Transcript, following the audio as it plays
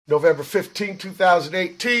November 15,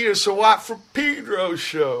 2018. It's a Watt from Pedro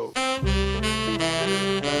Show.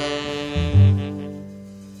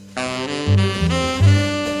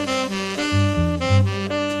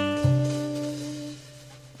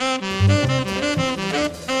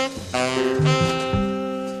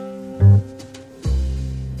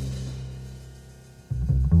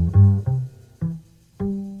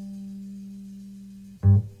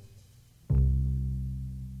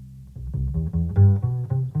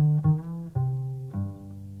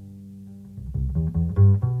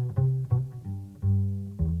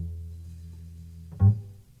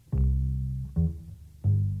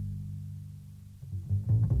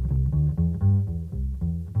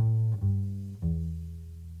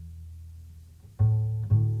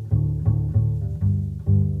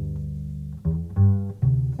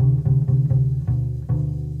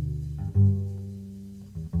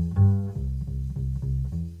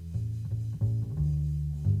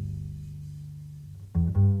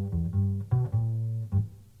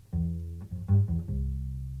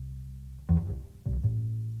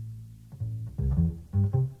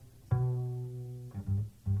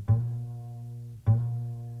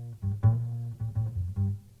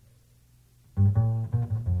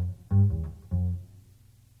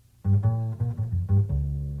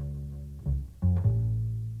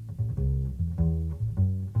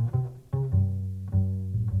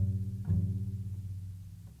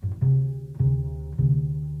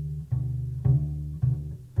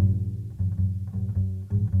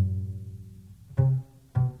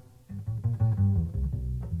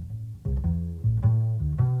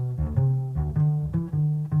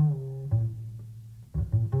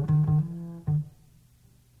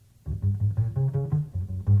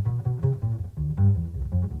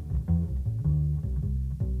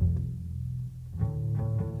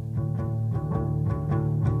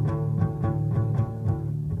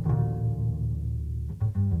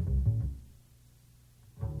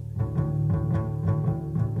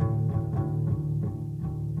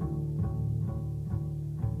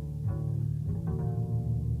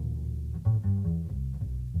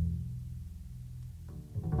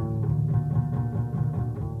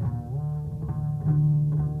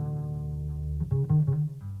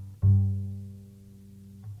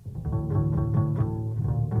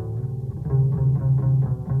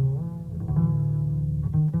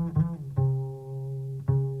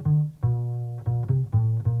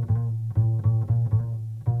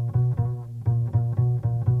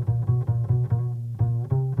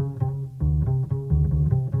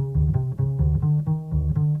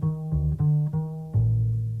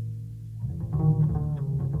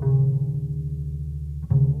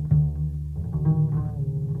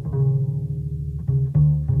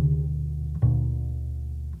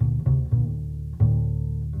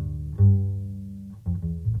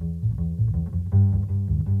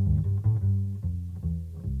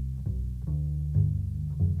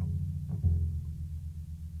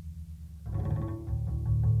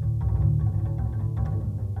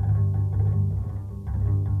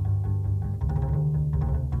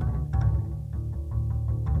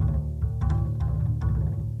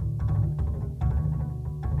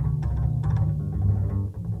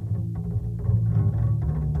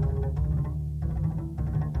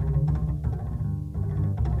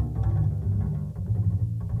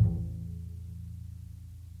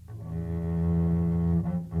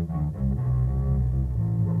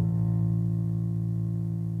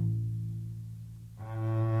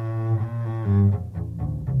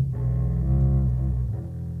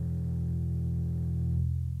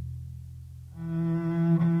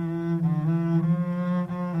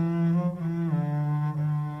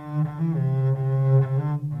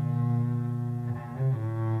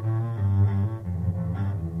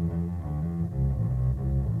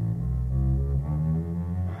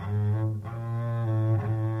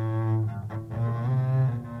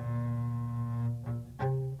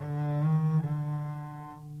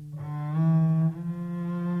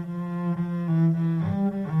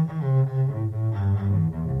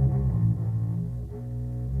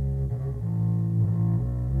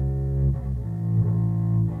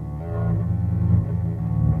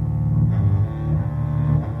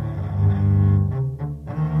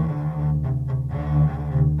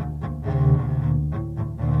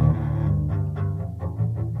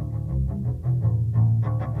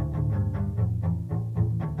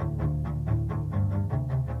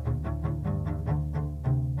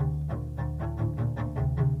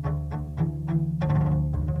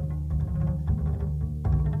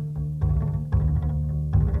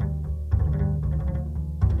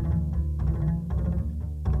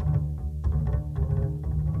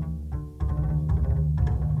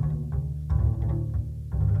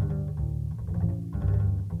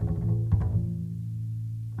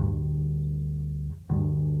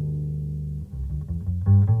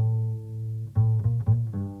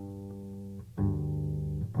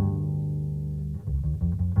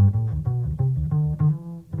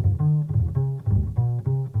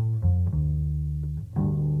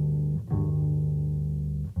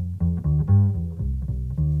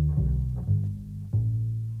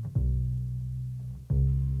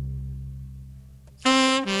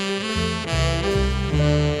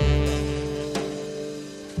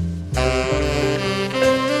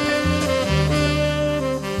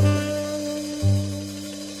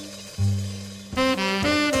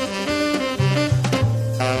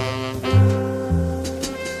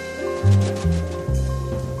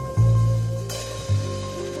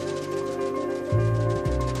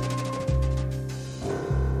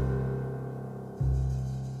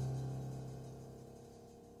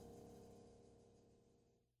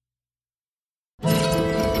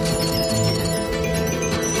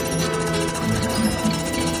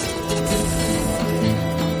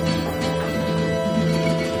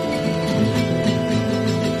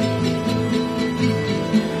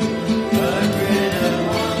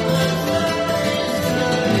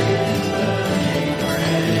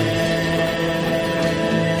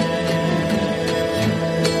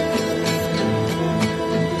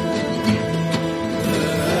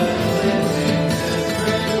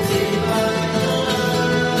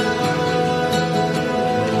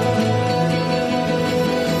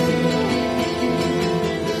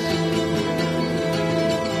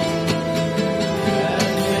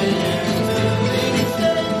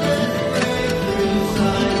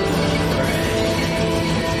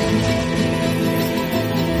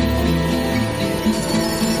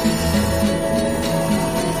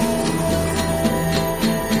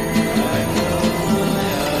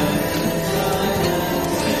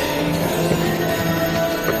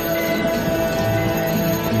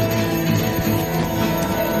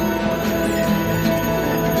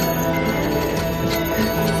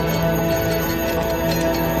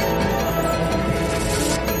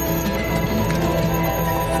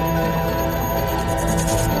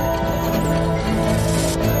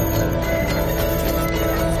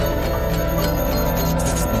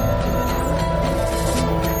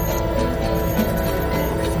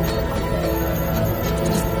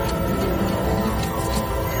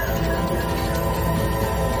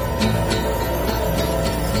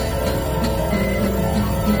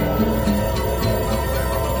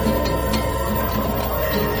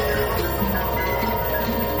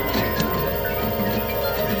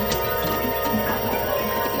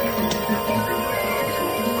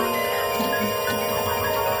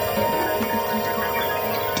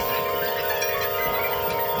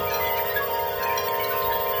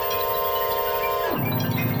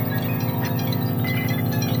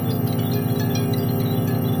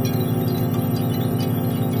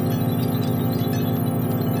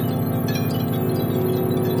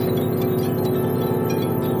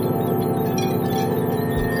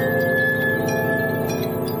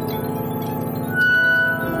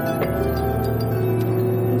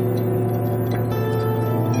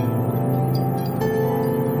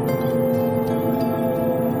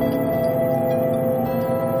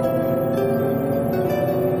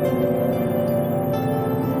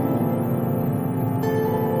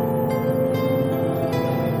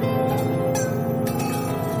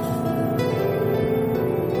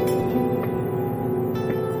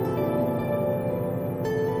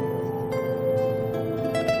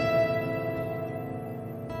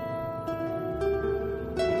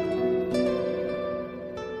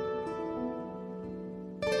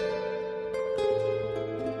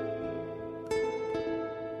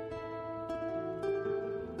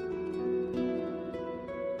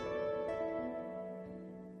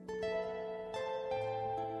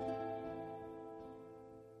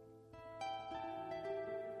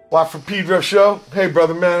 Watt from Pedro Show. Hey,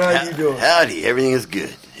 brother man, how you doing? Howdy. Everything is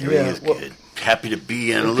good. Everything is good. Happy to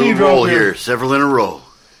be in a little Pedro roll here. Several in a row.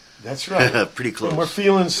 That's right. Pretty close. And we're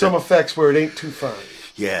feeling some effects where it ain't too fine.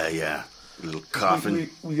 Yeah. A little coughing.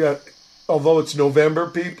 We got, although it's November,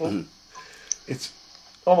 people, it's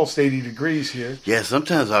almost 80 degrees here. Yeah,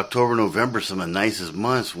 sometimes October, November, some of the nicest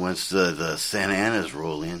months once the Santa Anas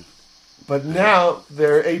roll in. But now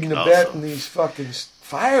they're aiding and abetting these fucking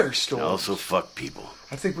firestorms. Also fuck people.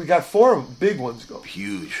 I think we got 4 big ones going.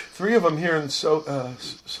 Huge. 3 of them here in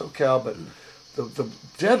SoCal, but the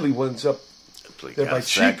deadly ones up like there by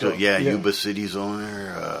Chico. Yeah, Yuba City's on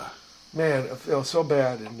there. Man, I feel so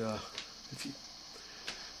bad. And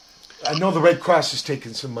I know the Red Cross is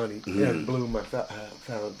taking some money. Yeah, in Bloom, I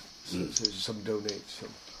found some donates.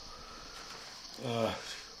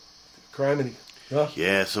 Criminy. Huh?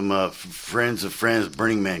 Yeah, some friends of friends,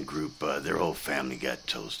 Burning Man group, their whole family got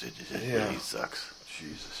toasted. It really sucks.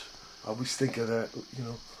 Jesus. I always think of that,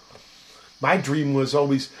 My dream was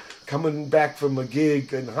always coming back from a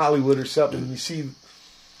gig in Hollywood or something, and you see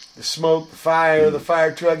the smoke, the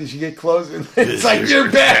fire truck as you get closer. It's like,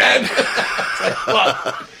 you're bad. It's like,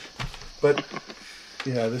 what? But,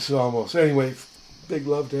 yeah, this is almost. Anyway, big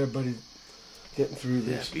love to everybody getting through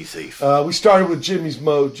this. Yeah, be safe. We started with Jimmy's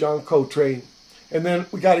Mode, John Coltrane. And then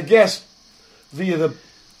we got a guest via the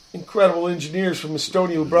incredible engineers from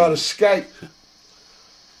Estonia who brought us Skype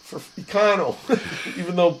for Econo.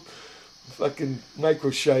 Even though fucking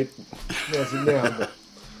microshite has it down. But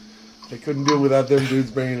they couldn't do it without them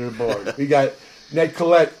dudes bringing it aboard. We got Ned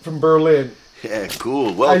Collette from Berlin. Yeah,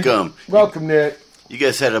 cool. Welcome. Welcome, Ned. You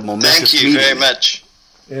guys had a momentous Thank you meeting. very much.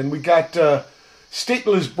 And we got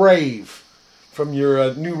Staple is Brave from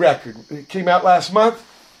your new record. It came out last month.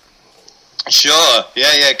 Sure.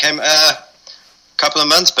 Yeah. It came a couple of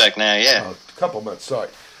months back now, yeah. Oh, a couple months, sorry.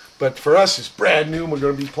 But for us, it's brand new, and we're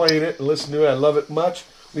going to be playing it and listening to it. I love it much.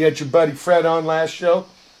 We had your buddy Fred on last show,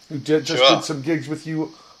 who just did some gigs with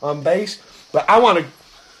you on bass. But I want to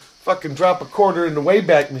fucking drop a quarter in the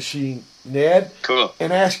Wayback Machine, Ned. Cool.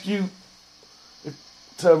 And ask you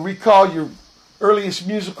to recall your earliest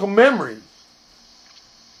musical memory.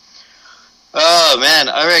 Oh, man,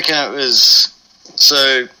 I reckon it was...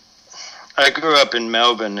 So, I grew up in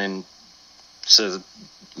Melbourne, in the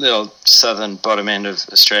little southern bottom end of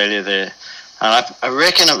Australia there. And I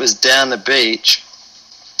reckon it was down the beach.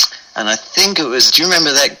 And I think it was... Do you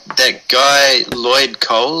remember that guy, Lloyd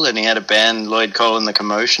Cole? And he had a band, Lloyd Cole and the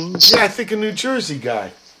Commotions? Yeah, I think a New Jersey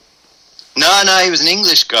guy. No, he was an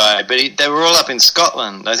English guy, but they were all up in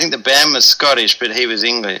Scotland. I think the band was Scottish, but he was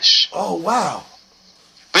English. Oh, wow.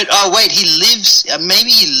 But, wait, he lives... maybe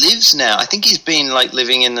he lives now. I think he's been,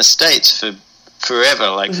 living in the States for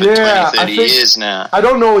forever, for 20, 30 years now. I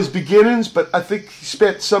don't know his beginnings, but I think he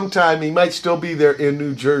spent some time... He might still be there in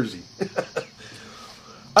New Jersey.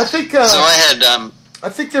 I think... so I had... I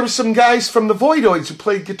think there were some guys from the Voidoids who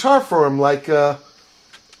played guitar for him,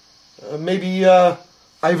 maybe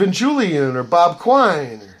Ivan Julian or Bob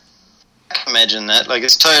Quine. I can imagine that.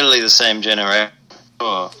 It's totally the same generation.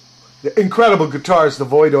 Oh. Incredible guitars, the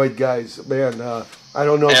Voidoid guys, man. I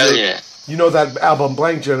don't know. Hell yeah. You know that album,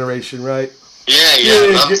 Blank Generation, right?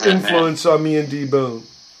 Yeah. Big influence on me and D Boone.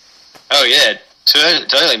 Oh yeah,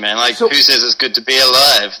 totally, man. So, who says it's good to be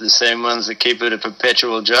alive? The same ones that keep it a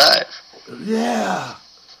perpetual jive. Yeah.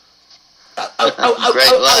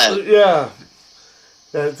 Great line. Yeah.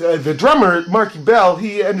 The drummer, Marky Bell,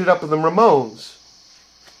 he ended up in the Ramones.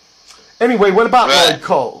 Anyway, what about Lloyd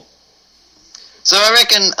Cole? So I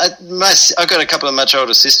reckon I got a couple of much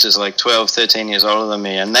older sisters, 12, 13 years older than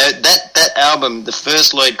me, and that album, the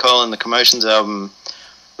first Lloyd Cole and the Commotions album,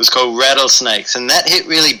 was called Rattlesnakes, and that hit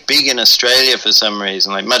really big in Australia for some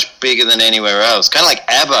reason, much bigger than anywhere else. Kind of like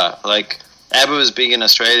ABBA. ABBA was big in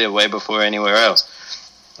Australia way before anywhere else.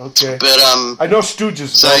 Okay. But I know Stooges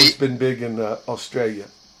has always been big in Australia.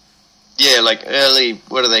 Yeah, early,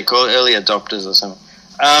 what do they call it? Early adopters or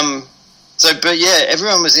something. But yeah,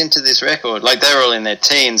 everyone was into this record. They were all in their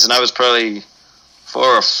teens, and I was probably 4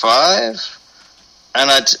 or 5. And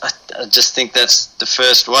I just think that's the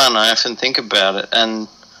first one. I often think about it, and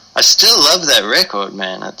I still love that record,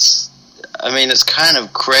 man. It's kind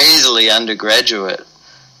of crazily undergraduate,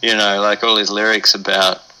 all his lyrics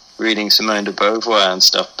about reading Simone de Beauvoir and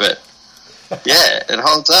stuff. But yeah, it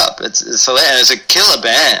holds up. It's hilarious. It's a killer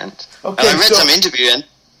band. Okay, and I read some interview, and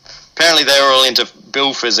apparently they were all into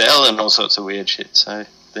Bill Frisell and all sorts of weird shit. So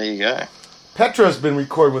there you go. Petra's been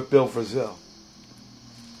recording with Bill Frisell.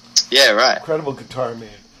 Yeah, right. Incredible guitar man.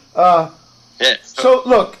 Yeah. So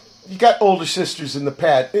look, you got older sisters in the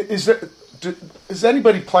pad. Is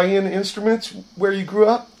anybody playing instruments where you grew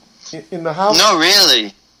up in the house? No,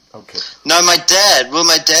 really. Okay. No, my dad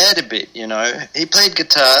a bit, you know. He played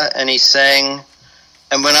guitar and he sang,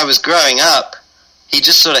 and when I was growing up, he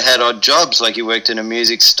just sort of had odd jobs, like he worked in a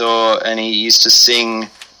music store and he used to sing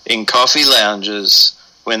in coffee lounges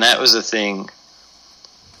when that was a thing.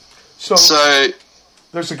 So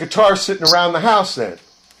there's a guitar sitting around the house then?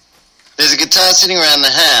 There's a guitar sitting around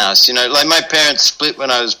the house, you know. Like my parents split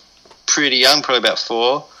when I was pretty young, probably about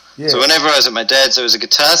 4. Yeah. So whenever I was at my dad's, there was a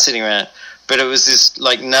guitar sitting around. But it was this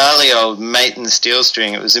like gnarly old Maton steel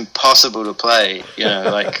string. It was impossible to play, you know.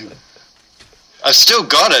 Like I've still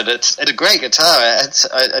got it. It's a great guitar.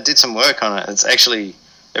 I did some work on it. It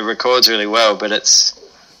records really well. But it's,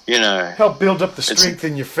 you know, help build up the strength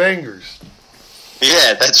in your fingers.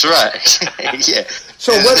 Yeah, that's right. Yeah.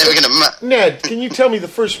 So Ned, can you tell me the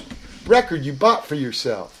first record you bought for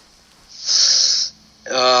yourself?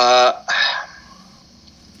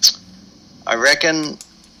 I reckon.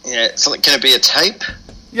 Yeah, so can it be a tape?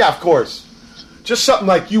 Yeah, of course. Just something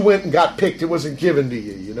like you went and got picked. It wasn't given to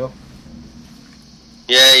you, you know?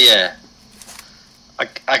 Yeah.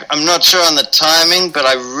 I'm not sure on the timing, but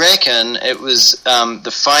I reckon it was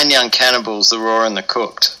the Fine Young Cannibals, The Raw and the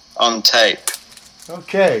Cooked, on tape.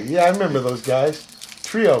 Okay, yeah, I remember those guys.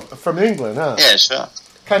 Trio from England, huh? Yeah, sure.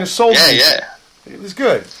 Kind of soul music. Yeah. It was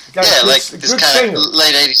good. Like this kind of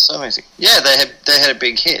late 80s soul music. Yeah, they had a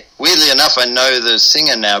big hit. Weirdly enough, I know the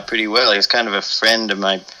singer now pretty well. He's kind of a friend of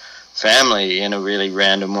my family in a really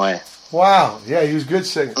random way. Wow, yeah, he was a good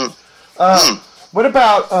singer. What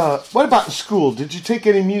about in school? Did you take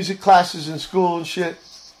any music classes in school and shit?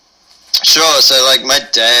 Sure. So, like, my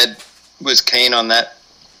dad was keen on that.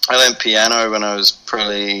 I learned piano when I was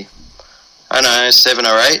probably, 7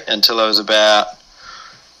 or 8 until I was about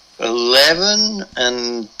 11,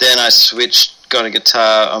 and then I got a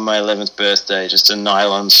guitar on my 11th birthday, just a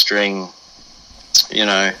nylon string, you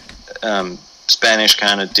know, Spanish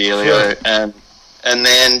kind of dealio, and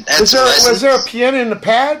then had some lessons. Was there a piano in the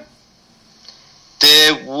pad?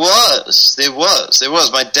 There was.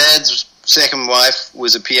 My dad's second wife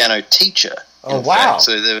was a piano teacher. Oh, wow.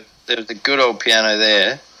 So there was a good old piano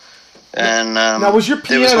there. And now, was your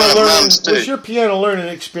piano learning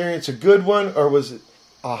experience a good one, or was it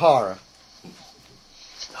a horror?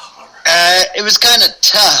 It was kind of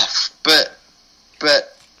tough, but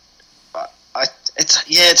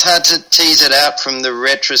it's hard to tease it out from the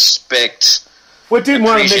retrospect. Well, didn't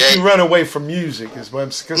want to make you run away from music, is what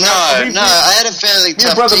I'm saying. I had a fairly tough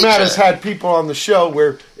Your brother teacher. Matt has had people on the show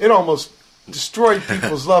where it almost destroyed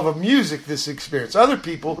people's love of music, this experience. Other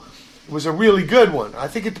people, it was a really good one. I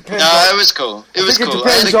think it depends. No, it was cool. It was cool. I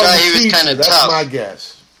had a guy who was kind of tough. That's my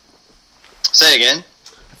guess. Say again?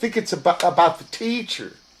 I think it's about the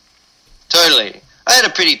teacher. Totally. I had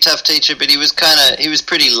a pretty tough teacher, but he was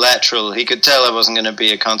pretty lateral. He could tell I wasn't going to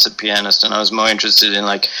be a concert pianist, and I was more interested in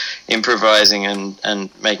like improvising and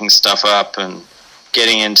making stuff up and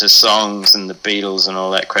getting into songs and the Beatles and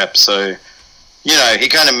all that crap. So, you know, he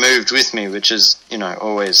kind of moved with me, which is, you know,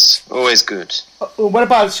 always good. What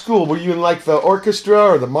about at school? Were you in like the orchestra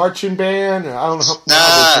or the marching band? I don't know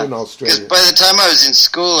how in Australia. Because by the time I was in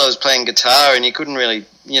school, I was playing guitar, and you couldn't really,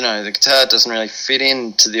 you know, the guitar doesn't really fit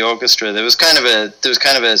into the orchestra. There was kind of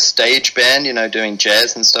a stage band, you know, doing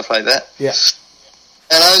jazz and stuff like that. Yeah.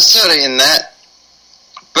 And I was sort of in that,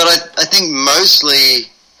 but I think mostly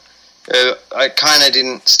I kind of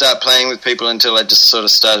didn't start playing with people until I just sort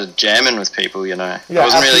of started jamming with people, you know. Yeah, I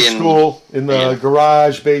wasn't after really school, in the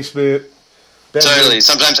garage, basement. Totally.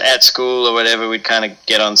 Sometimes at school or whatever, we'd kind of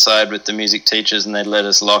get on side with the music teachers and they'd let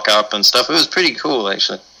us lock up and stuff. It was pretty cool,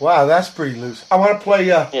 actually. Wow, that's pretty loose. I want to play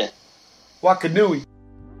Wakanui.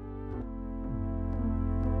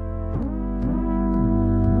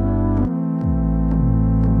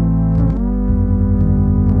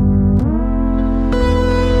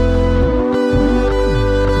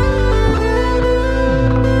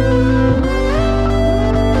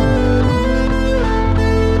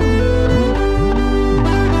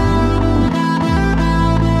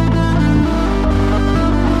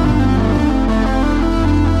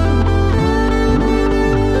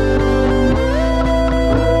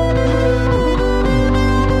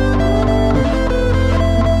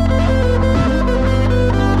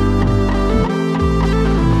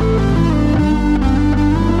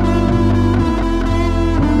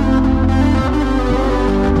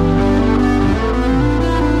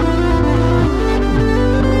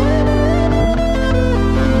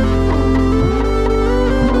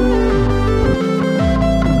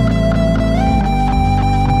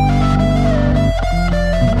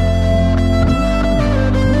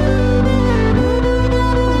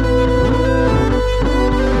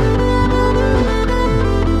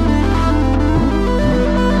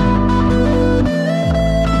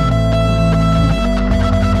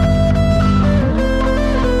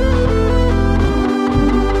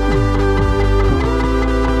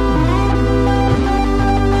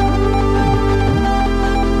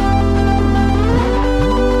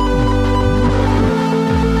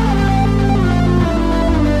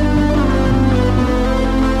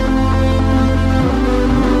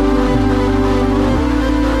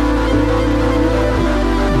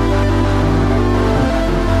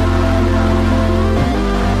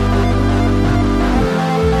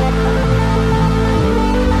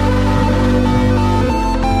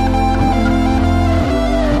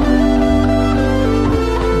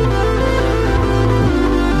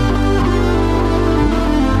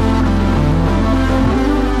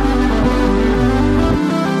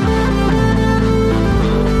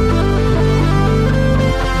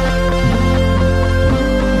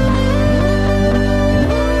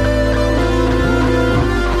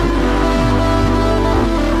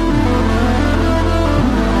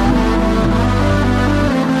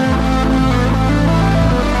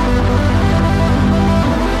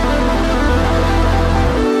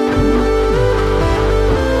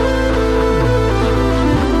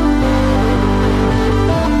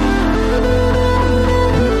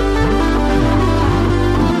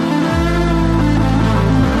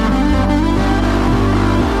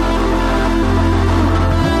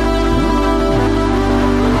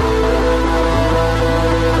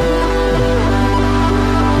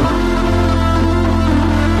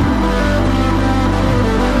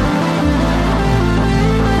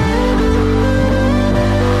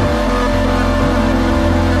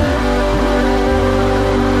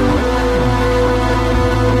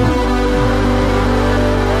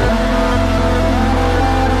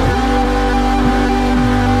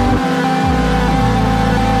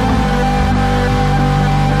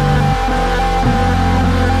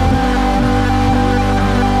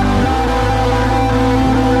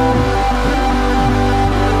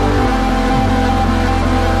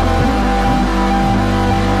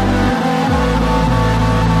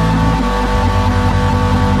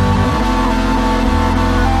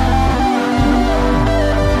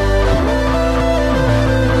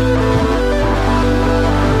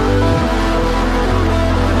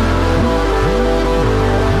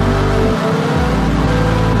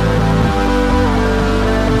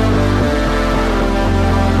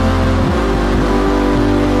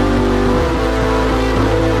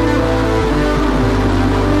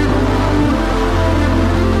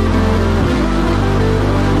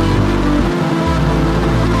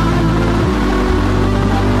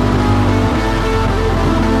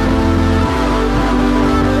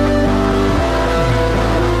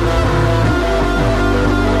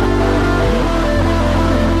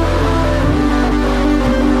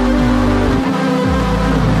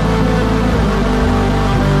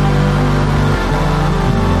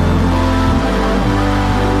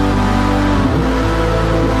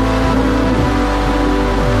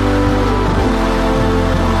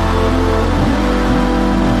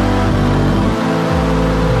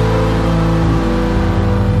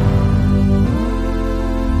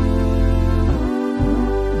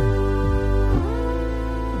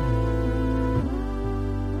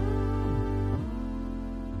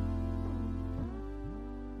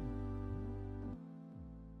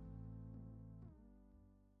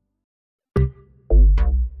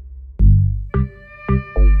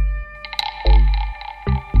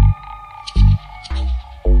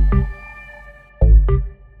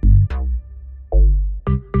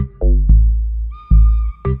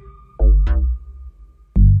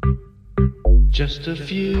 Just a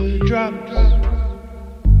few drops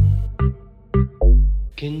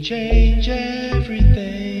can change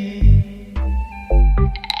everything.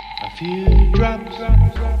 A few drops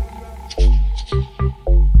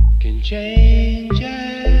can change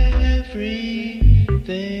everything.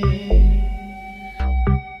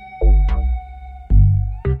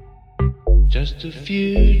 Just a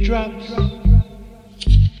few drops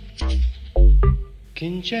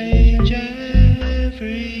can change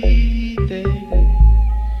everything.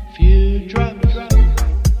 Few drops.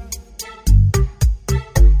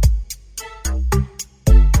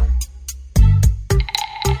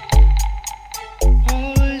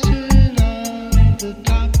 Poison on the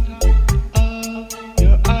top of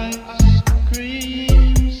your ice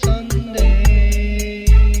cream sundae.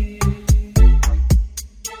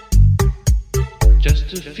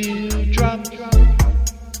 Just a few drops.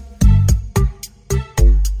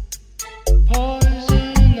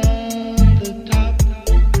 Poison on the top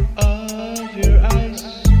of your ice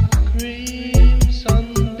cream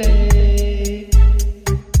sundae.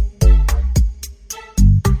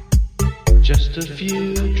 Just a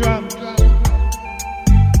few drops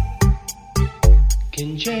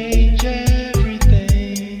can change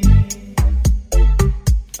everything.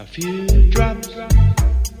 A few drops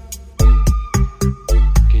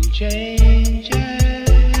can change everything.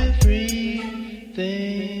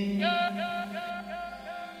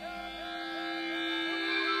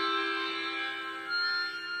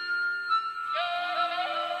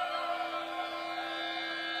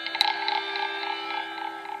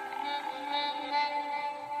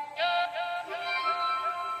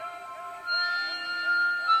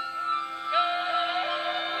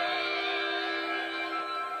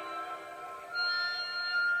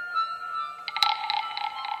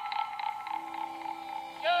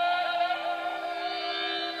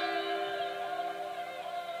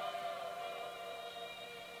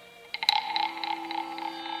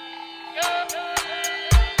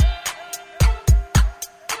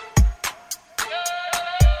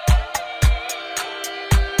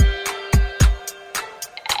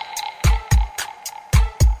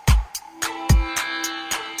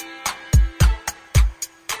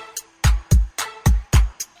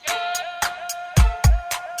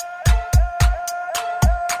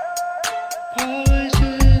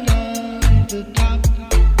 Poison on the top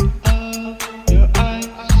of your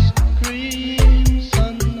ice cream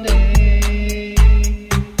sundae.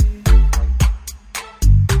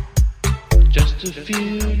 Just a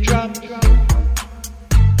few drops.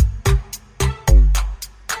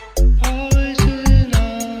 Poison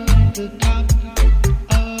on the top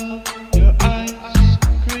of your ice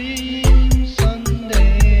cream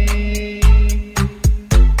sundae.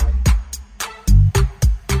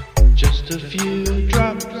 Just a few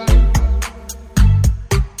drops.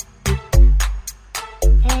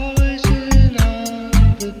 Poison on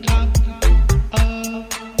the top of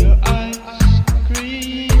your ice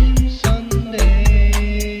cream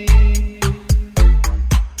sundae.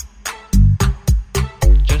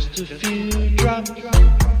 Just a few drops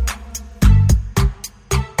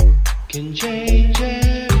can change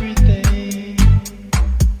everything.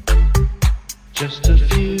 Just a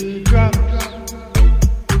few drops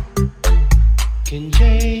can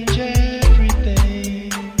change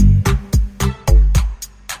everything.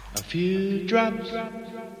 A few drops.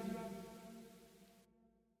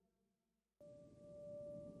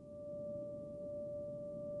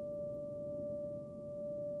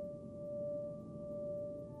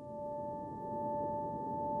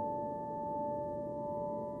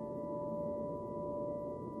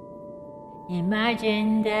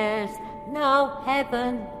 Imagine there's no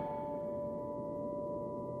heaven.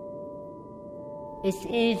 It's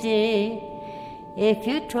easy if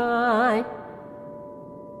you try.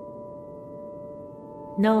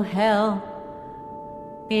 No hell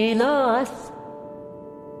below us.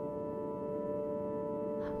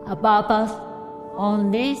 Above us,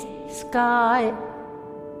 only sky.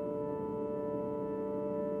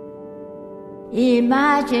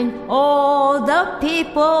 Imagine all the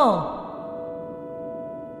people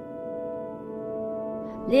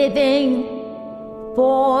living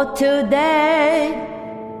for today.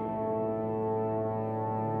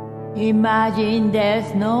 Imagine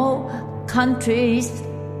there's no countries.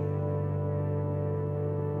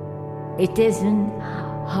 It isn't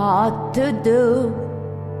hard to do.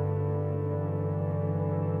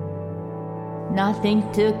 Nothing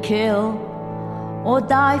to kill or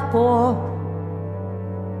die for,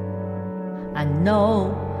 and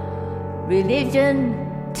no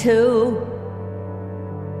religion too.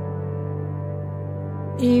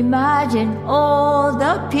 Imagine all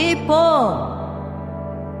the people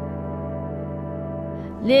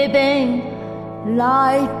living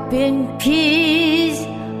life in peace.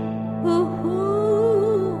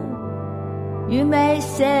 Ooh, you may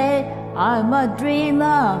say I'm a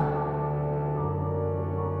dreamer.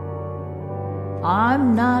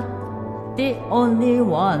 I'm not the only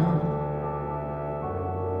one.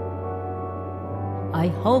 I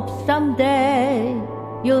hope someday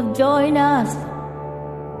you'll join us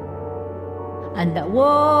and the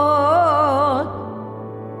world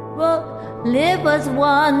will live as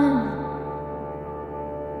one.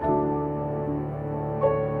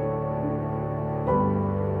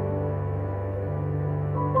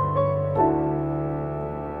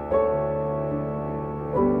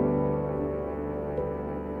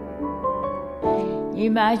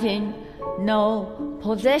 Imagine no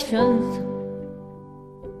possessions.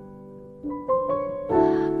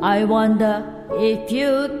 I wonder if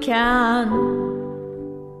you can.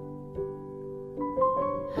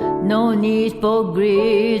 No need for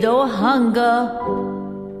greed or hunger.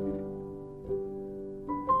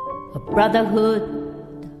 A brotherhood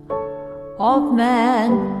of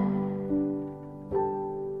man.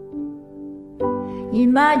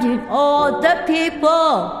 Imagine all the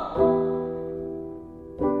people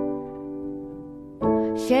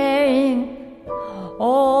sharing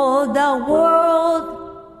all the world.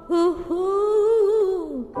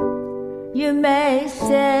 Ooh, you may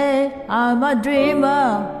say I'm a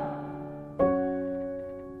dreamer.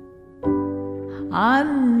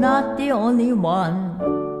 I'm not the only one.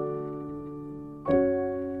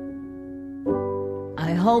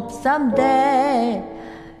 I hope someday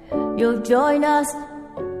you'll join us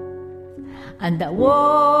and the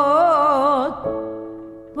world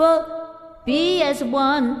will be as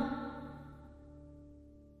one.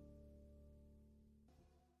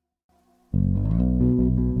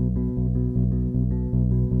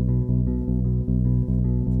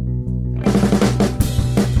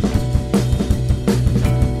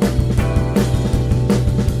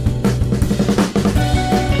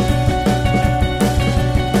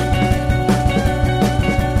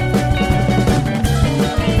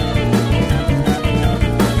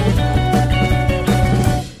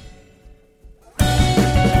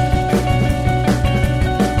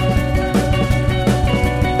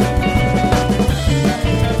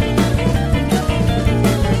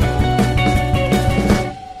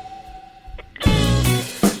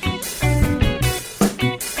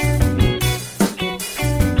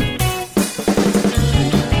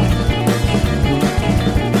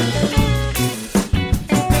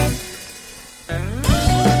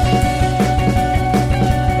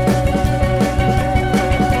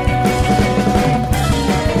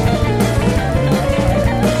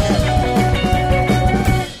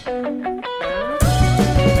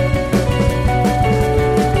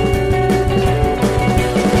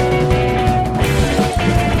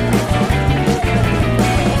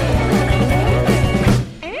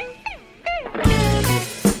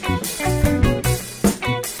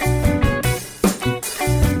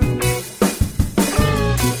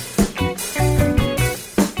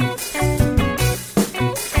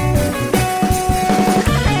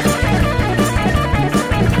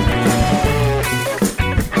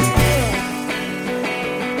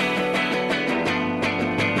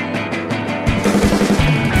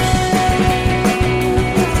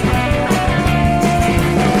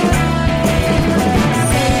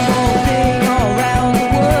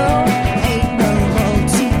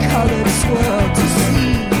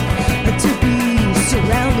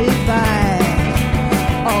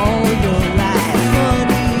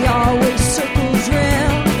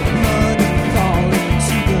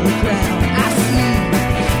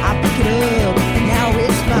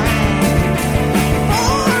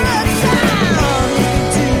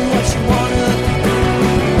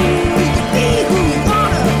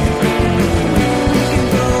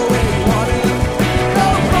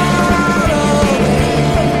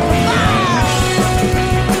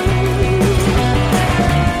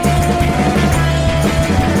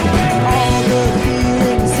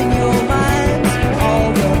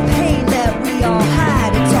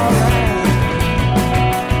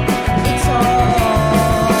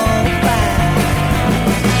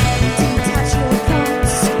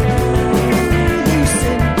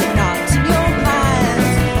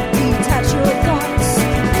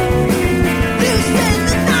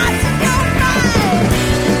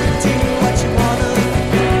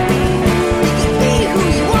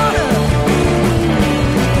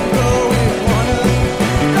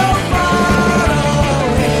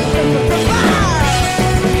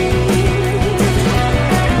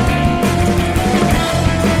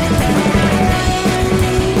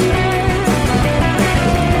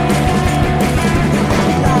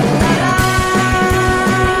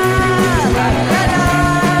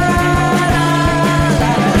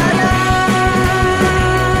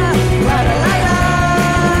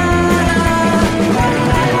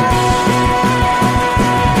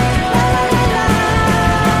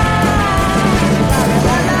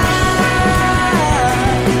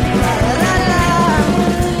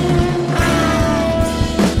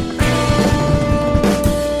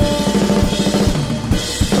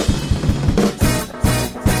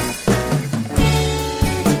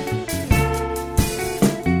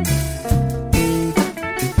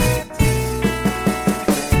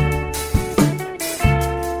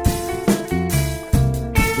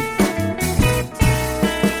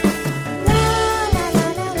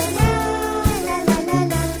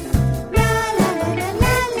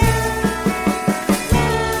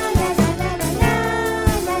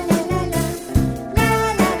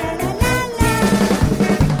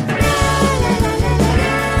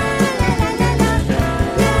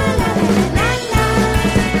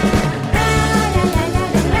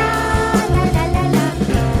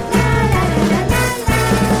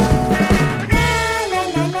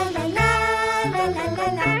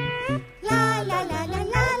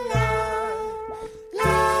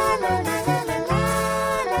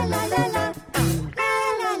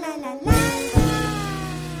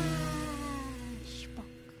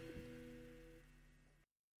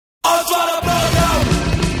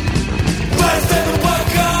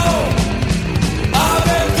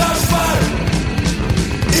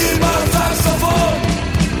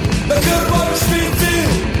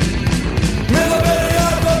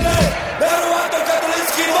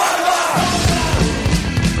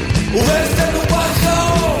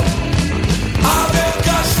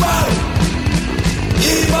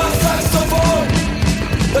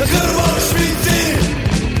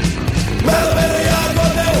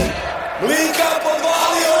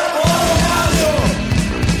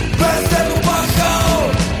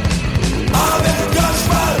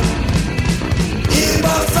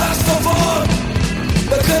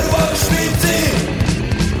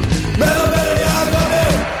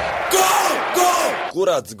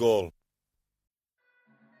 Kurac gol.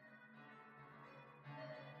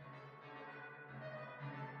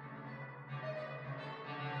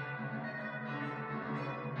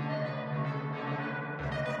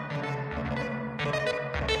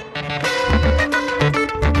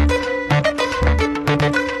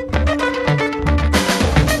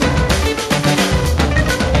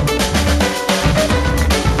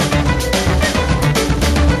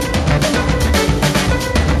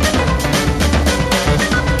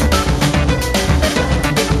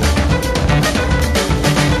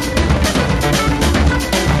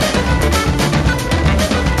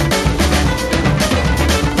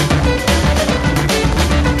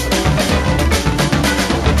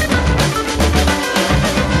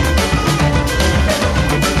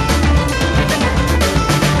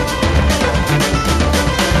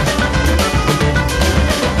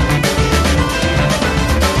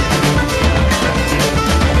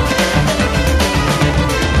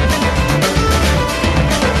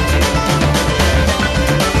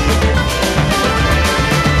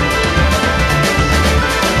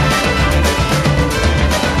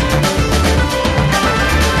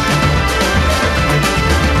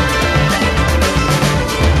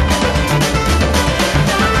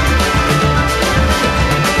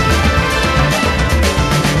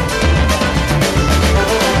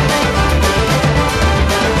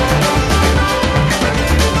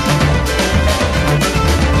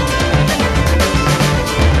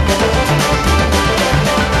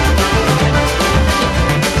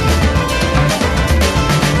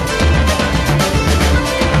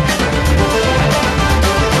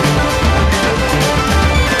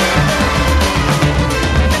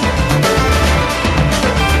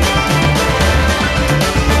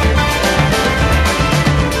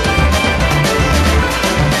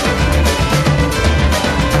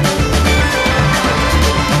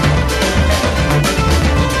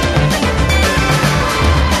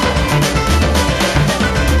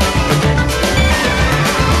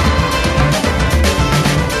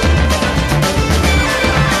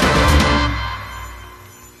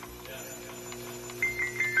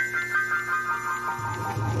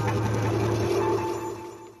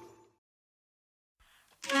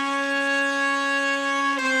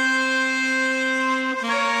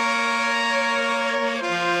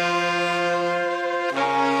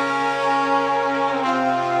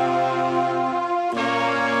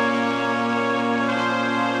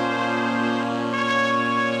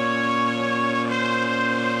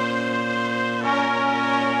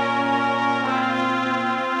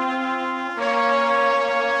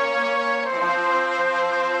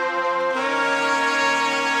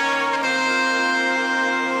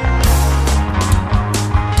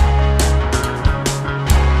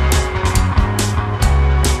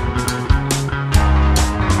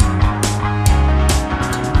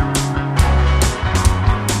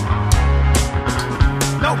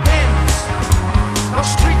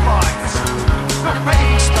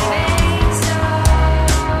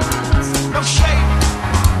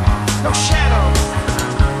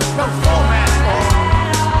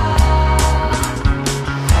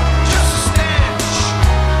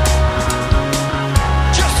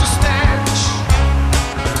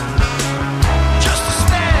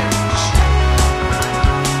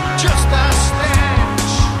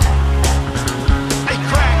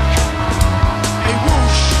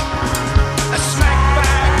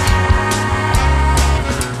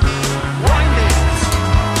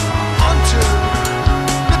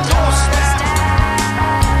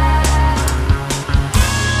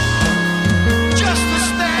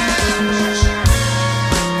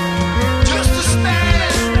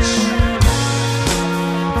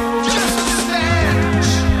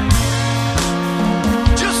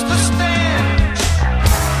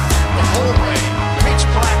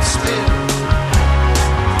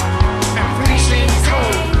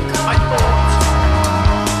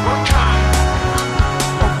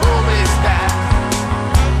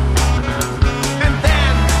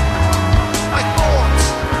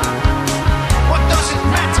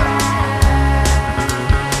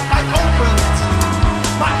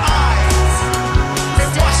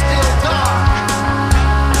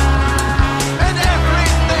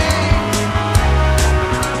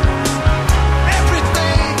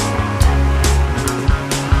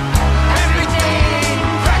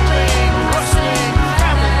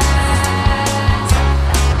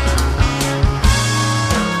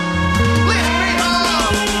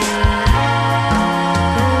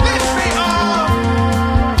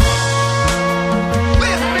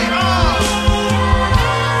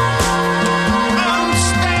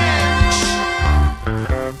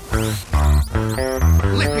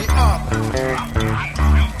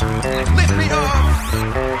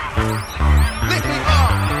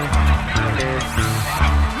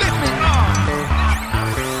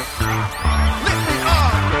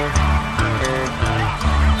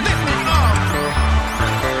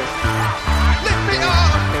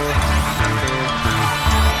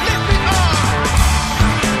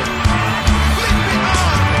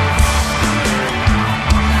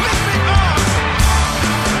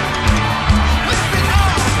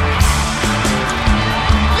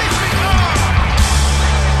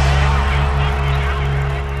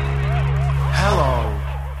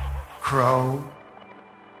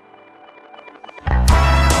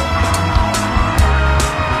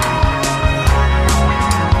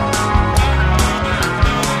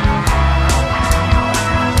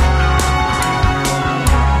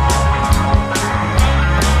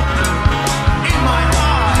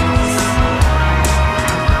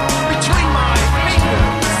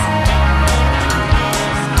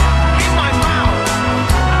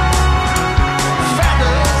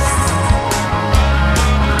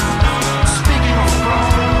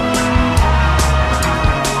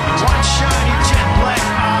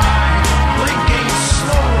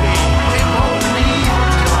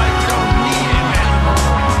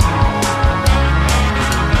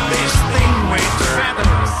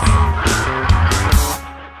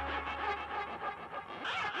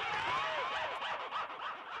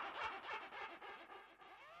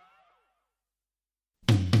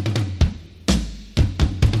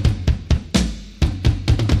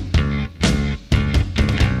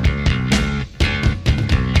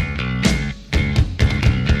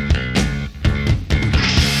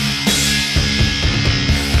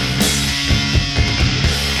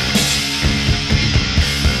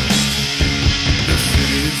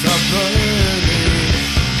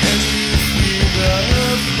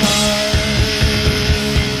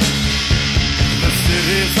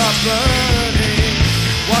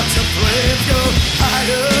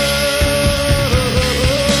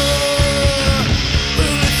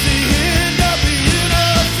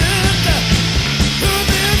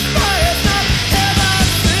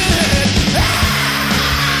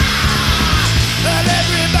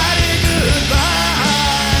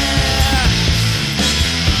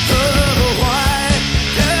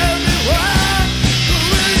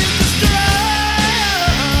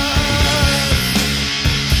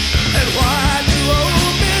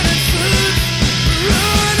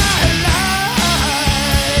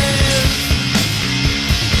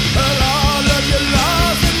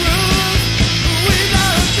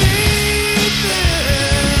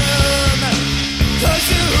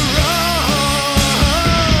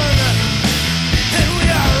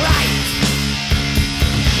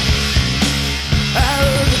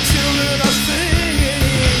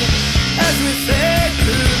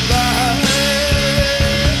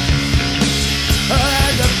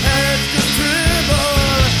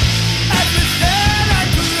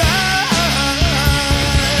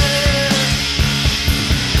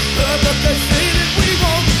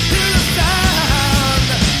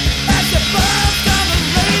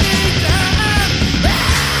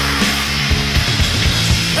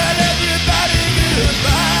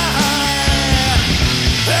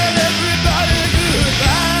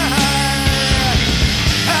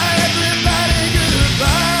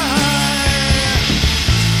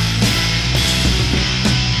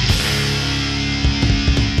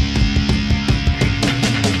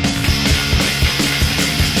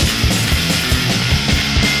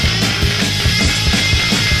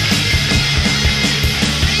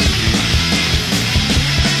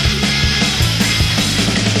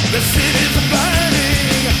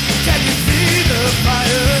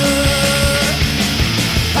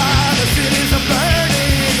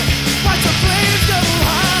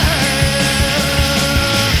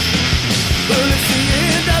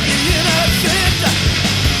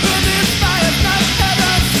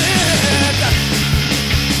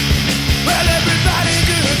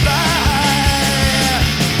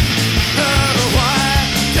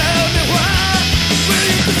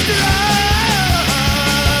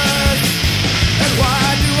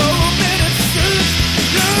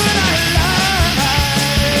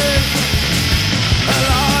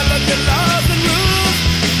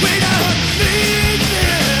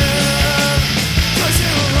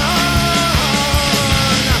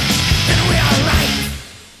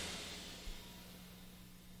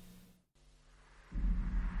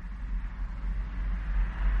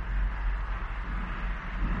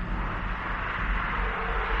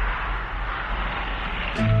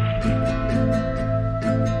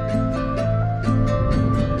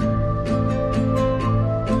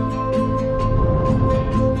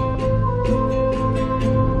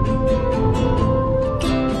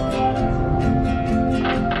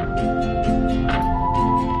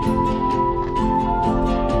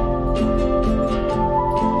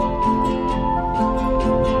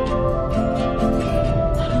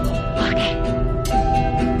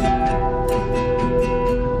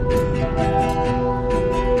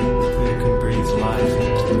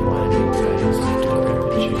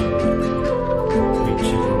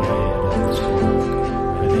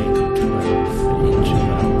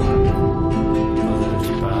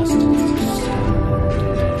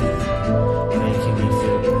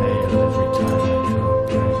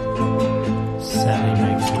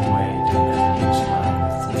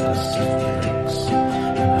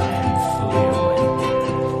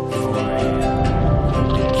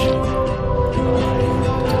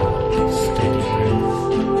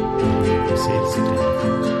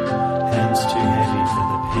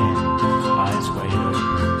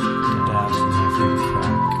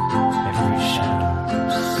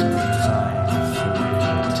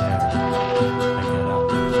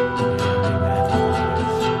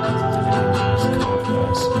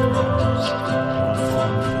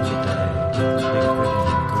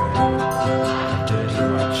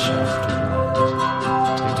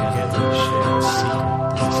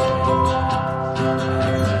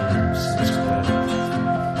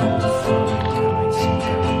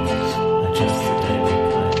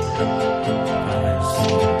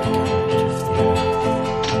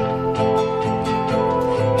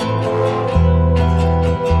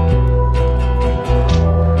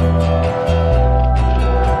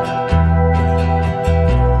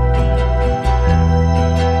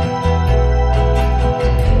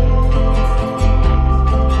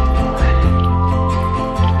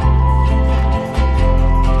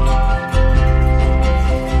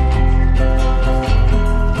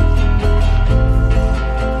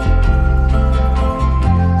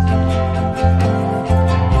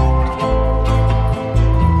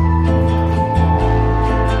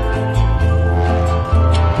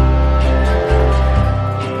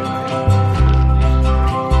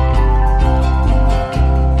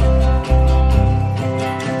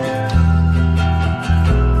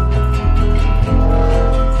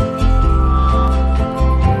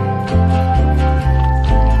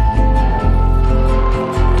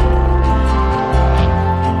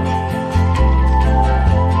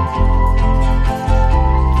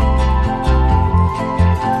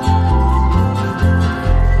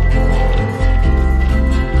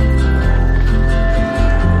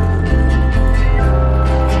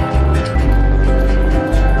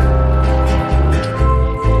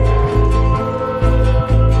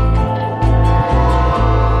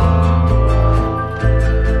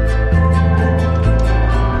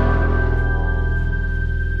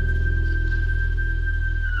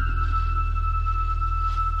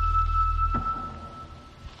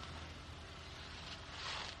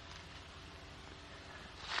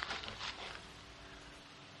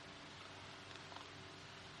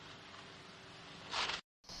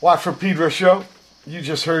 Watch for Pedro Show. You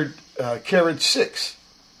just heard Carriage 6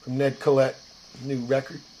 from Ned Collette, new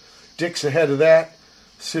record. Dick's ahead of that.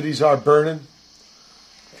 Cities Are Burning.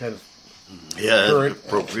 Kind of current. That's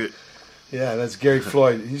appropriate. Yeah, that's Gary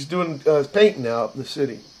Floyd. He's doing painting now up in the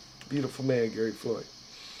city. Beautiful man, Gary Floyd.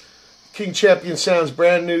 King Champion sounds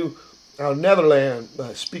brand new out of Netherlands.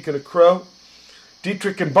 Speaking of Crow,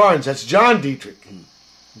 Dietrich and Barnes. That's John Dietrich.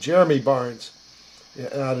 Jeremy Barnes.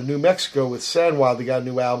 Out of New Mexico with Sandwild. They got a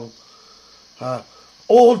new album.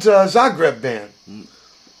 Old Zagreb band.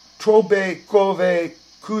 Trobe Kove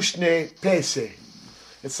Kushne Pese.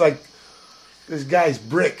 It's like this guy's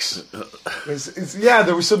bricks.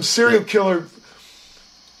 There was some serial killer,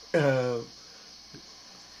 I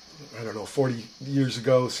don't know, 40 years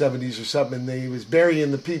ago, 70s or something, and he was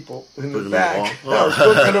burying the people in the back. Or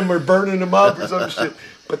cooking them or burning them up or some shit.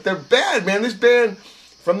 But they're bad, man. This band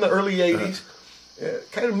from the early 80s,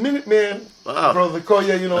 kind of Minuteman, Bro the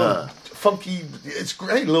Koya, funky. It's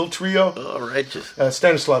great, little trio. Oh, righteous.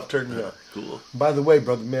 Stanislav turned me up. Cool. By the way,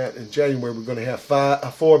 Brother Matt, in January we're going to have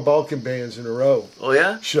 4 Balkan bands in a row. Oh,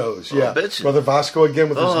 yeah? Shows, Oh, yeah. I bet you. Brother Vasco again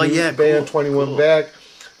with his new band, 21 Back.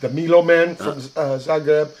 The Milo Man from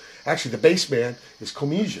Zagreb. Actually, the bass man is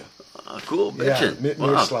Komija. Cool, bitchin'. Yeah,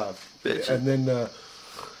 Miroslav. Bitchin'. And then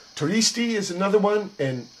Turisti is another one.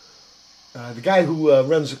 And the guy who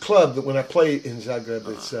runs the club that when I play in Zagreb,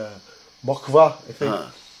 it's Mokva, I think.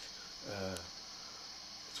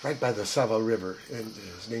 It's right by the Sava River. And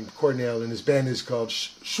his name's Cornell, and his band is called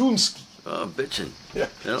Shumski. Oh, bitchin'. Yeah.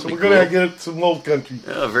 That'll So be we're going to cool. get some old country.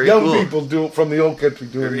 Yeah, very Young cool. people from the old country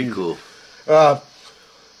doing Very music. cool.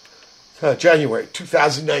 January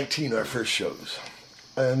 2019, our first shows.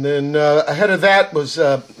 And then ahead of that was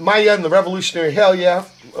Maya and the Revolutionary Hell Yeah,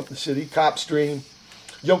 up in the city, Cop's Dream.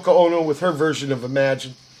 Yoko Ono with her version of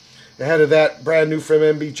Imagine. Ahead of that, brand new from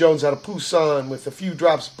MB Jones out of Busan with A Few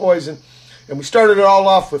Drops of Poison. And we started it all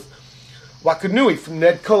off with Wakanui from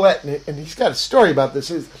Ned Collette. And he's got a story about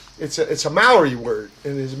this. It's a Maori word,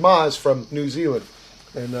 and his ma is from New Zealand.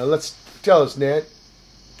 And let's tell us, Ned.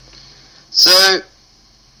 So,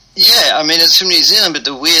 yeah, I mean, it's from New Zealand, but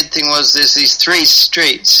the weird thing was there's these 3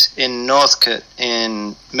 streets in Northcote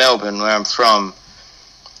in Melbourne, where I'm from.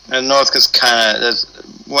 And Northcote's that's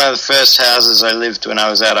one of the first houses I lived when I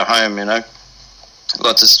was out of home,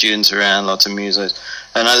 Lots of students around, lots of musos.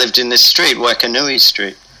 And I lived in this street, Wakanui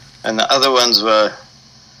Street. And the other ones were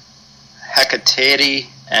Hakateri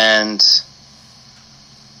and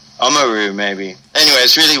Oamaru, maybe. Anyway,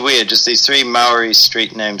 it's really weird, just these 3 Maori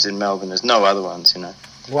street names in Melbourne. There's no other ones,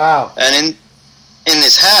 Wow. And in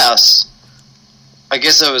this house, I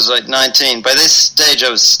guess I was like 19. By this stage, I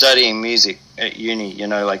was studying music at uni,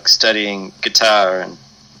 like studying guitar and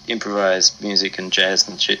improvised music and jazz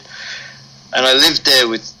and shit. And I lived there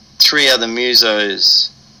with 3 other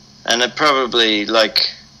musos, and I probably learned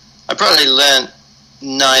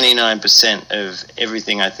 99% of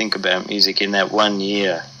everything I think about music in that one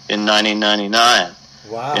year in 1999.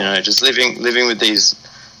 Wow. Just living with these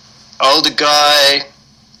older guy,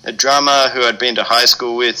 a drummer who I'd been to high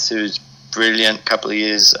school with, who's brilliant, couple of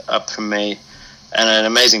years up from me, and an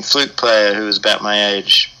amazing flute player who was about my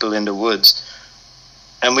age, Belinda Woods.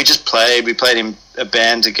 And we just played. We played in a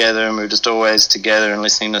band together, and we were just always together and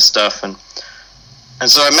listening to stuff. And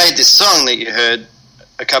so I made this song that you heard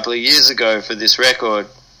a couple of years ago for this record.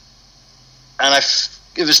 And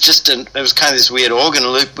it was kind of this weird organ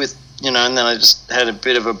loop with, and then I just had a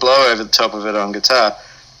bit of a blow over the top of it on guitar.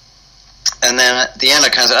 And then at the end I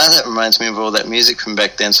kind of said, that reminds me of all that music from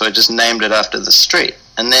back then. So I just named it after the street.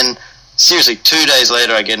 And then seriously, 2 days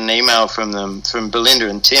later, I get an email from them, from Belinda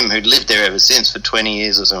and Tim, who'd lived there ever since for 20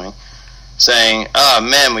 years or something, saying, "Oh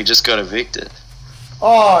man, we just got evicted."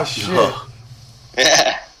 Oh shit!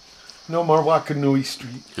 Yeah. No more Wakanui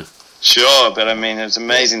Street. Sure, but I mean, it was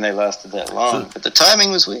amazing they lasted that long. But the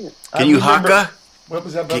timing was weird. Can you haka? What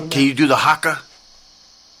was that? Can you do the haka?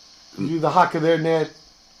 Can you do the haka there, Ned?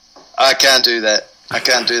 I can't do that. My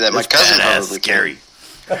cousin That's probably scary.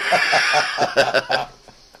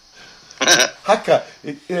 Haka.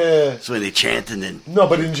 So when they chant and then... No,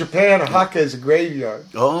 but in Japan, a haka is a graveyard.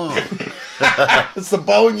 Oh. It's the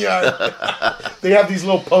boneyard. They have these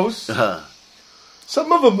little posts. Uh-huh.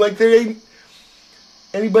 Some of them, like, there ain't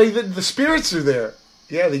anybody the spirits are there.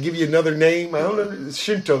 Yeah, they give you another name. I don't know. It's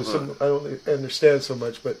Shinto. I don't understand so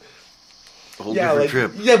much, but... A whole different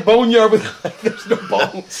trip. Yeah, boneyard with there's no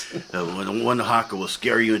bones. One haka will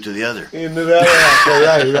scare you into the other. Into that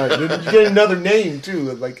haka, right. Then you get another name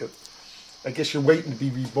too, like I guess you're waiting to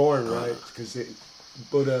be reborn, right? Because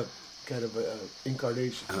Buddha kind of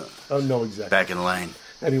incarnation. I don't know exactly. Back in line.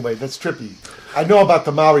 Anyway, that's trippy. I know about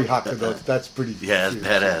the Maori haka, though. That's pretty... Yeah, that's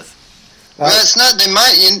badass. Well, it's not. They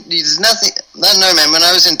might. There's nothing. I don't know, man. When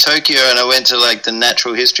I was in Tokyo and I went to like the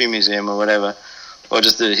Natural History Museum or whatever, or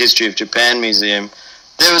just the History of Japan Museum,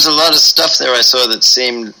 there was a lot of stuff there I saw that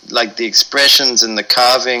seemed like the expressions and the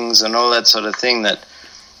carvings and all that sort of thing that,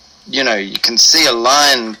 you know, you can see a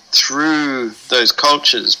line through those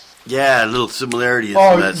cultures. Yeah, a little similarities.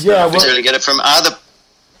 Oh, that yeah, stuff. You really get it from other.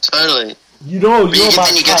 Totally. You know But about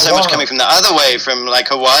then you get so Taiwan. much coming from the other way, from like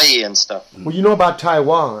Hawaii and stuff. Well, you know about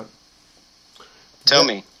Taiwan. Tell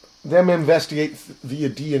me. Them investigate via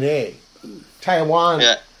DNA. Taiwan,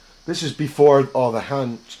 Yeah. this is before all the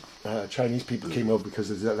Han Chinese people came over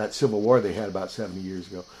because of that civil war they had about 70 years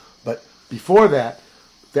ago. But before that,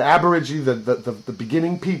 the Aborigine, the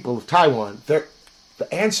beginning people of Taiwan, they're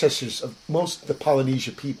the ancestors of most of the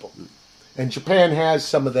Polynesia people. And Japan has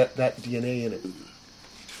some of that DNA in it.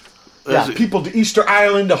 Yeah, people to Easter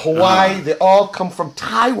Island, to Hawaii, they all come from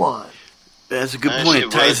Taiwan. That's a good That point. shit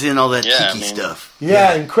It ties was- in all that yeah, tiki I mean- stuff.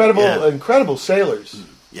 Yeah, incredible, Yeah. incredible sailors.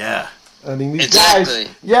 Yeah. I mean, these Exactly.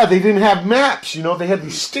 guys, yeah, they didn't have maps, you know. They had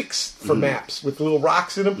these sticks for maps with little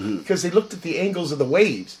rocks in them because they looked at the angles of the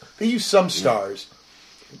waves. They used some stars.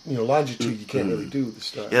 You know, longitude, you can't really do the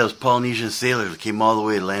stars. Yeah, those Polynesian sailors came all the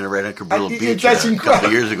way to land right on Cabrillo Beach that's a couple incredible.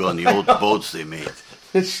 of years ago on the old boats they made.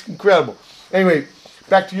 It's incredible. Anyway,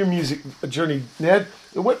 back to your music journey, Ned.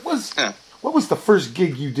 What was the first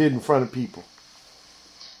gig you did in front of people?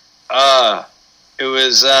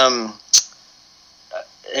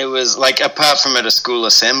 It was like, apart from at a school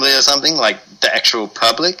assembly or something, like the actual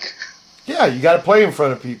public. Yeah, you got to play in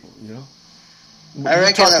front of people, you know. I You're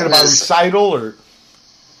reckon talking it about was- recital or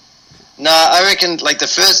No, I reckon like the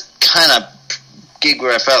first kind of gig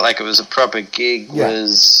where I felt like it was a proper gig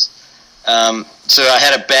was, so I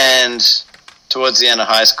had a band towards the end of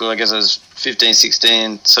high school, I guess I was 15,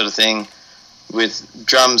 16 sort of thing, with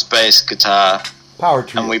drums, bass, guitar, power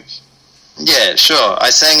trio. and yeah, sure, I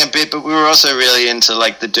sang a bit, but we were also really into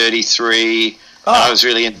like the Dirty Three, and I was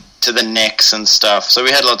really into the Necks and stuff, so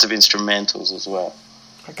we had lots of instrumentals as well.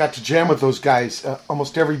 I got to jam with those guys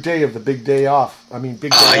almost every day of the big day off. I mean,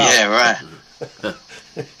 big day off. Oh, yeah, right.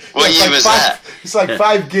 What It's year like was five, that? It's like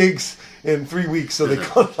 5 gigs in 3 weeks, so they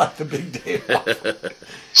call it like the big day off.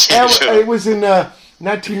 Yeah, Yeah, sure. it was in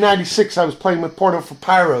 1996. I was playing with Porto for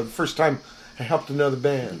Pyro, the first time I helped another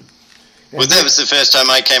band. Well, that was the first time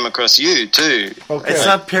I came across you, too. Okay. I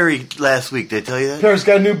saw Perry last week. Did I tell you that? Perry's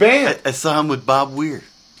got a new band. I saw him with Bob Weir.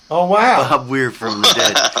 Oh, wow. Bob Weir from the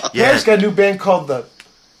Dead. Yeah. Perry's got a new band called the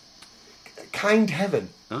Kind Heaven.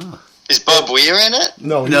 Oh. Is Bob Weir in it?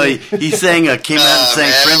 No, No, he sang, came out and Oh, sang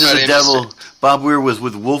man, Friend of the everybody Devil. must Bob Weir was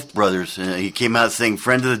with Wolf Brothers. And he came out saying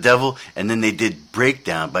Friend of the Devil, and then they did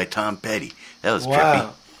Breakdown by Tom Petty. That was Wow.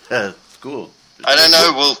 trippy. That's cool. I don't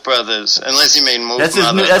know Wolf Brothers, unless you mean Wolf That's his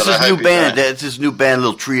Mother, new, that's but I his new hope you band. don't. That's his new band,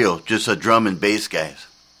 little trio, just a drum and bass guys.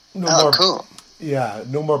 no Oh, more. cool. Yeah,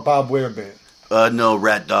 no more Bob Weir band. No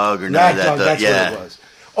Rat Dog or none Rat of that. Dog, that's yeah. what it was.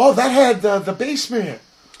 Oh, that had the bass man.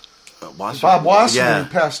 Wasserman. Bob Wasserman Yeah.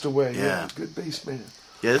 passed away. Yeah, Yeah. good bass man.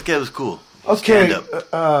 Yeah, this guy was cool. Okay,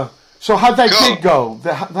 Stand-up. so how'd that Cool. gig go?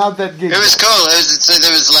 How'd that gig It was go? cool. So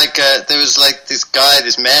there was like this guy,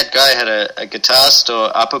 this mad guy, had a guitar store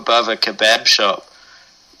up above a kebab shop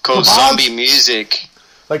called Kebabs? Zombie Music.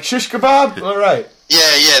 Like shish kebab? All right.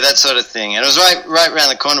 Yeah, that sort of thing. And it was right around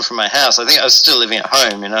the corner from my house. I think I was still living at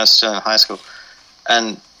home, I was still in high school.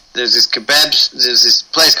 And there's this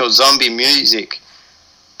place called Zombie Music.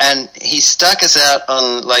 And he stuck us out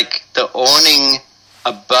on, like, the awning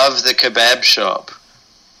above the kebab shop.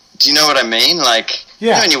 Do you know what I mean? Like, Yeah.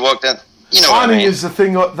 you know when you walk down, you know what I Awning mean? is the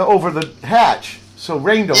thing over the hatch, so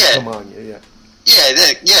rain don't Yeah. come on you.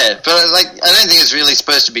 Yeah. Yeah, but like I don't think it's really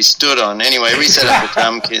supposed to be stood on. Anyway, we set up a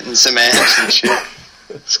drum kit and some amps and shit.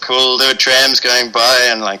 It's cool. There were trams going by,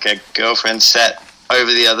 and like a girlfriend sat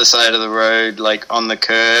over the other side of the road, like on the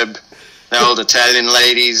curb. The old Italian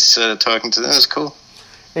ladies sort of talking to them. It was cool.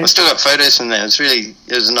 I still got photos from there. It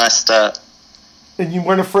was a nice start. And you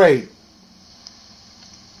weren't afraid.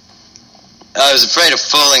 I was afraid of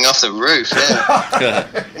falling off the roof. Yeah.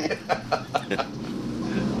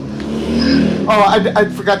 Oh, I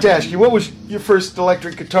forgot to ask you, what was your first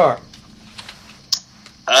electric guitar?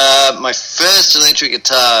 My first electric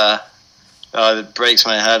guitar, that breaks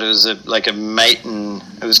my heart. It was like a Maton.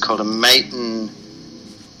 It was called a Maton.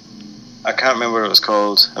 I can't remember what it was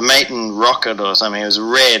called. A Maton Rocket or something. It was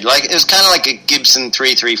red. Like it was kind of like a Gibson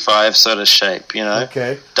 335 sort of shape, you know.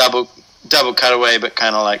 Okay. Double cutaway, but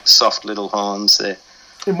kind of like soft little horns there.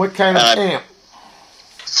 And what kind of Uh, amp?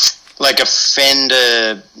 like a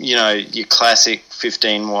Fender, you know, your classic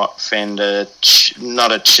 15-watt Fender,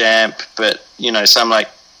 not a Champ, but, you know, some, like,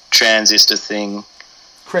 transistor thing.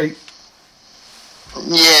 Crate.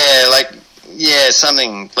 Yeah,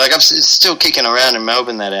 something. Like, it's still kicking around in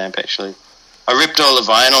Melbourne, that amp, actually. I ripped all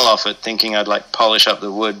the vinyl off it thinking I'd, like, polish up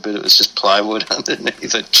the wood, but it was just plywood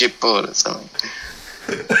underneath a chipboard or something.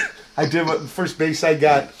 I did what the first bass I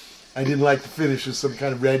got, I didn't like the finish with some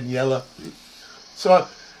kind of red and yellow. So,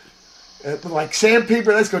 like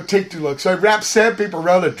sandpaper, that's going to take too long. So I wrapped sandpaper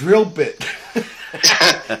around a drill bit.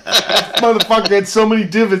 Motherfucker had so many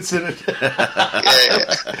divots in it.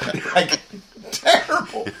 Like,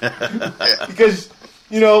 terrible. Because,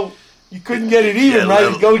 you know, you couldn't get it even, right?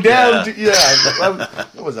 It'd go down.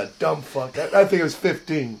 That was a dumb fuck. I think it was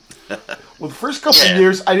 15. Well, the first couple of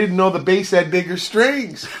years, I didn't know the bass had bigger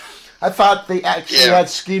strings. I thought they actually had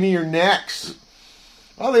skinnier necks.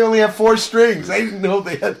 Oh, they only have 4 strings. I didn't know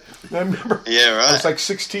they had. I remember. Yeah, right. I was like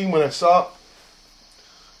 16 when I saw.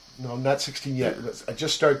 No, not 16 yet. I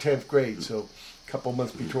just started 10th grade, so a couple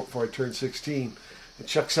months before I turned 16. And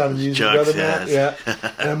Chuck Sound of Music, brother Matt. Yeah.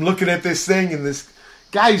 And I'm looking at this thing, and this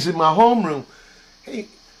guy's in my homeroom. Hey,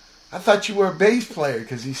 I thought you were a bass player,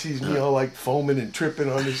 because he sees me all like foaming and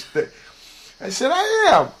tripping on this thing. I said, I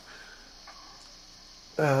am.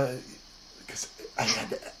 Because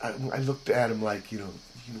I looked at him like, you know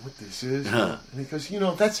what this is? And he goes,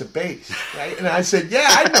 that's a bass, right? And I said, yeah,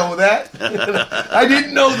 I know that. I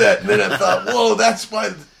didn't know that. And then I thought, whoa, that's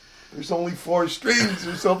why there's only 4 strings.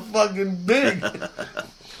 They're so fucking big.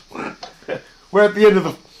 We're at the end of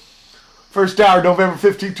the first hour, November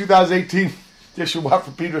 15, 2018. Yes, you want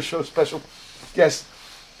for Pedro Show special guest,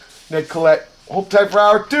 Ned Collette. Hold tight for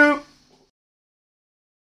hour 2.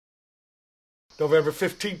 November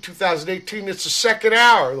 15, 2018. It's the second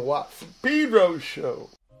hour of the Watt from Pedro Show.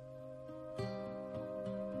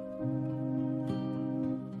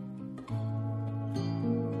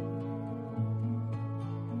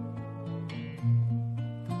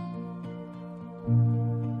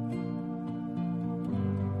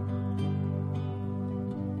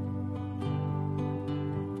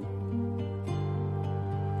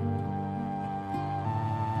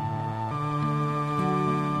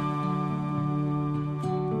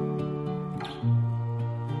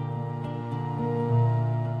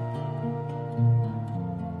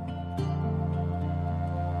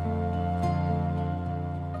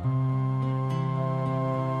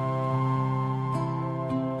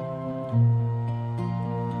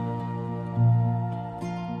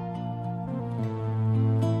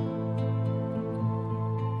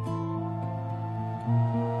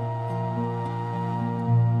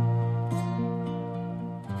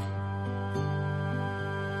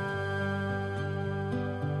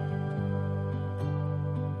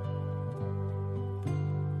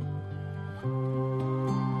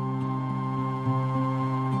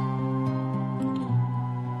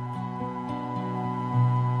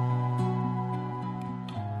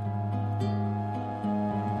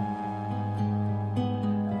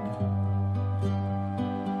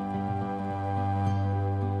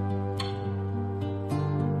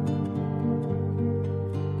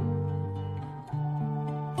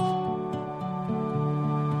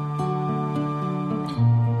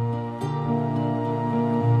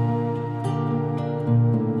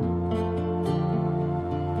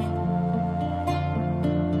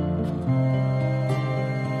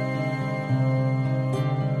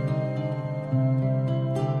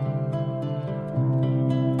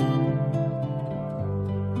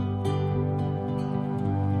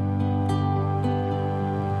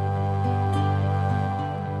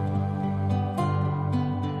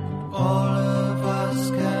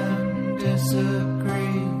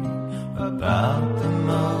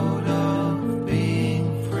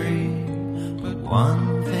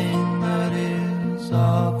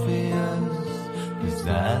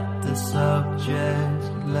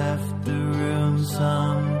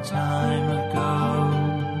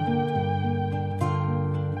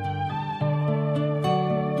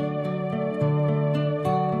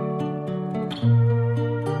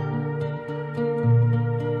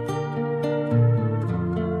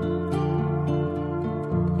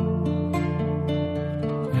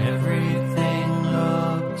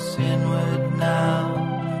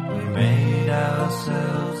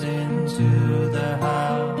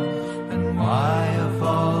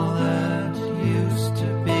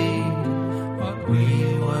 We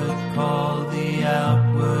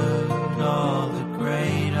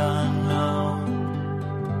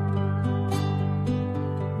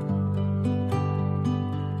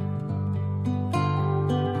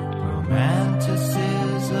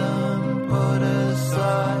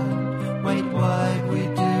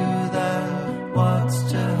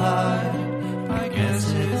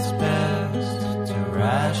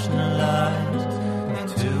rationalize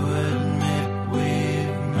to admit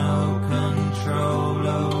we've no control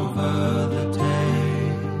over the taste.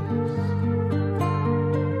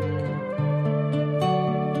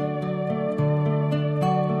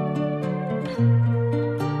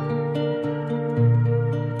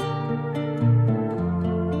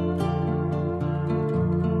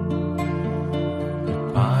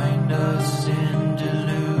 Bind us in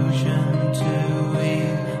delusion to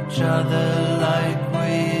each other like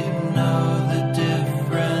we know the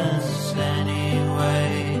difference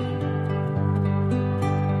anyway.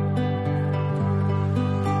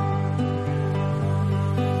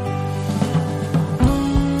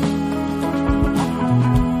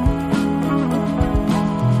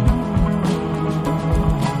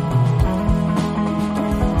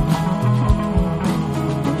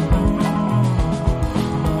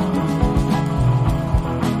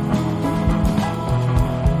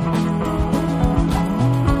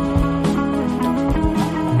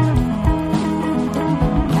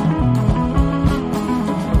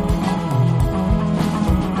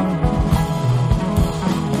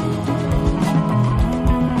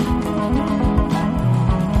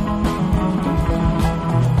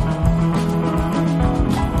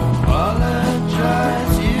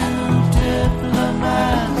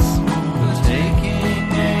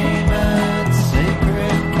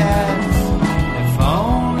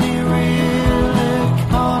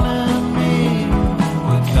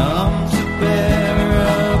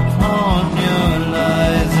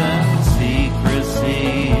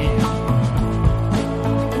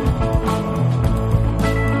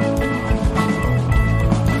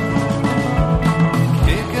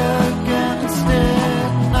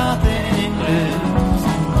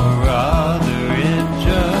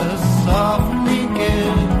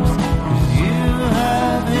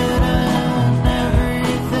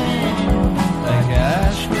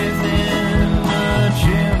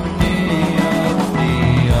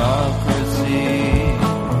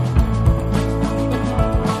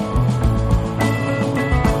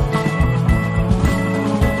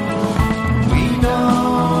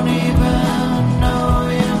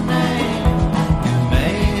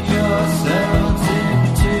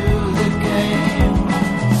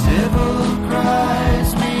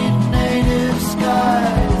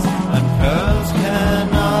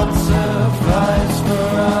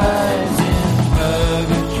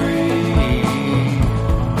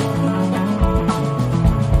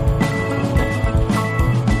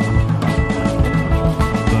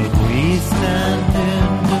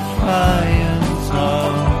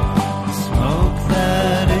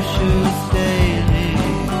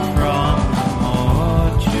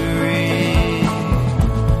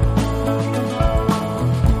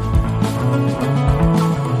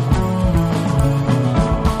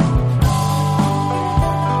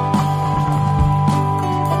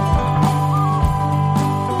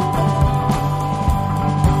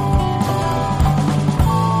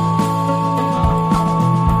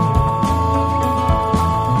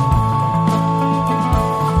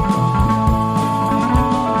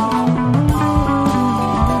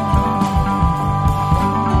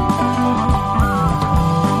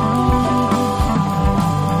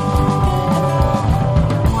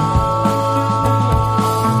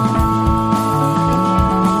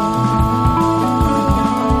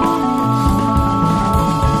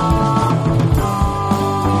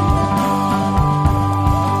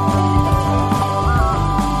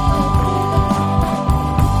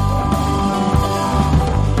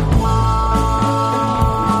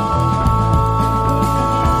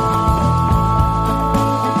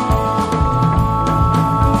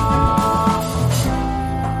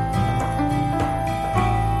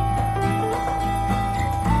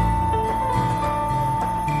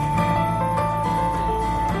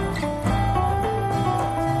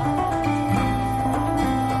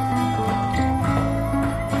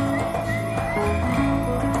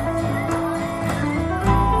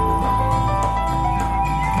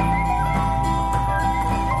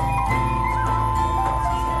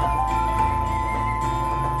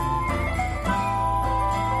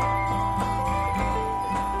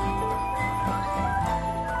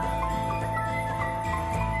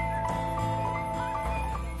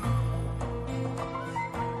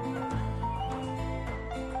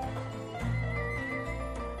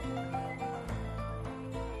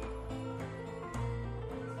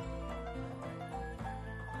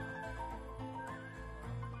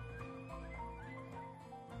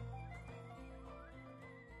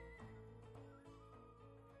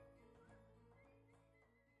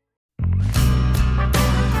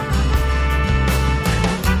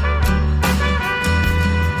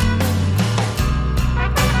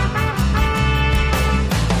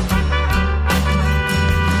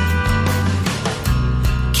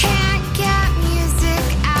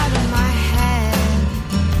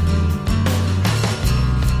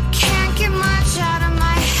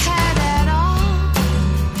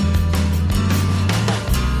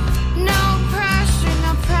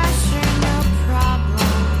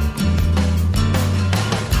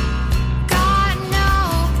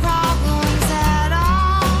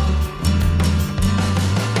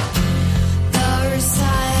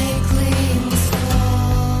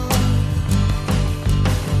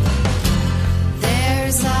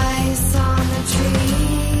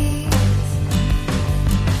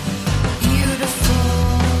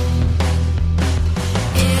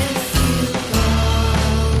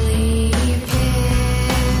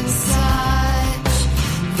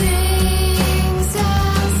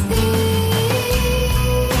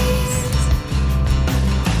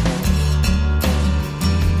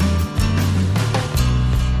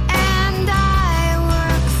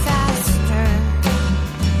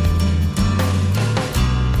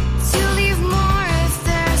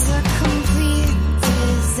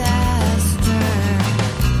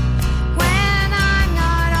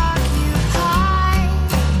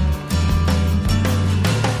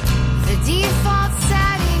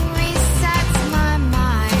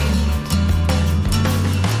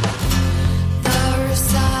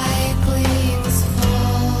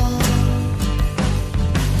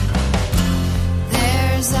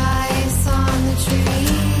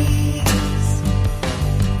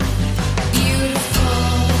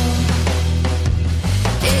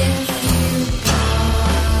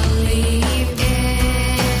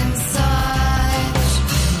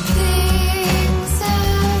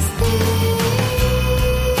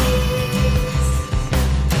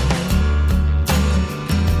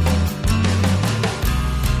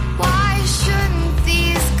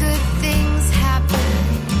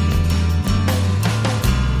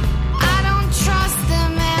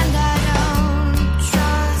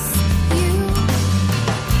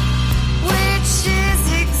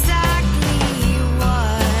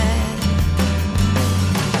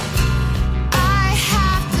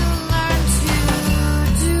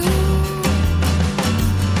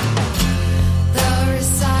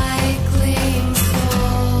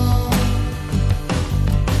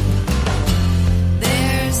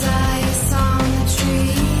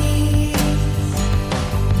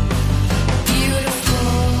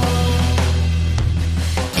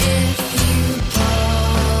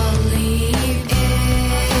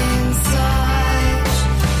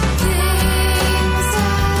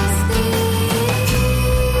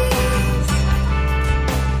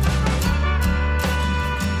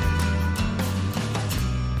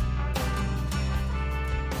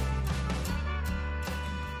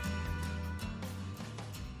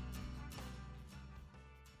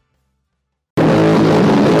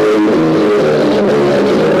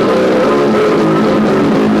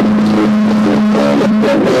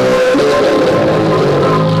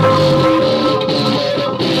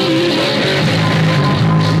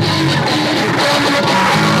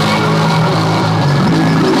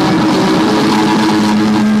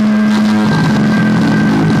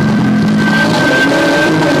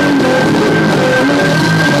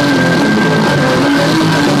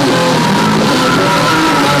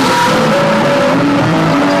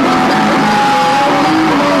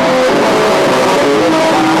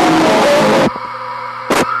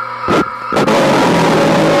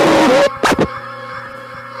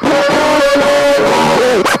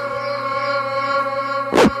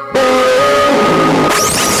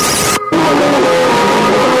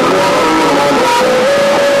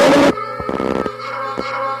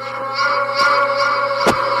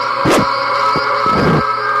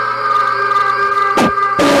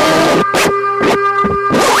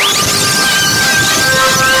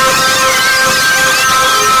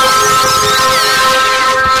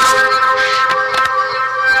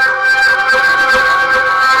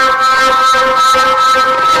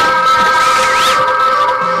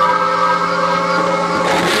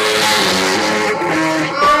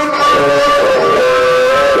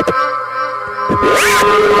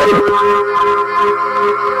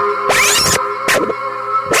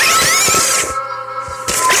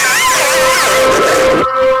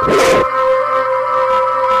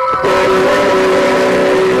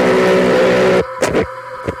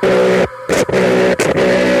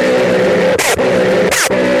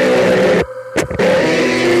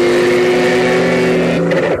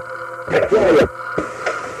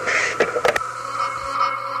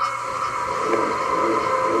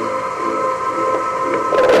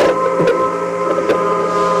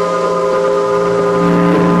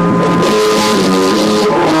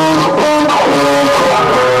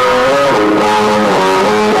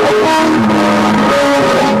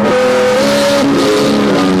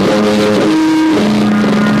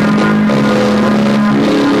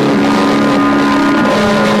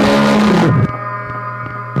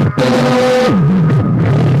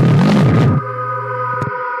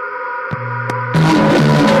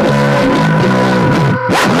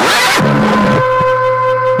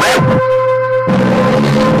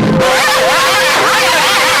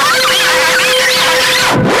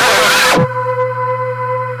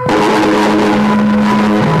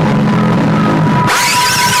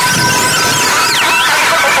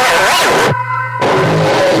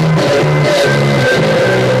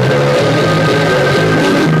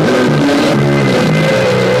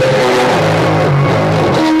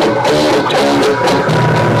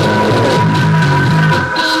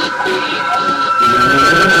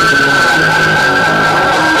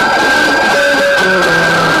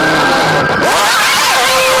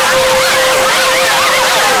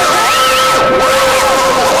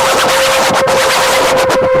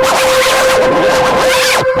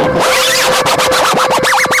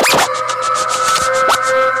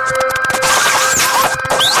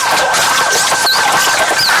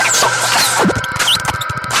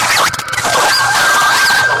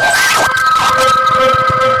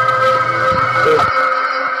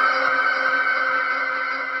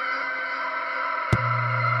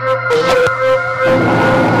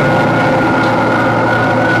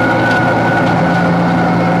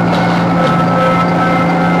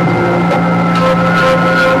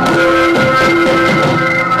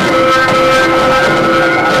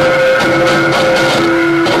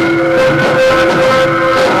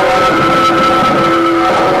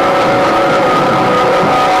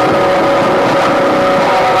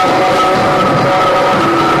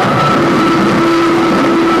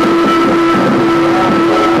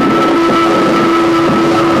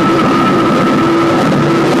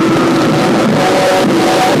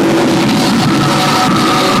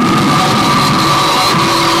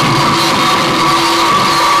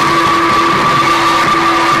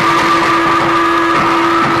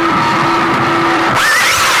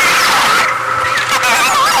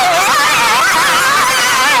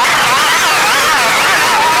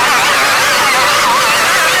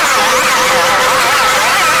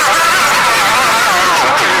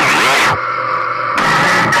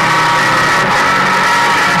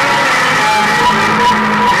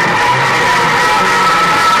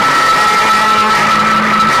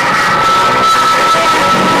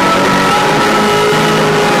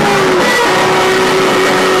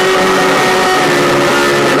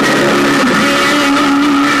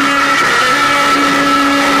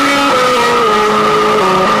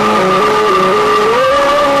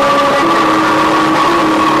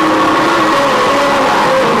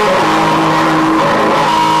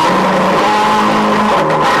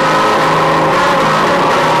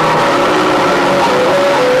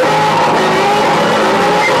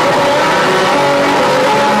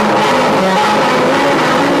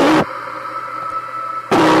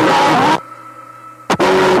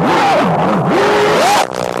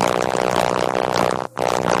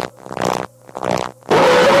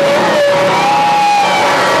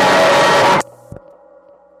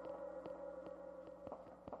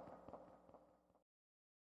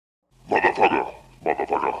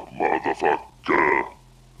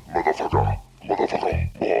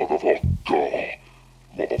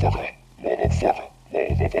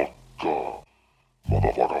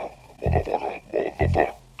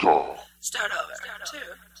 Start over. 2,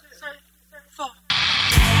 3, 4.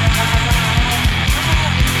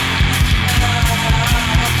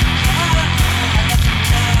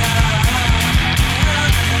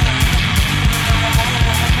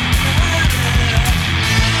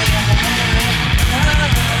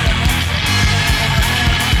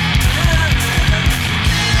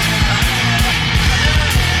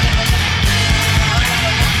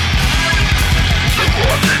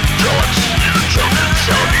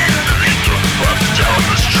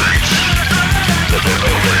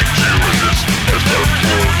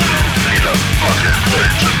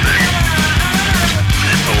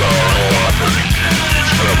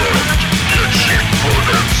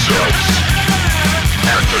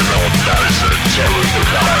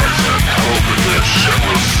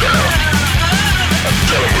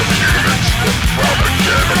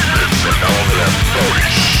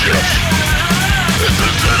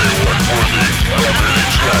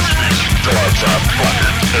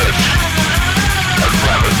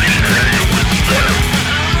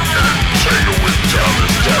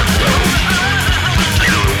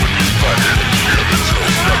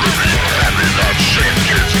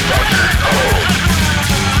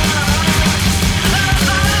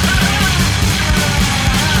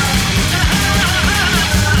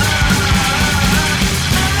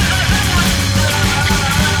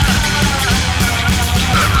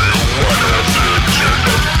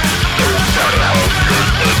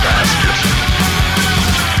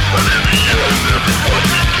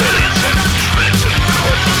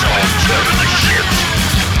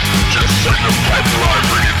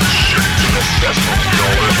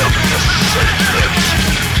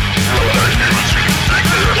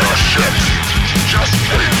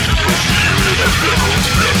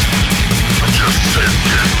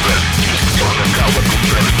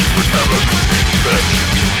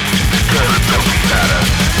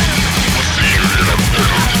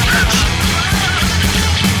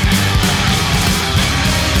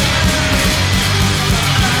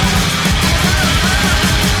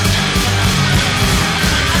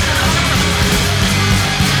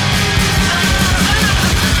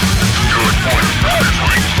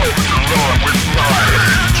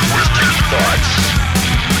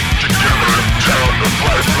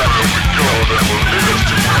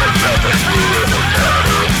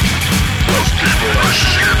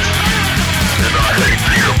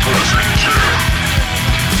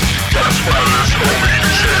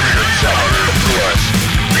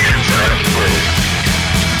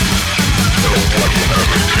 What will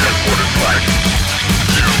never get what it's like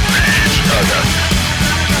to be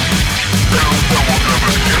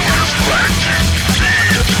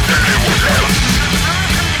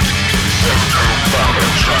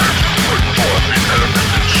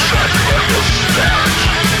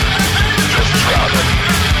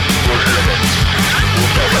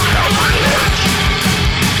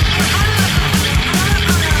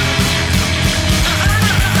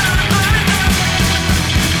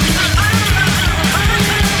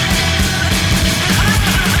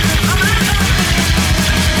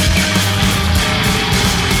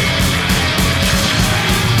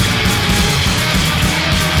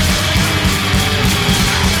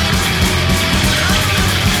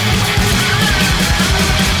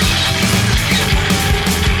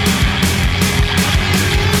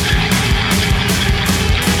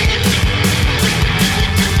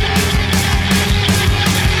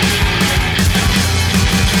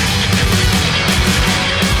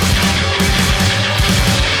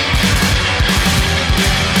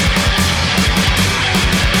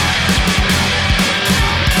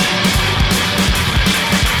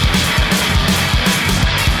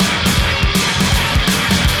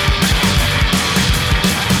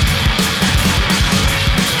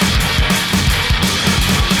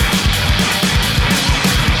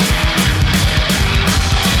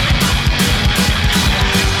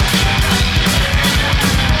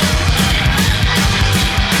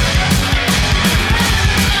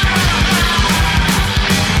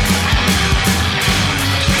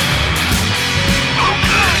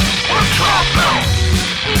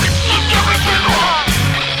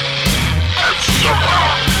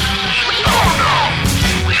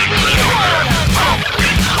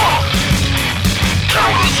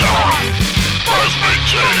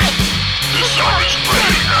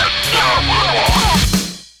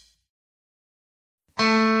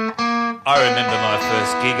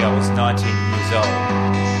I was 19 years old.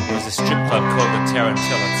 There was a strip club called the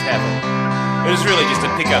Tarantella Tavern. It was really just a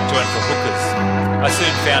pickup joint for hookers. I soon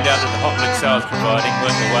found out that the hot licks I was providing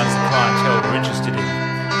weren't the ones the clientele were interested in.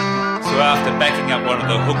 So after backing up one of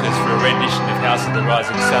the hookers for a rendition of House of the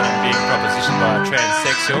Rising Sun and being propositioned by a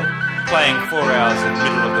transsexual, playing 4 hours of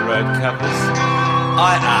middle-of-the-road covers,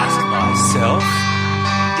 I asked myself,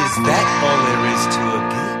 is that all there is to a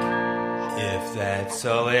gig? If that's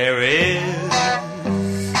all there is,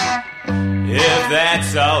 if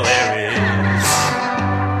that's all there is,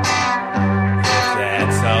 if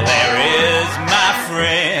that's all there is, my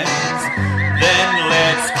friends, then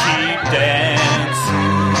let's keep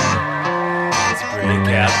dancing. Let's break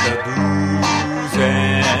out the booze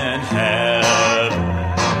and have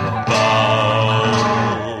a ball.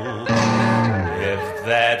 If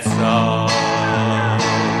that's all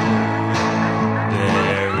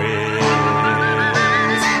there is.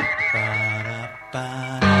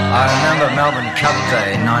 I remember Melbourne Cup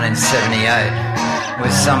Day in 1978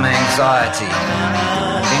 with some anxiety.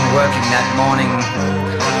 I'd been working that morning.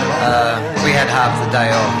 We had half the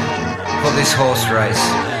day off for this horse race.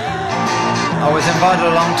 I was invited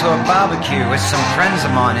along to a barbecue with some friends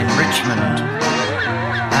of mine in Richmond,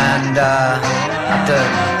 and after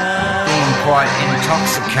being quite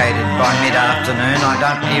intoxicated by mid-afternoon, I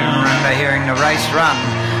don't even remember hearing the race run,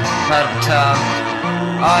 but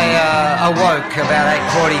I awoke about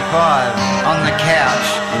 8:45 on the couch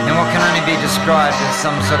in what can only be described as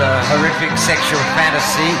some sort of horrific sexual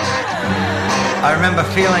fantasy. I remember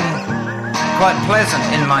feeling quite pleasant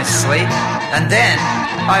in my sleep, and then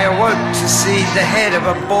I awoke to see the head of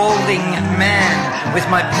a balding man with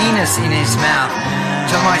my penis in his mouth.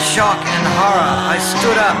 To my shock and horror, I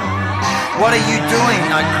stood up. "What are you doing?"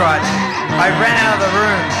 I cried. I ran out of the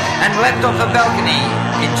room and leapt off the balcony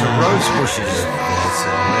into rose bushes.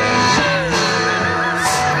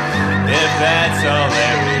 If that's all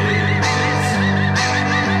there is,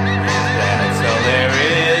 if that's all there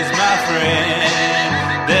is, my friend,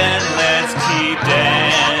 then let's keep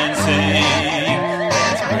dancing.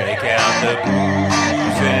 Let's break out the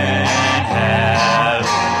booze and have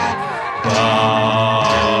a ball.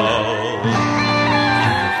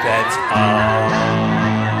 If that's all.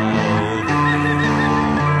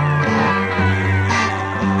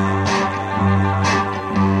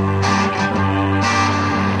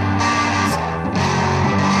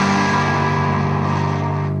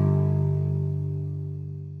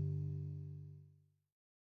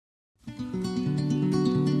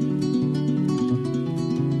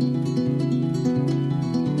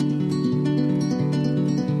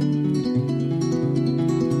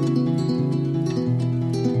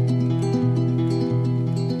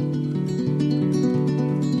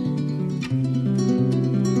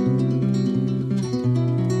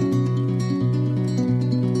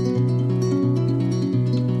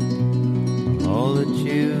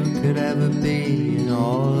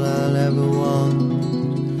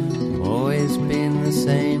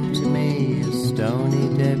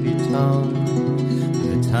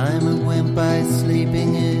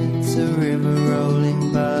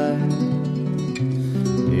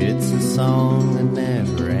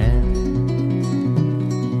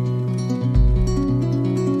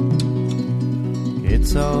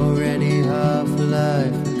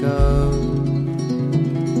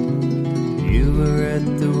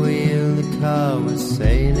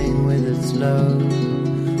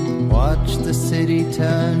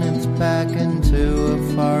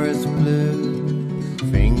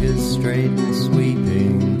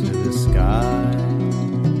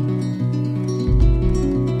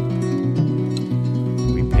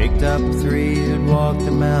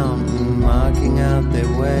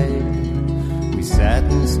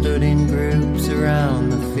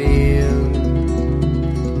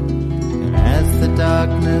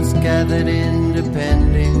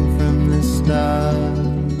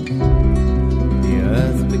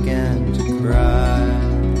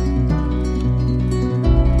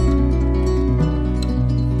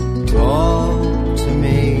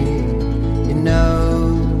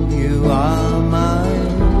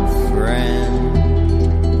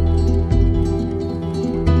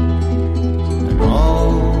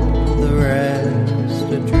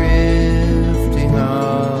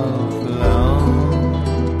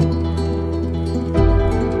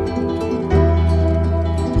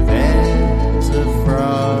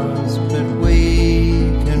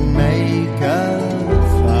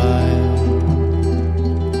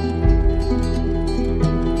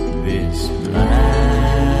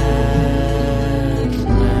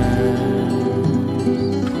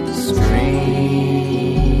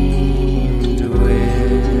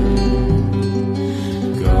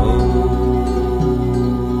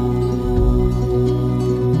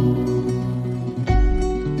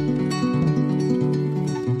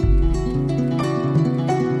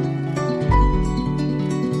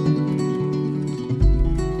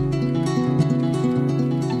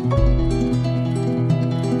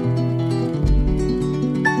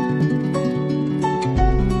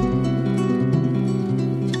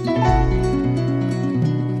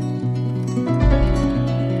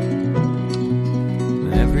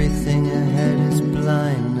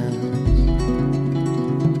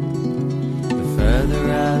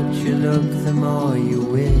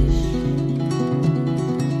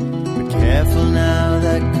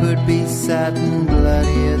 satin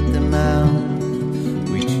bloody at the mouth.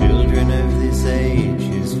 We children of this age,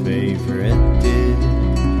 his favorite dish.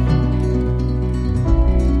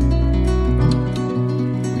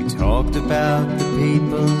 We talked about the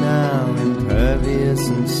people now impervious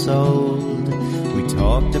and sold. We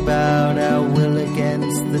talked about our will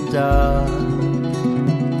against the dark.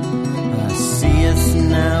 See us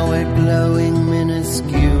now, we're glowing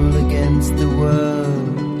minuscule against the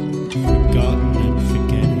world, forgotten and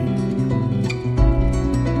forgetting.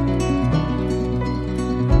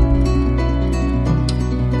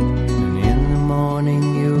 And in the morning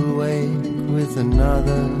you wake with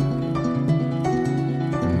another,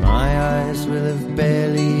 and my eyes will have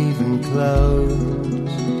barely even closed.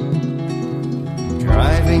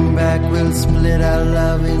 Driving back we'll split our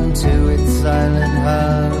love into its silent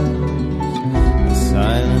heart.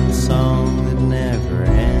 Silent song that never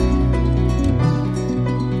ends.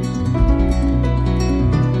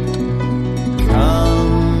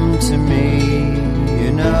 Come to me,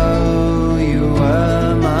 you know you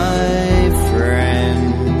were my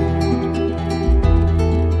friend,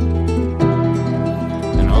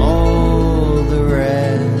 and all the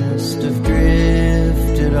rest have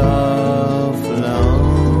drifted off alone.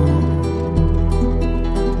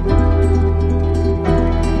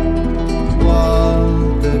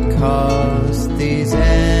 Cause these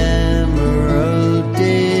emerald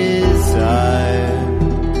desires,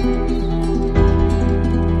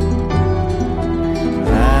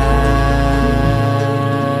 blackness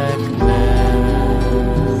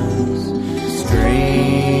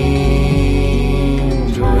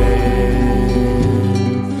streamed with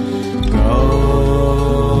gold.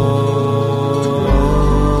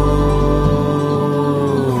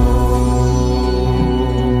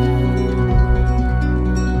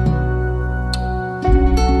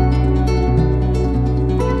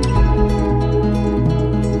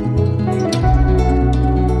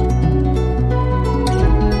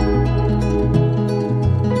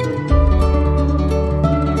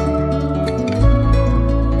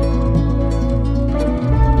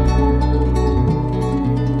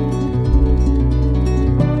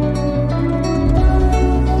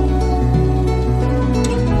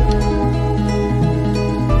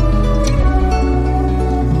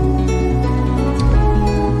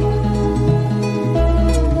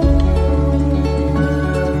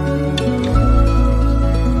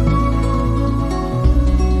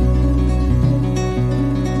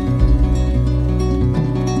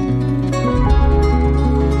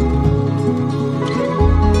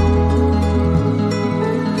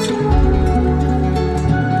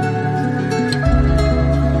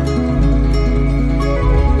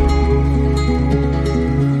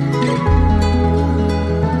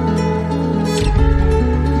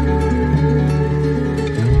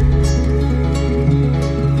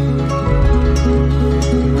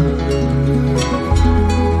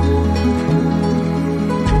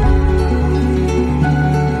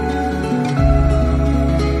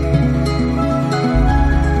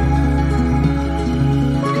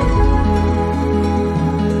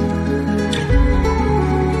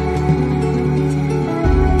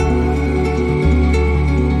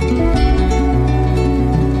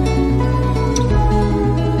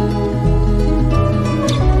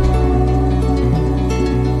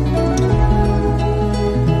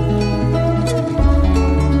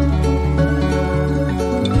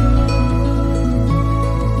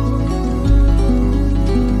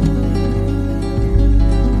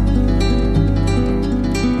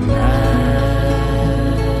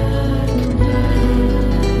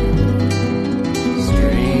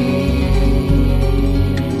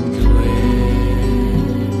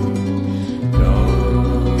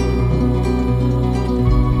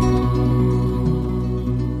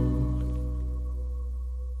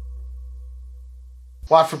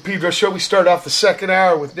 Watt from Pedro Show. We start off the second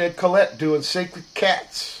hour with Ned Collette doing Sacred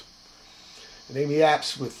Cats. And Amy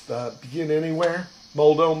Apps with Begin Anywhere.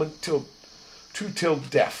 Mold Omen, Two Till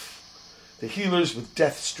Death. The Healers with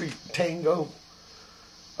Death Street Tango.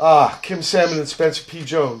 Kim Salmon and Spencer P.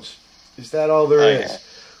 Jones. Is that all there is? Yeah.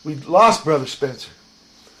 We lost Brother Spencer.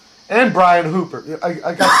 And Brian Hooper.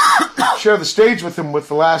 I got to share the stage with him with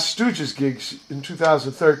the last Stooges gigs in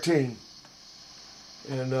 2013.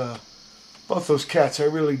 And both those cats I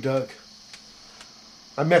really dug.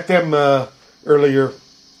 I met them earlier.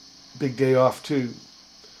 Big day off too.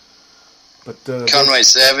 But Conway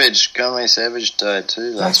Savage died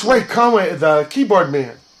too. That's right, Conway, the keyboard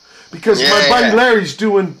man. Because my buddy Larry's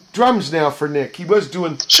doing drums now for Nick. He was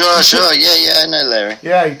doing... Sure. Yeah, I know Larry.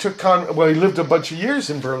 Yeah, he took he lived a bunch of years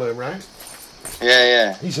in Berlin, right?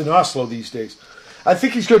 Yeah. He's in Oslo these days. I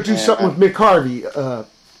think he's going to do something with Mick Harvey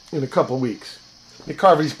in a couple of weeks.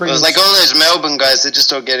 McCarvey's It bringing. was like all those Melbourne guys, they're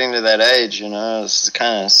just all getting to that age, you know. It's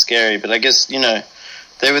kind of scary, but I guess, you know,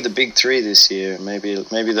 they were the big three this year. Maybe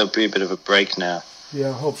there'll be a bit of a break now.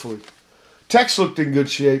 Yeah, hopefully. Tex looked in good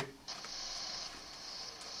shape.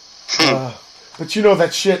 But you know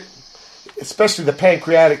that shit, especially the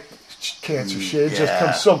pancreatic cancer shit, it just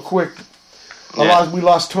comes so quick. We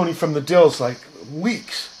lost Tony from the Dills like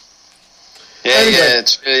weeks. Yeah, Anyway.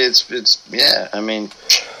 it's I mean,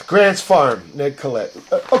 Grant's Farm, Ned Collette.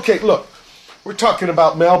 Okay, look, we're talking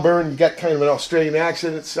about Melbourne. You got kind of an Australian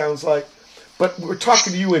accent, it sounds like. But we're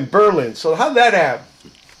talking to you in Berlin. So how'd that happen?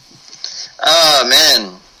 oh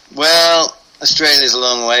man, well, Australia's a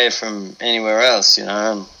long way from anywhere else, you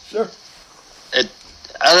know. And Sure.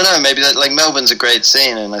 I don't know, maybe like Melbourne's a great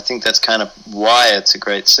scene, and I think that's kind of why it's a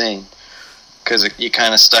great scene, because you're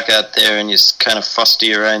kind of stuck out there and you kind of foster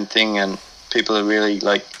your own thing, and people are really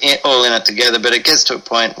like all in it together. But it gets to a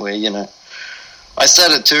point where, you know, I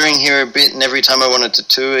started touring here a bit, and every time I wanted to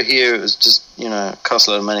tour here, it was just, you know, it cost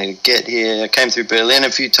a lot of money to get here. I came through Berlin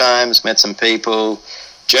a few times, met some people.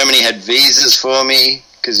 Germany had visas for me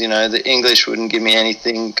because, you know, the English wouldn't give me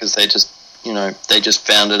anything because they just, you know, they just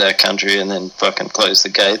founded our country and then fucking closed the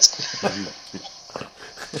gates.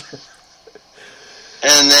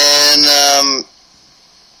 And then,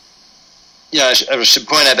 you know, I should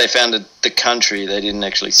point out they founded the country. They didn't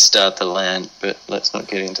actually start the land, but let's not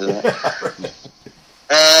get into that.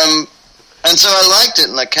 And so I liked it,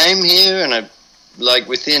 and I came here, and I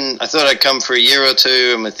thought I'd come for a year or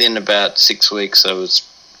two, and within about 6 weeks I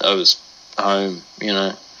was home, you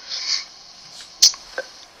know.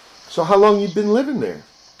 So how long you been living there?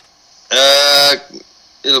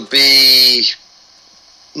 It'll be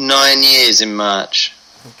 9 years in March.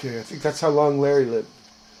 Okay, I think that's how long Larry lived.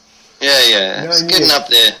 Yeah, it's getting up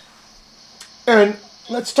there. And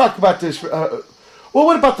let's talk about this. Well,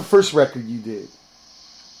 what about the first record you did?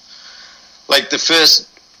 Like the first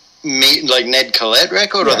like Ned Collette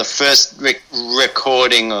record, or the first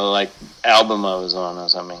recording or like album I was on or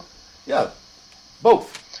something? Yeah,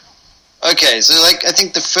 both. Okay, so like I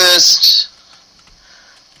think the first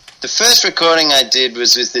recording I did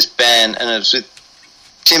was with this band, and it was with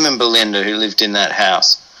Tim and Belinda, who lived in that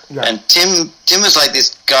house. Yeah. And Tim was like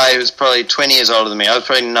this guy who was probably 20 years older than me. I was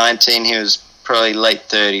probably 19. He was probably late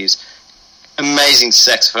 30s. Amazing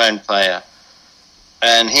saxophone player.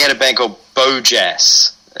 And he had a band called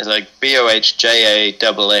Bojass. It's like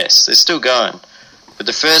Bohjass. They're still going. But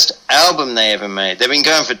the first album they ever made, they've been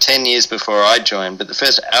going for 10 years before I joined, but the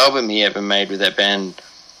first album he ever made with that band,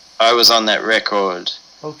 I was on that record.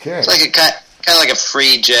 Okay. It's like a kind of like a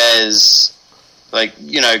free jazz, like,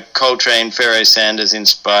 you know, Coltrane, Pharoah Sanders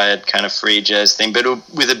inspired kind of free jazz thing, but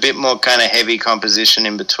with a bit more kind of heavy composition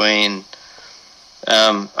in between.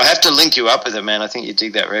 I have to link you up with it, man. I think you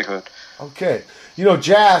dig that record. Okay. You know,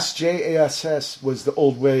 jazz, J-A-S-S, was the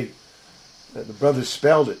old way that the brothers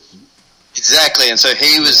spelled it. Exactly, and so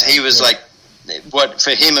he was like, what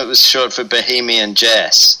for him it was short for Bohemian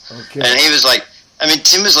Jazz. Okay. And he was like, I mean,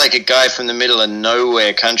 Tim was like a guy from the middle of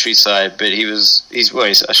nowhere countryside, but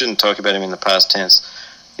I shouldn't talk about him in the past tense.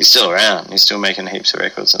 He's still around. He's still making heaps of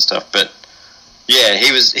records and stuff. But yeah,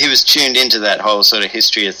 he was tuned into that whole sort of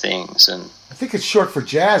history of things. And I think it's short for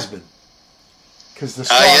Jasmine. Because the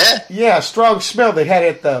strong, strong smell they had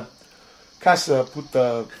at the casa with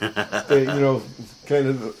the you know, kind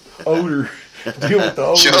of the odor. Deal with the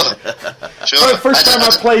odor. Sure. First time I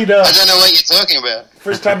played. I don't know what you're talking about.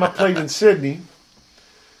 First time I played in Sydney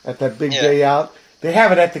at that big day out. They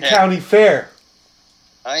have it at the county fair.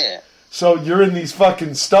 Oh yeah. So you're in these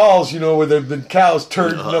fucking stalls, you know, where there've been cows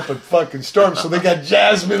turning up a fucking storm. So they got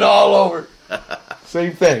jasmine all over.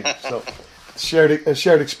 Same thing. So shared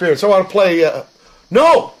experience. I want to play.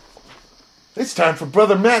 No, it's time for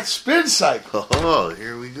Brother Matt's spin cycle. Oh,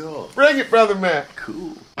 here we go. Bring it, Brother Matt.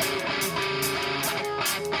 Cool.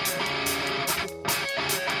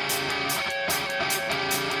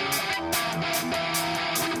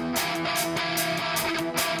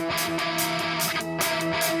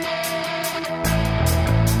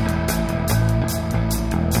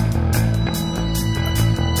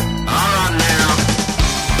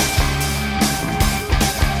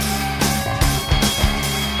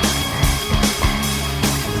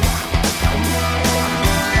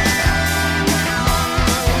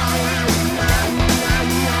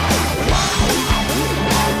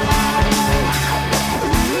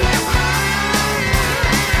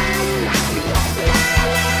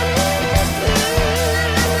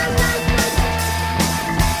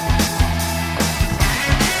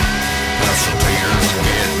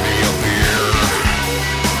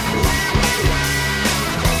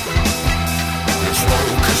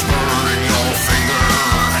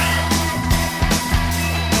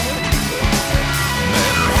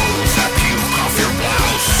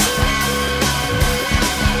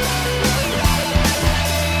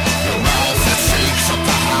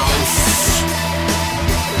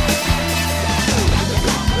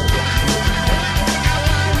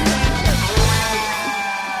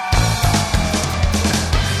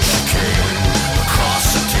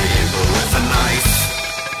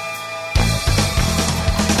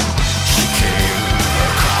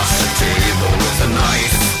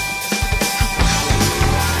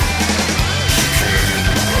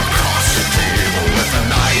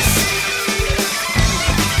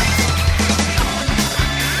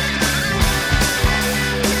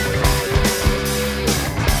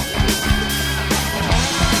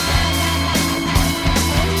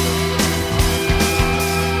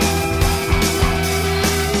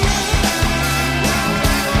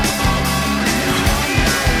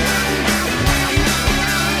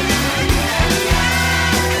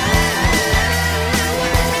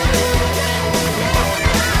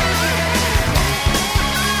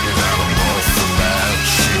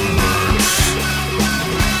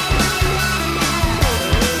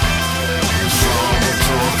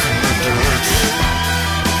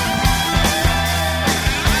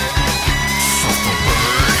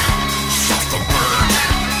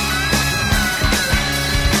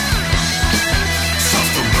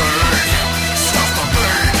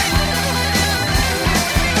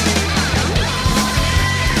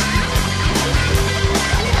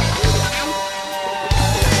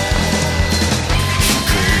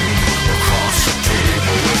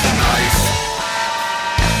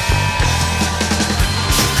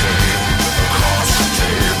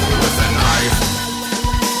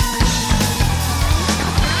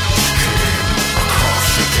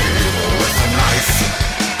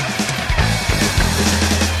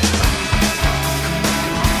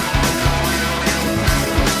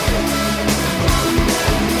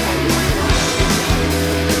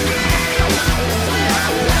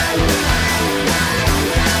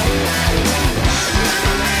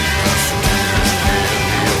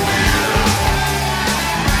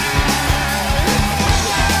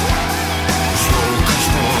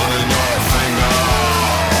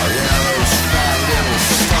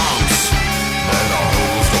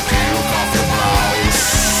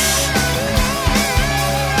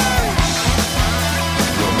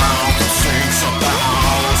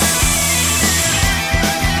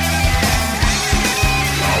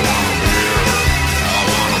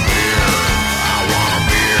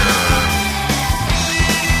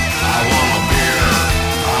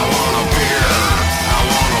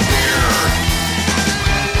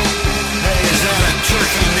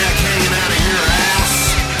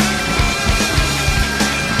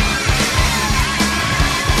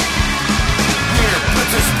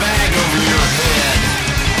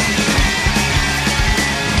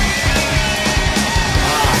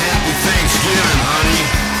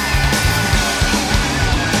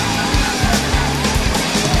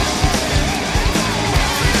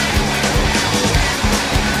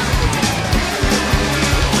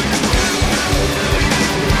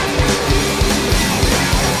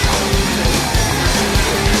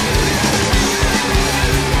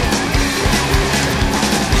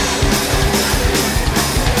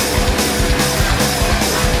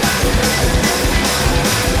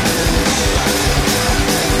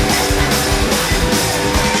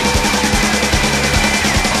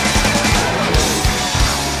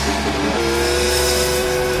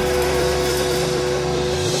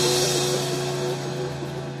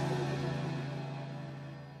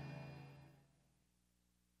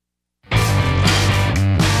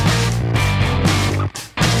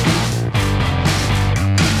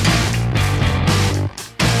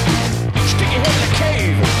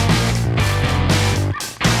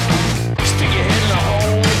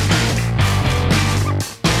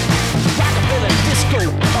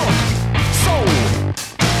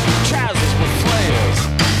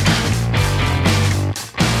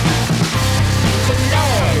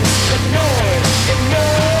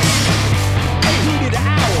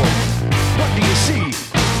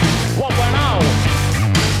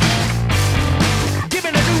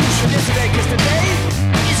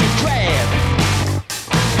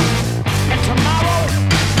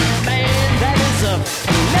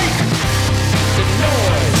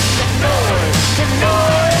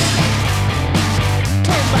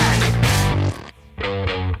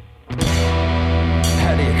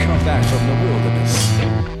 do you come back from the wilderness?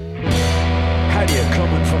 How do you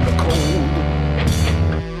coming from the cold?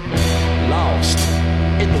 Lost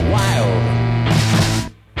in the wild.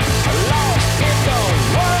 Lost in the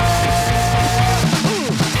world.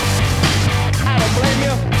 I don't blame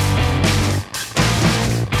you.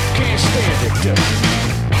 Can't stand it.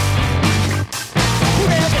 Who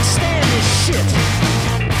the hell can stand this shit?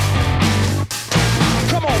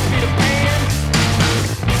 Come on, Peter Pan.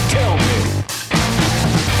 Tell me.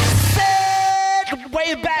 Set the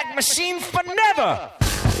Wayback Machine for never.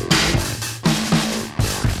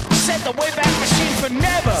 Set the Wayback Machine for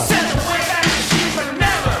never. Set the Wayback Machine for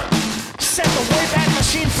never. Set the Wayback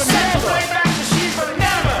Machine for never. Set the Wayback Machine for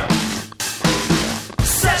never.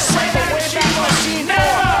 Set the Wayback Machine for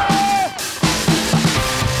never.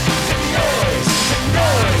 The noise, the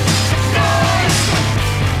noise, the noise,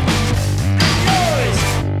 the noise.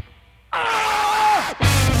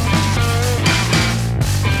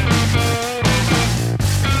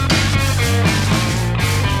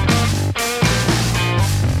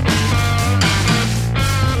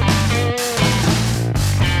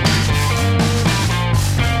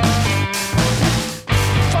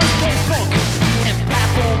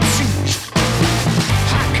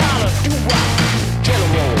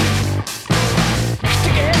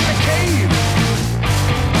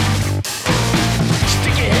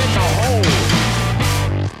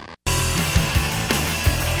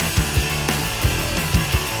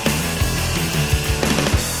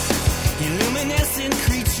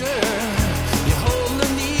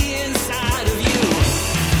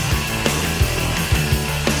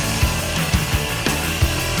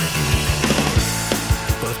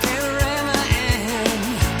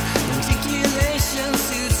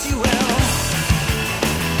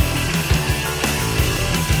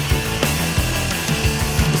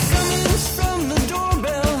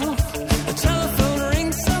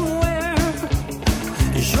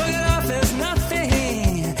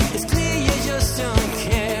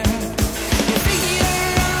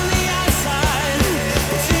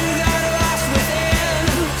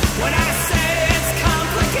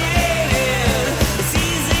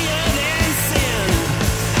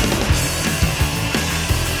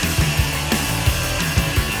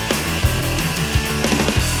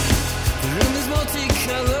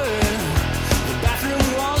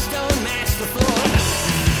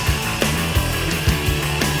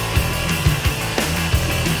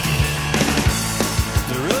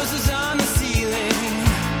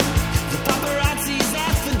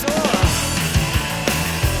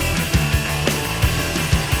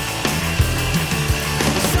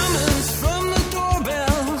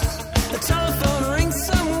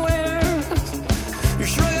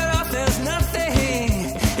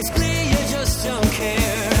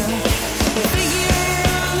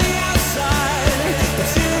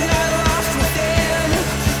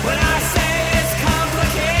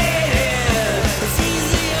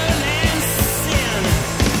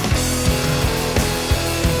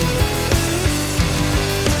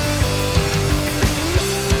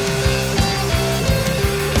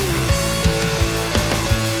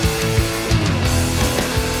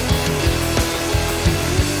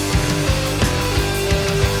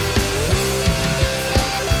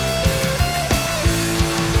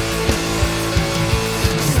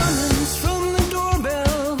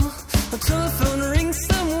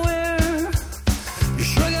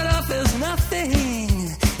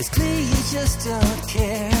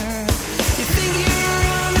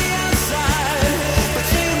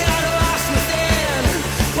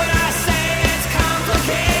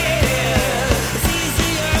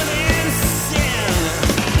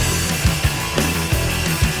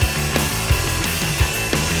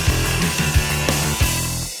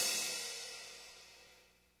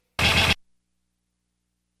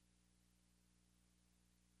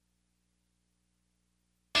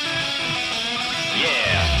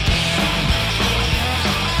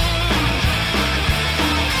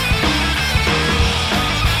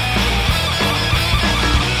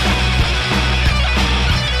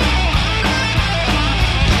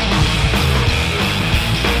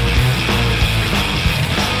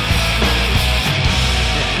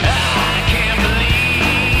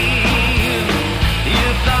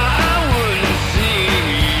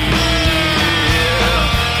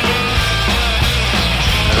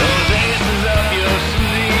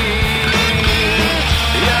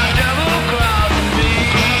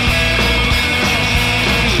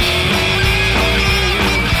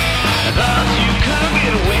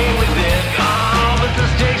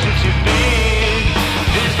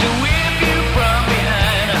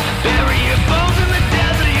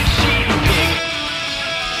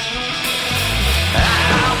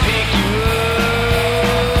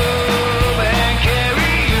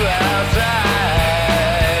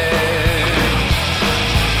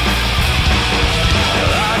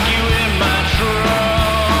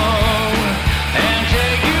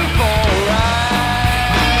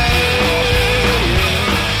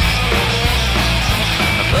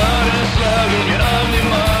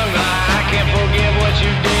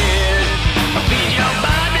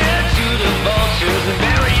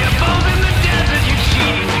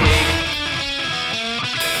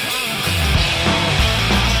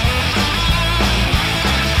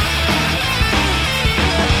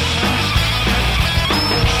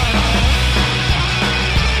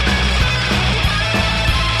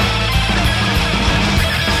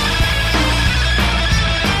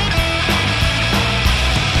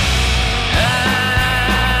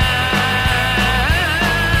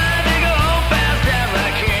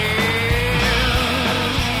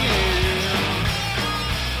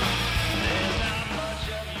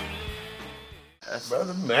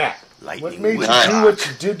 Brother Matt. Lightning What made you Woodcock. do what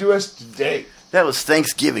you did to us today? That was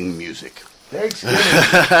Thanksgiving music. Thanksgiving.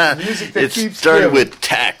 Music that It keeps started giving. with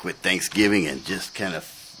tack with Thanksgiving and just kind of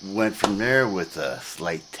went from there with a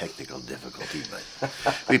slight technical difficulty, but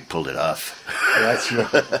we pulled it off. That's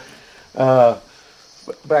right.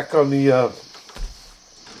 Back on the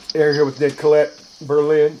air here with Ned Collette,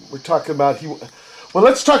 Berlin. We're talking about Well,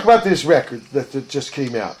 let's talk about this record that just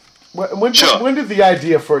came out. When did the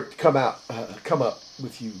idea for it come up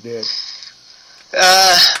with you, Ned?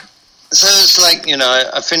 So it's like,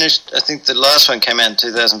 I finished, I think the last one came out in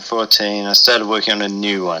 2014. I started working on a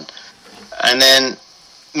new one. And then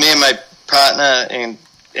me and my partner in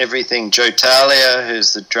everything, Joe Talia,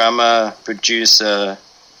 who's the drummer, producer,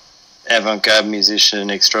 avant-garde musician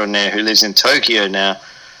extraordinaire who lives in Tokyo now,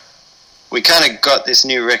 we kind of got this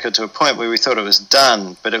new record to a point where we thought it was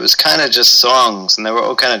done, but it was kind of just songs, and they were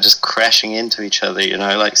all kind of just crashing into each other,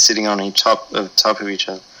 like sitting on top of each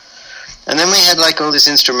other. And then we had like all this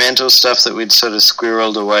instrumental stuff that we'd sort of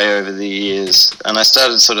squirreled away over the years, and I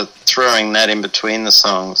started sort of throwing that in between the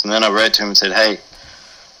songs, and then I wrote to him and said, hey,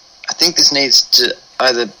 I think this needs to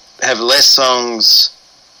either have less songs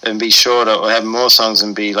and be shorter, or have more songs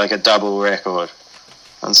and be like a double record.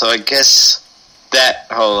 And so I guess that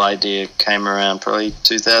whole idea came around probably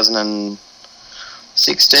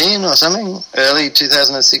 2016 or something, early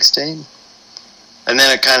 2016. And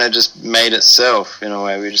then it kind of just made itself in a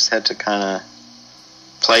way. We just had to kind of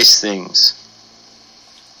place things.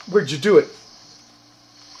 Where'd you do it?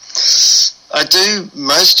 I do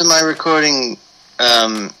most of my recording.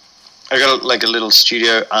 I got like a little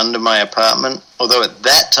studio under my apartment, although at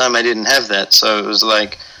that time I didn't have that. So it was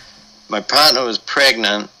like my partner was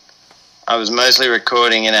pregnant. I was mostly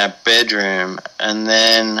recording in our bedroom, and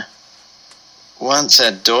then once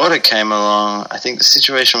our daughter came along, I think the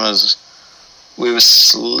situation was we were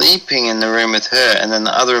sleeping in the room with her, and then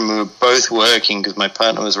the other room we were both working because my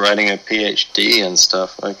partner was writing her PhD and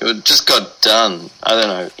stuff. Like, it just got done, I don't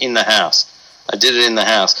know, in the house. I did it in the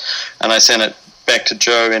house, and I sent it back to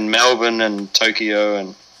Joe in Melbourne and Tokyo,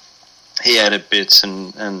 and he added bits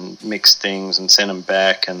and mixed things and sent them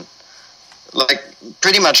back, and like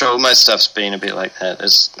pretty much all my stuff's been a bit like that.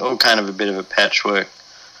 It's all kind of a bit of a patchwork.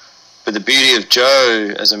 But the beauty of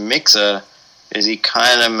Joe as a mixer is he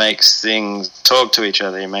kind of makes things talk to each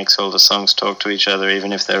other. He makes all the songs talk to each other,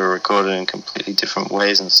 even if they were recorded in completely different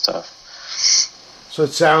ways and stuff. So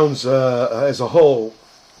it sounds, as a whole...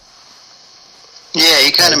 Yeah,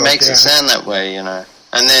 he kind of makes it sound that way, And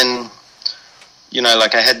then,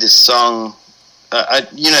 like I had this song...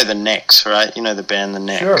 the Necks, right? The band The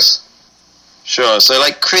Necks. Sure. So,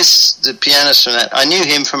 like, Chris, the pianist from that, I knew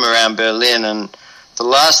him from around Berlin, and the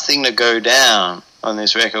last thing to go down on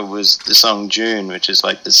this record was the song June, which is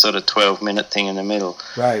like this sort of 12-minute thing in the middle.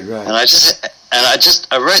 Right. And I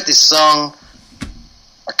wrote this song,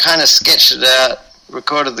 I kind of sketched it out,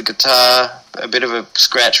 recorded the guitar, a bit of a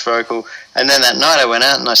scratch vocal, and then that night I went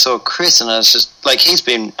out and I saw Chris, and I was just, like,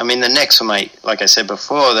 the Necks were like I said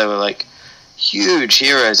before, they were like huge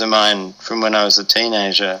heroes of mine from when I was a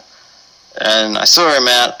teenager. And I saw him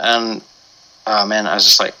out, and, oh man, I was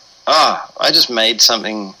just like, I just made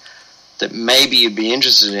something that maybe you'd be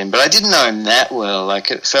interested in. But I didn't know him that well. Like,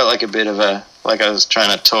 it felt like a bit of like I was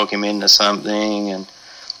trying to talk him into something. And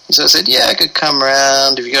so I said, yeah, I could come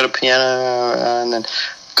around if you got a piano. And then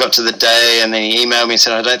got to the day, and then he emailed me and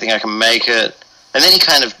said, I don't think I can make it. And then he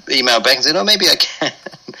kind of emailed back and said, maybe I can.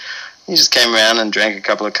 He just came around and drank a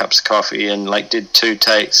couple of cups of coffee and, like, did 2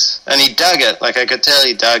 takes. And he dug it. Like, I could tell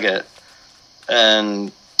he dug it.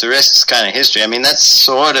 And the rest is kind of history. I mean, that's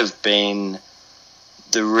sort of been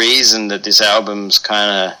the reason that this album's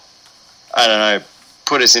kind of, I don't know,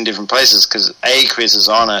 put us in different places, because Chris is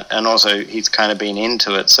on it, and also he's kind of been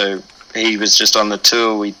into it. So he was just on the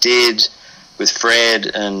tour we did with Fred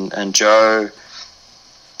and Joe,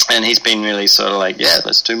 and he's been really sort of like, yeah,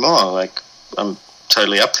 let's do more. Like, I'm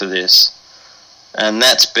totally up for this. And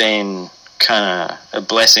that's been kind of a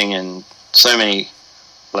blessing in so many,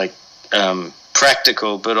 like,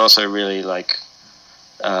 practical, but also really, like,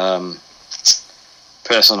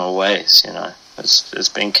 personal ways, It's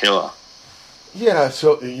been killer. Yeah,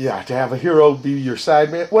 so, to have a hero be your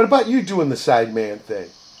sideman. What about you doing the sideman thing?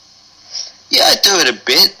 Yeah, I do it a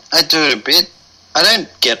bit. I don't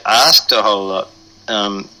get asked a whole lot.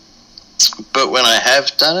 But when I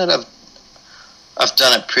have done it, I've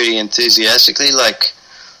done it pretty enthusiastically. Like,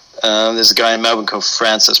 there's a guy in Melbourne called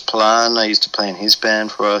Francis Plan. I used to play in his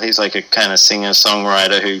band for a while. He's like a kind of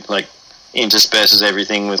singer-songwriter who, like, intersperses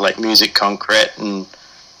everything with, like, music concrete and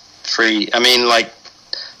free. I mean, like,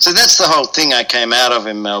 So that's the whole thing I came out of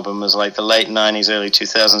in Melbourne, was like the late 90s, early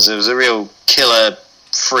 2000s. There was a real killer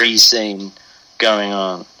free scene going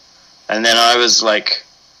on. And then I was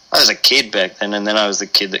a kid back then, and then I was the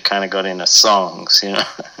kid that kind of got into songs, you know.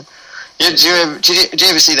 Did you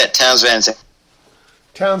ever see that Townes Van Zandt?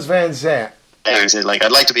 Townes Van Zandt. He said, like,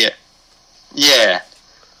 I'd like to be a... Yeah.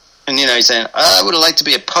 And, you know, he's saying, I would have liked to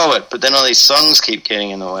be a poet, but then all these songs keep getting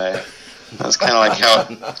in the way. That's kind of like how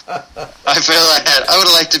I feel like I would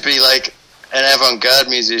have liked to be, like, an avant-garde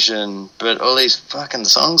musician, but all these fucking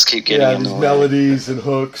songs keep getting in the way. Yeah, these melodies and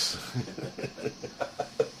hooks.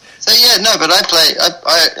 So, yeah, no, but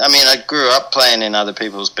I grew up playing in other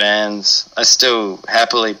people's bands. I still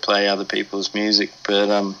happily play other people's music, but,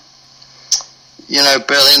 you know,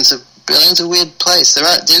 Berlin's a weird place. There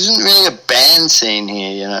isn't really a band scene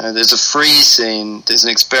here, you know. There's a free scene. There's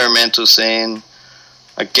an experimental scene.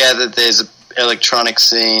 I gather there's an electronic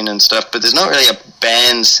scene and stuff, but there's not really a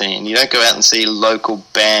band scene. You don't go out and see local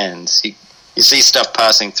bands. You see stuff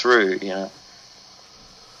passing through, you know.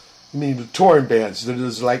 You mean the touring bands?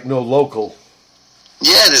 There's like no local.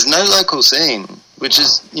 Yeah, there's no local scene, which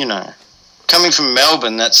is, you know, coming from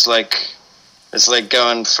Melbourne, it's like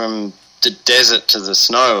going from the desert to the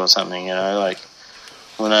snow or something, you know, like,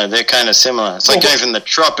 well, no, they're kind of similar. It's like going from the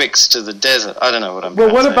tropics to the desert. I don't know what I'm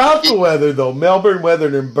Well, what about the weather, though? Melbourne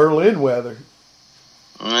weather and Berlin weather?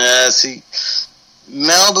 See,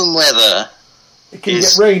 Melbourne weather... It can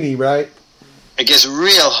get rainy, right? It gets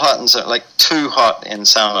real hot and so, like, too hot in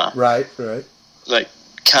summer. Right. Like,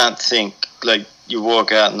 can't think. Like, you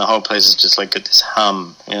walk out and the whole place is just like got this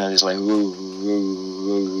hum, you know, just like woo,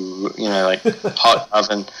 woo, woo, you know, like hot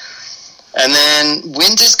oven. And then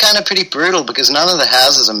winter's kind of pretty brutal because none of the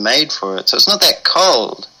houses are made for it, so it's not that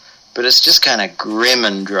cold, but it's just kind of grim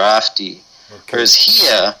and drafty. Okay. Whereas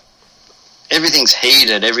here, everything's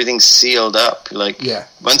heated, everything's sealed up. Like,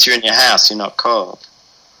 once you're in your house, you're not cold.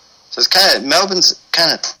 So it's Melbourne's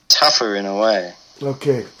kind of tougher in a way.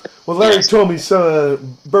 Okay. Well, Larry told me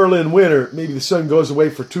Berlin winter, maybe the sun goes away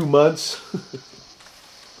for 2 months.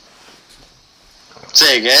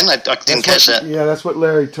 Say again? I didn't catch that. Yeah, that's what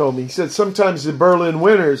Larry told me. He said sometimes in Berlin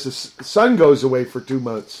winters, the sun goes away for 2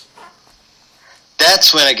 months.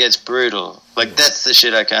 That's when it gets brutal. Like, that's the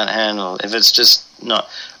shit I can't handle. If it's just not...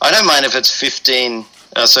 I don't mind if it's 15...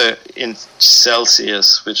 so in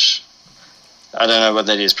Celsius, which... I don't know what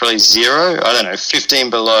that is. Probably 0? I don't know. 15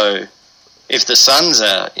 below. If the sun's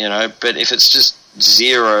out, you know. But if it's just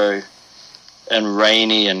 0 and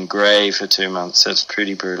rainy and grey for 2 months, that's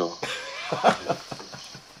pretty brutal.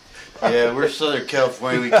 Yeah, we're Southern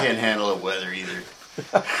California. We can't handle the weather either.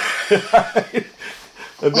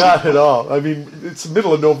 Not at all. I mean, it's the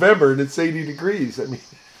middle of November and it's 80 degrees. I mean,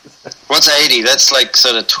 what's 80? That's like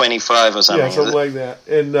sort of 25 or something. Yeah, something like that.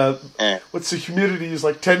 And what's the humidity? Is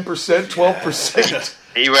like 10%, 12%.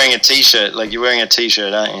 Are you wearing a t-shirt? Like, you're wearing a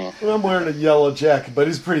t-shirt, aren't you? Well, I'm wearing a yellow jacket, but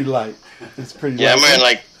it's pretty light. Yeah,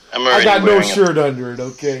 light. I got no shirt under it,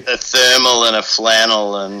 okay? A thermal and a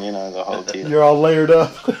flannel and, you know, the whole deal. You're all layered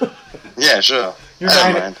up. Yeah, sure. You're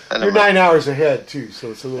 9 hours ahead, too,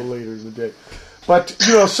 so it's a little later in the day. But,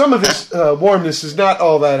 you know, some of this warmness is not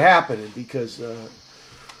all that happening because of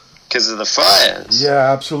the fires.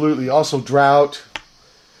 Yeah, absolutely. Also drought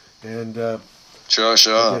and... Sure.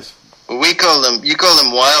 Well, you call them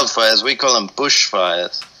wildfires. We call them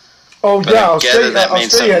bushfires. Oh, but yeah,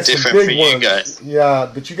 Australia had some big ones. You guys.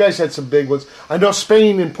 Yeah, but you guys had some big ones. I know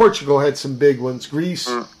Spain and Portugal had some big ones. Greece.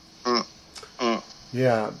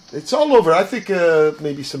 Yeah, it's all over. I think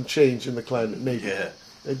maybe some change in the climate, maybe. Yeah.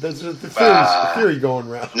 There's the theory going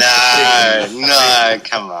around. No,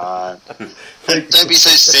 come on. Don't be so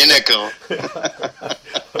cynical.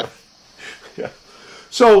 Yeah.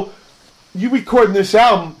 So, you recording this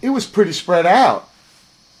album, it was pretty spread out.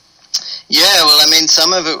 Yeah, well, I mean,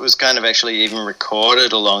 some of it was kind of actually even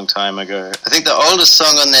recorded a long time ago. I think the oldest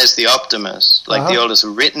song on there is The Optimist, like the oldest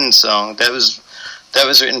written song. That was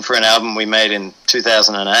written for an album we made in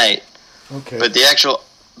 2008. Okay.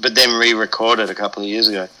 But then re-recorded a couple of years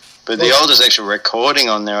ago. But the oldest actual recording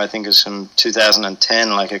on there, I think, is from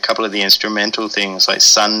 2010, like a couple of the instrumental things, like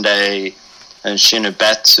Sunday and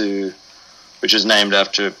Shinobatsu, which is named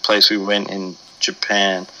after a place we went in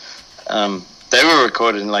Japan. They were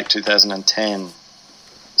recorded in like 2010.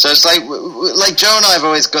 So it's like Joe and I have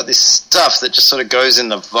always got this stuff that just sort of goes in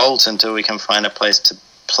the vault until we can find a place to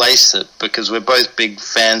place it, because we're both big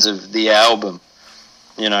fans of the album,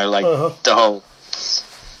 you know, like the whole,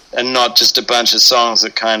 and not just a bunch of songs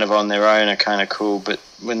that kind of on their own are kind of cool, but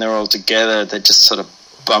when they're all together, they just sort of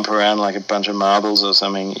bump around like a bunch of marbles or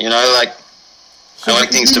something, you know, like, so I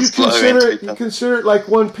like things to flow into. You consider it like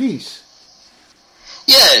one piece?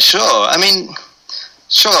 Yeah, sure. I mean,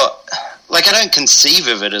 sure. Like, I don't conceive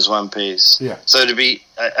of it as one piece. Yeah. So to be,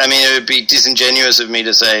 I mean, it would be disingenuous of me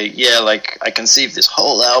to say, yeah, like, I conceived this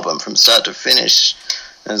whole album from start to finish.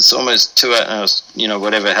 And it's almost 2 hours, you know,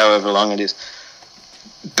 whatever, however long it is.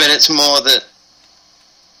 But it's more that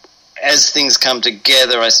as things come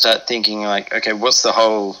together, I start thinking, like, okay, what's the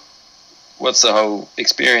whole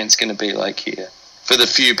experience going to be like here for the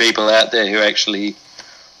few people out there who actually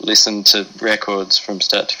listen to records from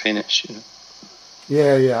start to finish, you know?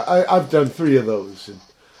 Yeah. I've done 3 of those, and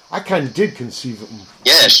I kind of did conceive of them.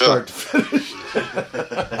 Yeah, Start sure. to finish.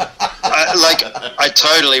 I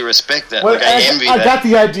totally respect that. Well, like, I envy I that. got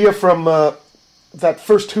the idea from that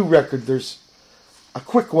first 2 record. There's a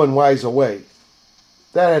quick one, Wise Away.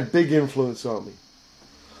 That had big influence on me.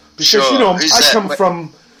 Because, Sure. you know, Who's I that? come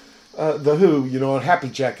from The Who, you know, and Happy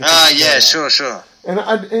Jacket. Yeah, sure.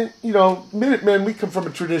 And, you know, Minutemen, we come from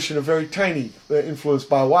a tradition of very tiny, influenced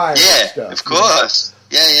by Wire Yeah, and stuff. of course.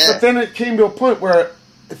 Yeah. But then it came to a point where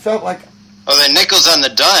it felt like... Oh, then Nickels on the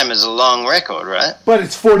Dime is a long record, right? But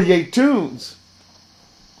it's 48 tunes.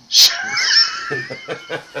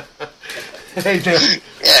 Hey, Dan.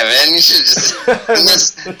 Yeah, man, you should just...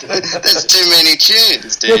 That's too many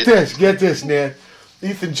tunes, dude. Get this, Ned.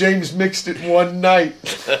 Ethan James mixed it in one night.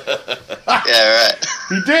 Yeah, right.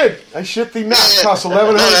 He did. I shit thee not. It Yeah. cost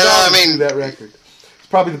 $1,100 I mean- to do that record. It's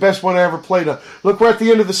probably the best one I ever played on. Look, we're at the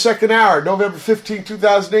end of the second hour. November 15,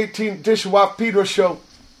 2018, edition of Pedro Show.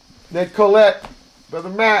 Ned Collette, Brother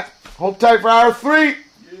Matt. Hold tight for hour 3. Yeah.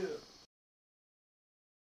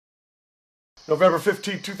 November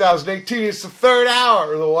 15, 2018. It's the third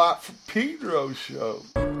hour of the Watt from Pedro Show.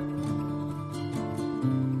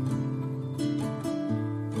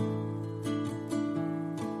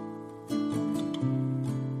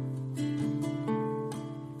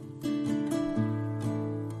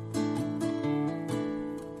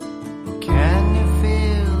 Can you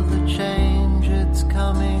feel the change? It's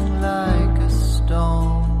coming like a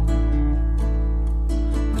stone.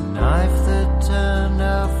 The knife that turned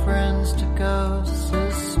our friends to ghosts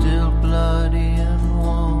is still bloody and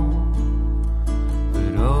warm. But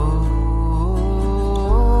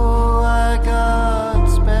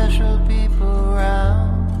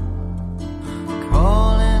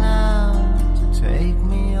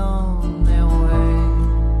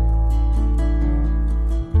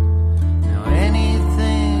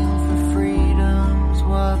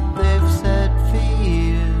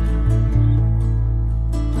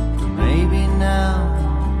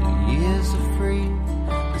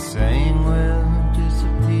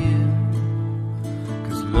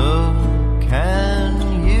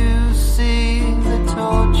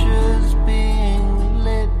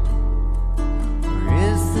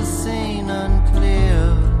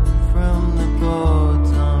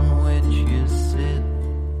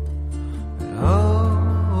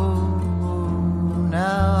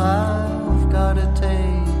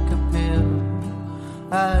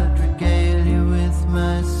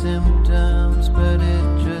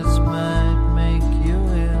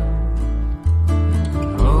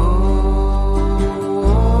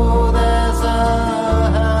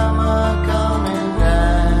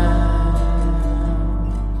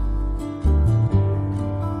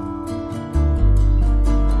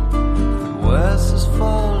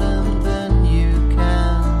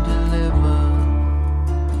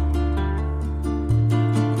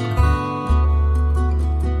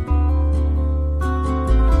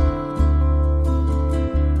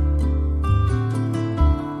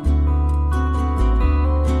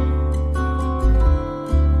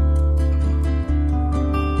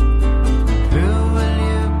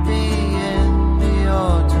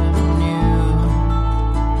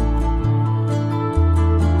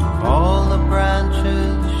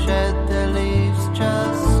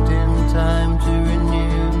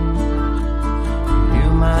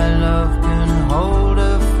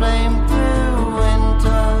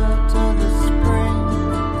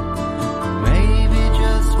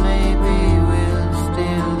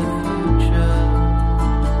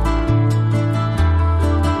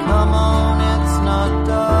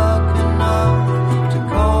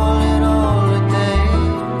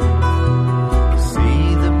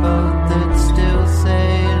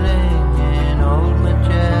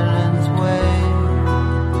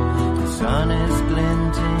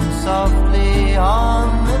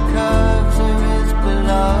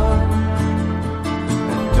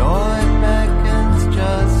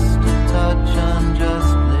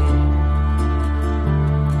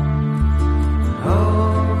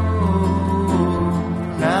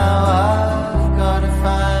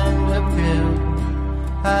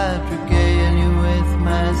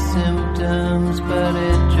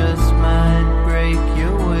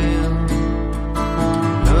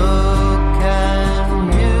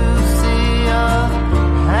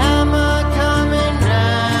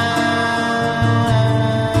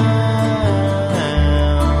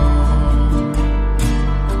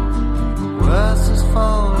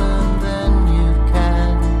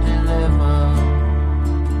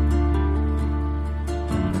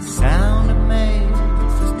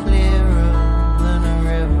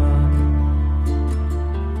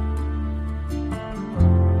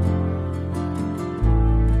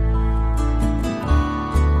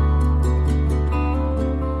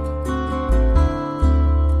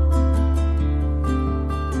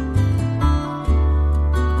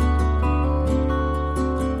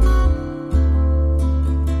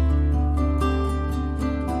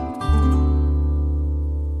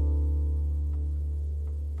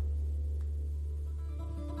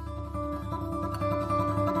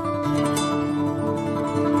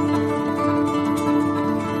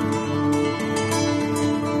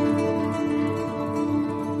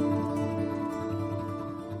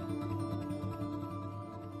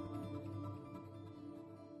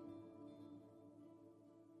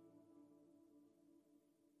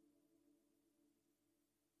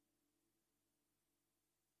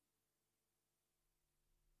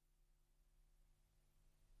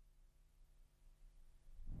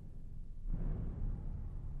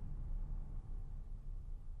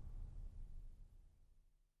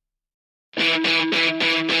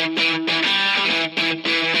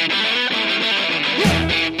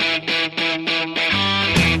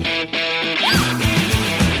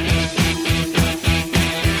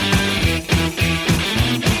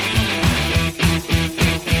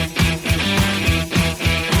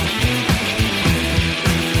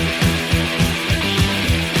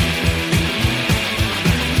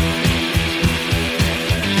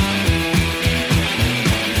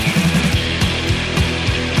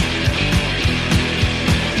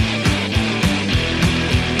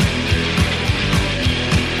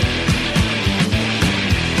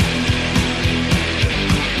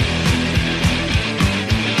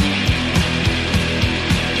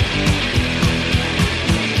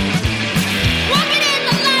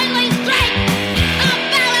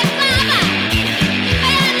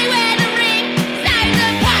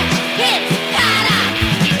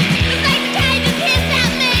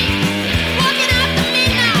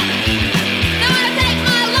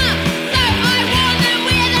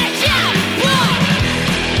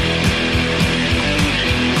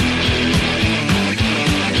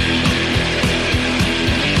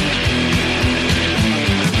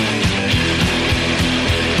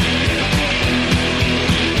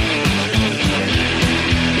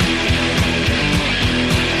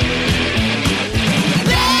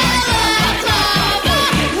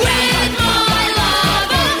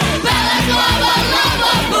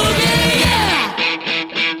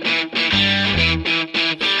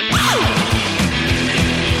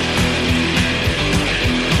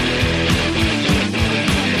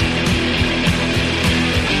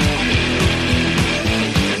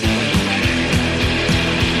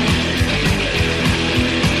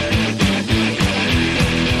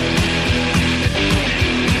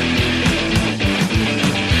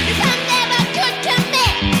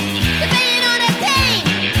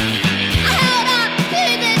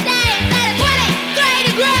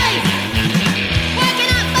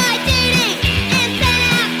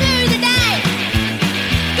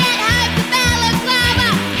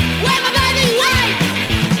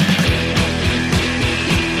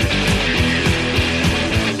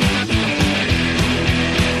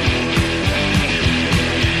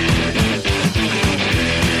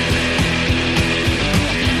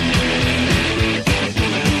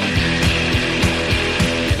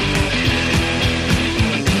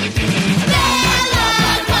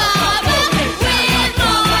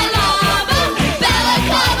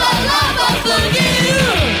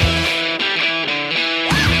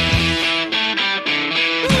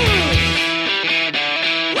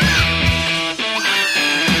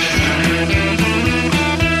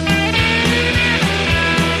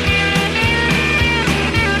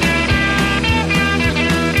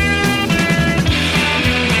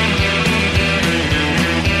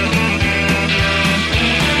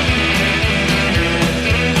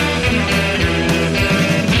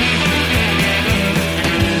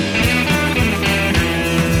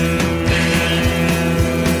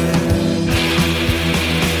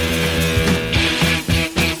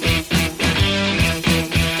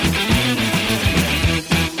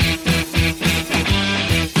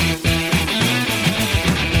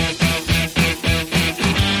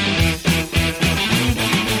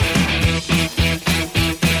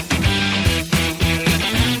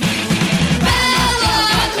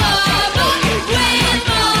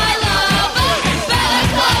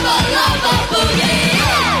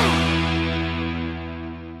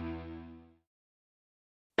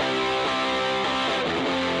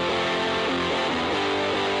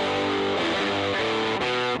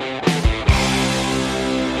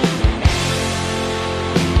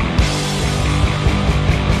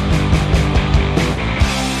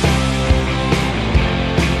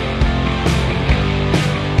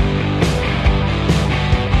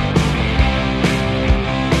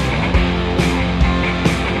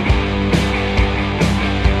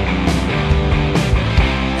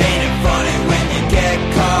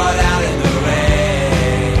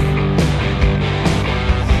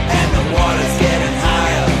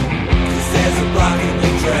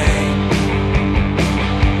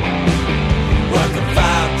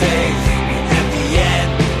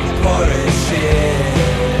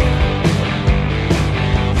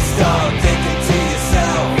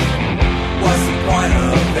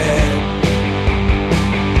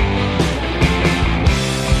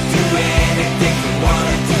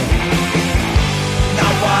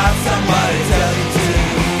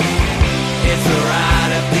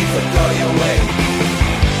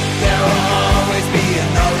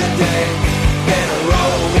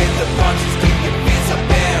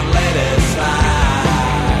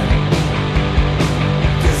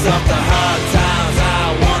of the hard times, I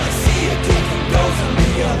wanna see you keep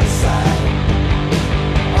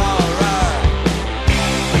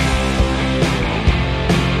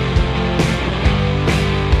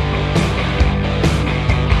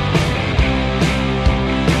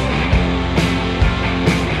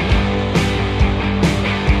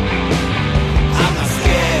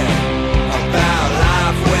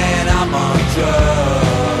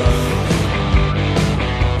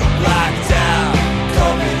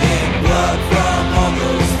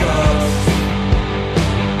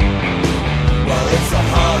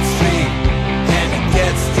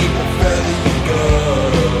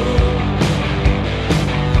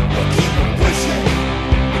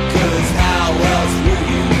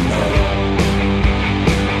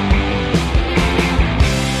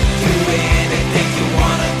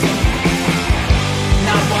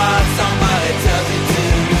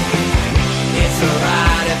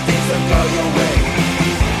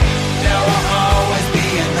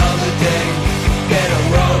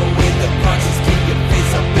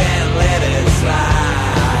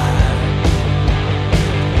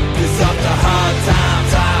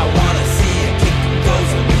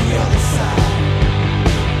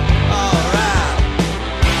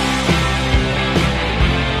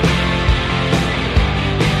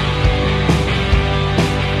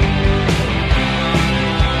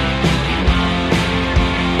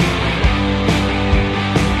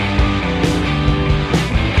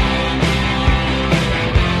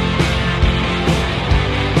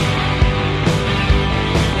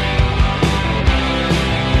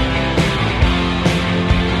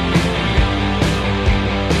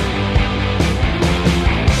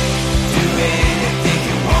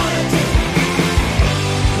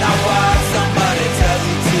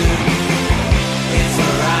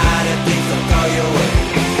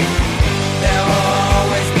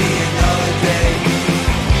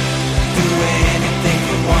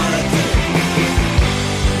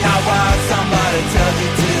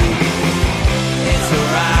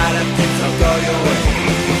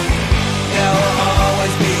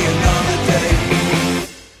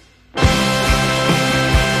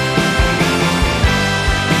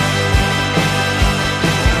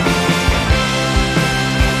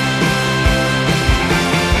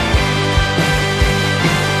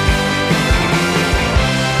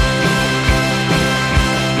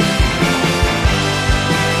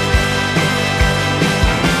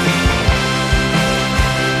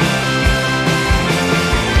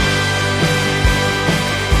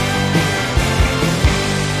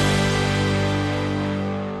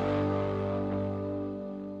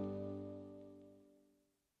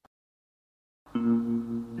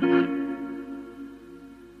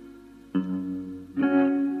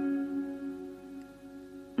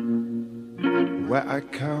I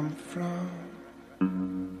come from,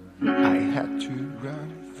 I had to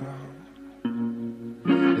run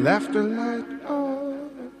from. Left a light on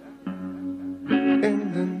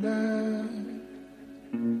in the night.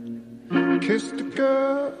 Kissed a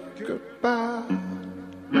girl goodbye,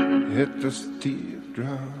 hit the steel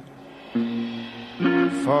drum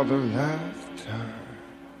for the last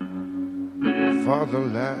time, for the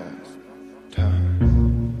last time.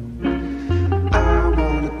 I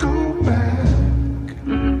wanna go back.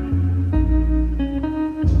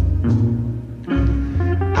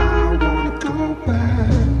 I wanna go back.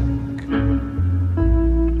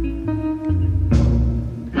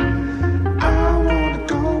 I wanna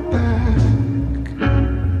go back.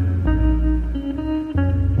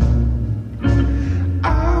 I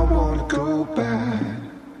wanna go back.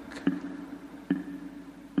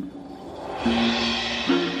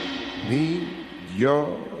 Need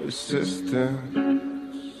your assistance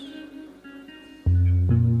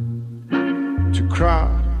to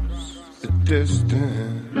cross the distance.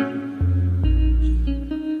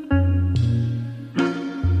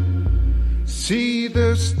 See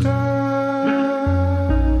the stars,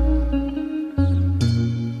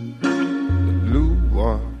 the blue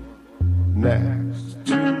one next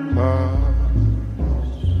to Mars.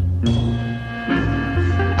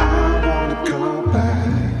 I wanna go back.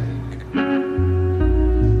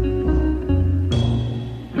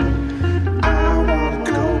 I wanna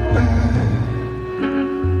go back.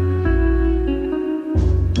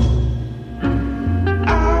 I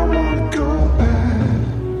wanna go back.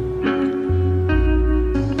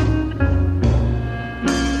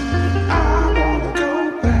 I wanna go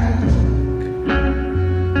back.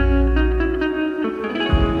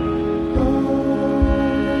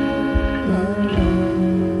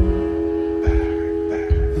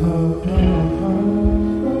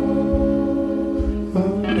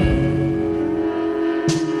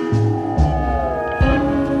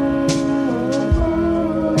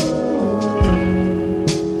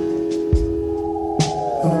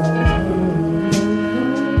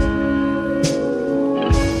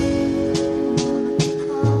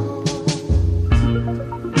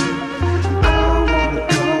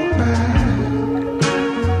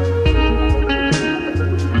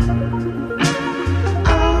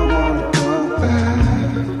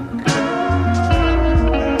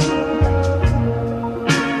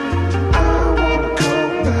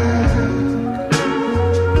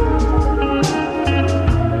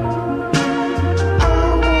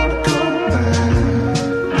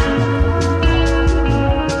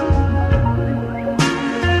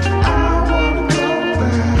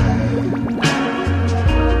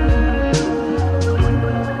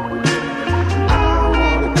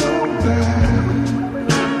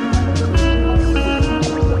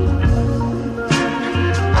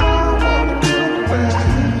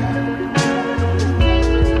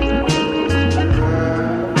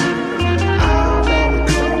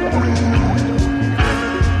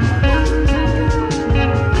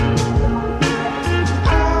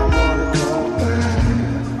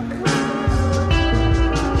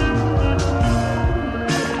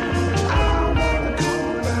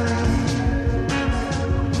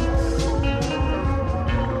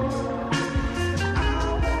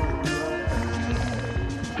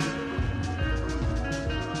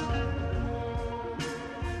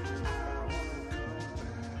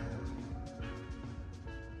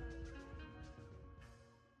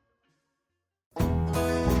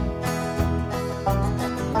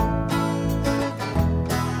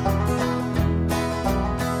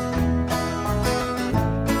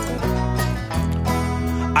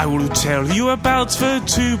 I will tell you about the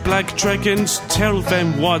two black dragons, tell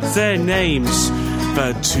them what their names.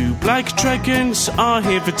 The two black dragons are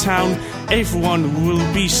here for town, everyone will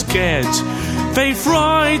be scared. They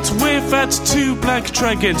ride with that two black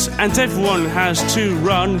dragons and everyone has to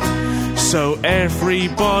run. So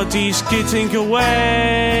everybody's getting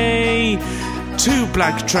away. Two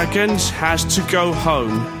black dragons has to go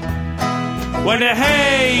home. When a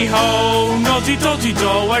hey-ho,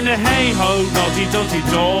 noddy-doddy-do, when a hey-ho,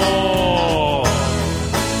 noddy-doddy-do.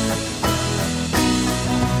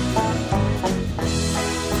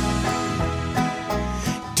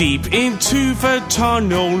 Deep into the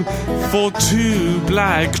tunnel for two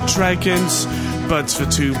black dragons. But the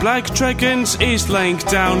two black dragons is laying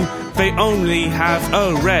down, they only have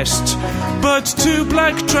a rest. But two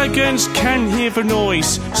black dragons can hear the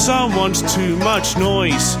noise, someone's too much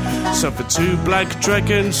noise. So the two black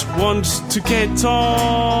dragons want to get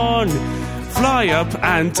on, fly up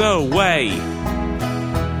and away.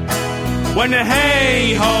 When a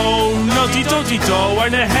hey-ho, noddy-doddy-do,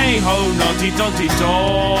 when a hey-ho, noddy-doddy-do.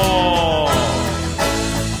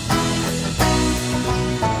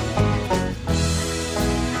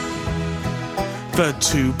 The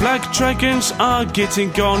two black dragons are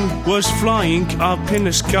getting gone, was flying up in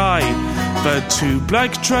the sky. The two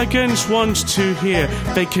black dragons want to hear,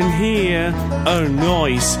 they can hear a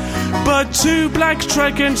noise. But two black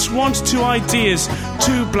dragons want two ideas.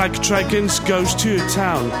 Two black dragons goes to a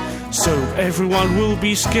town, so everyone will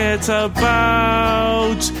be scared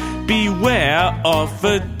about. Beware of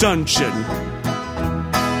the dungeon.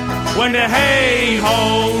 When a hey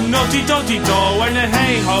ho, naughty dotty do. When a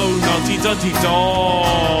hey ho, naughty dotty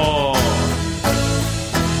do.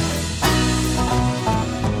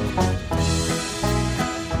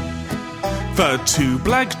 The two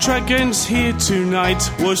black dragons here tonight,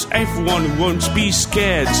 was everyone won't be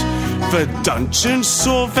scared. The dungeon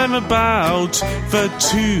saw them about, the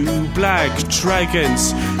two black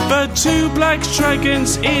dragons. The two black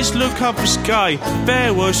dragons is look up the sky,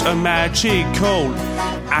 there was a magic hole.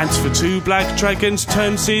 And the two black dragons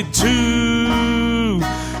turns it to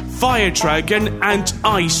fire dragon and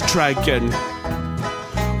ice dragon.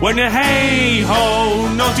 When a hey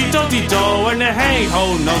ho, naughty dotty do. When a hey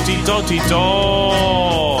ho, naughty dotty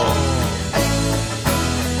do.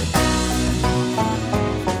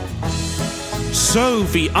 So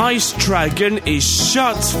the ice dragon is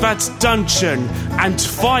shut that dungeon, and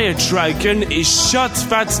fire dragon is shut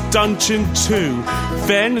that dungeon too.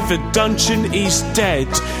 Then the dungeon is dead.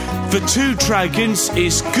 The two dragons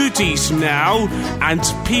is goodies now, and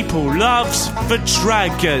people loves the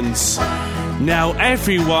dragons. Now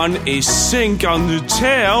everyone is sing on the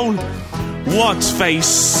town what they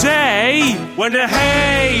say. When a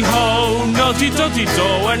hey ho, naughty dotty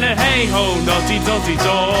do. When a hey ho, naughty dotty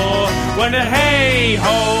do. When a hey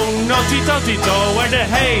ho, naughty dotty do. When a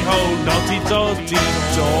hey ho, naughty dotty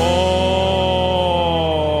do.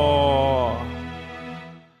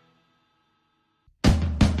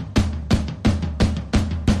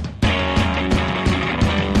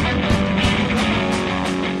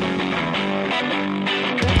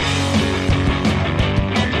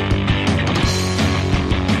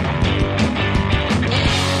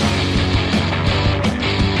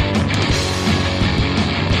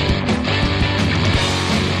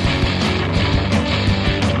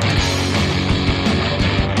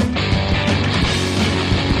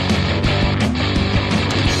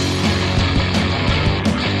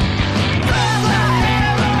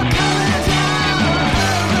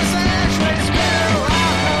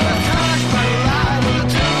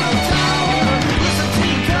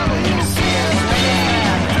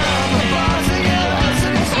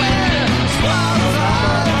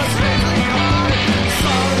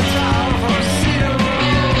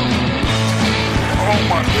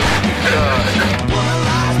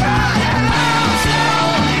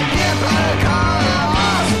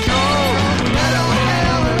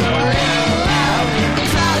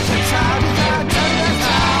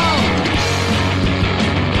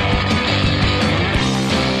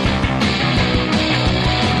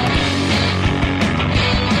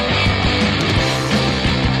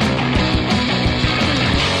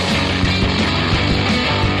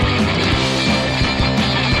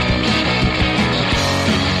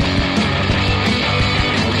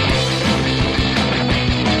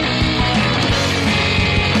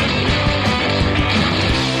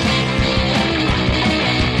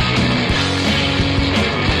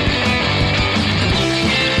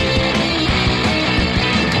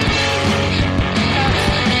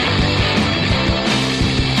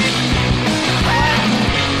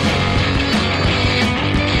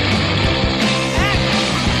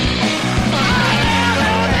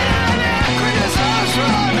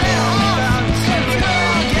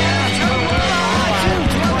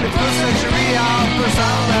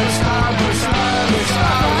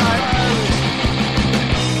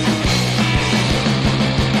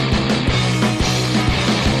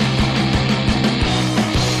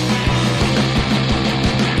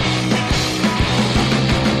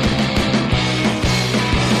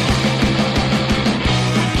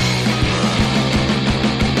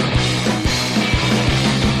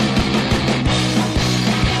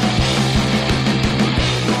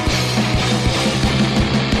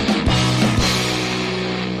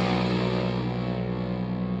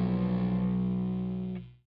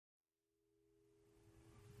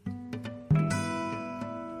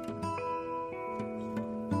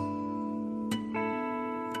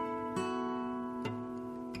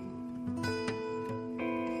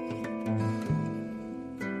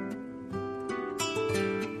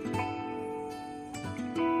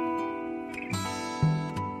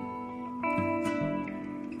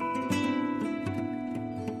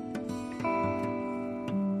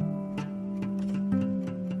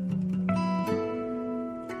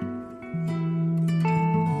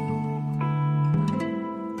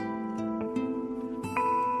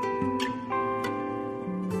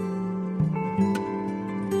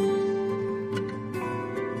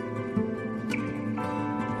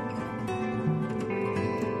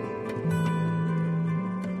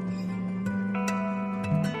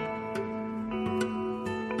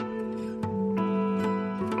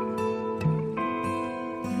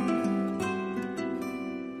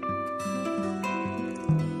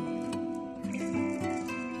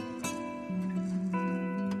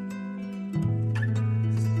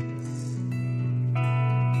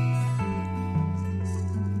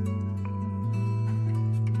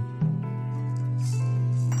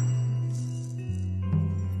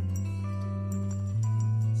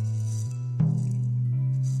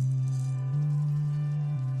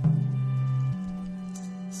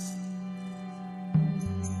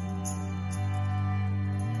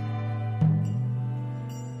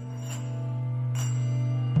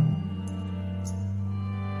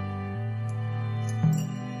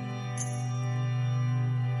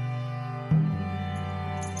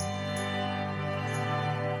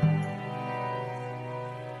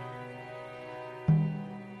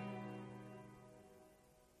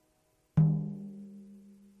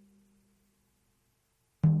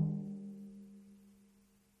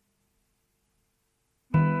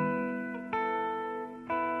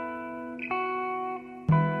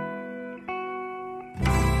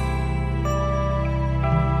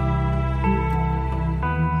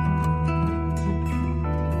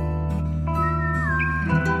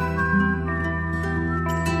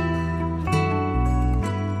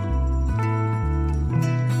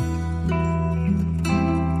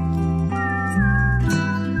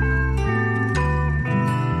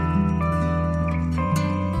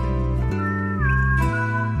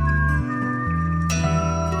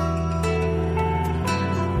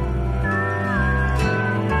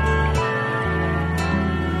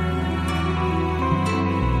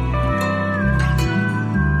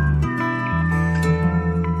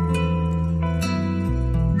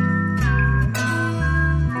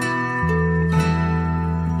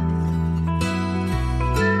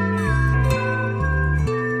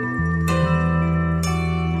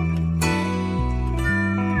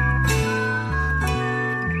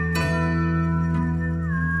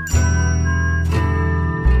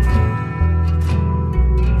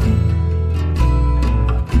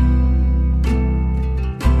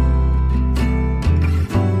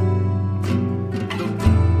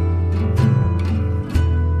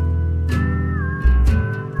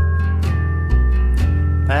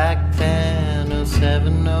 never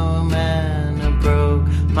know a man who broke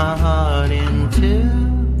my heart in two.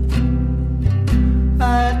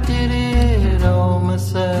 I did it all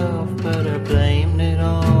myself, but I blamed it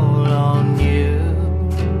all on you.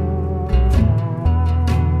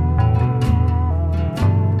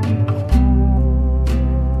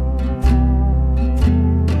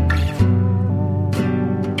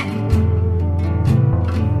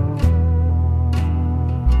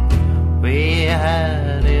 We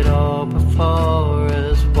had it all before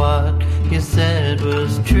us, what you said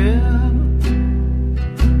was true,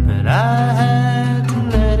 but I had to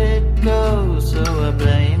let it go, so I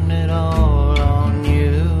blamed it all on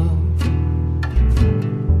you.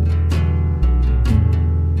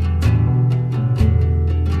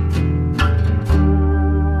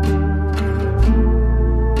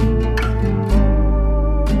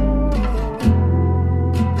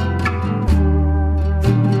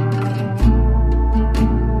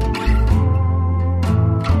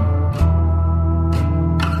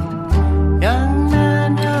 Young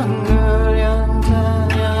man, young girl, young time,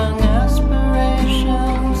 young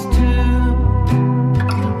aspirations too.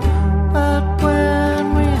 But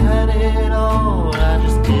when we had it all, I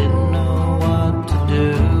just didn't know what to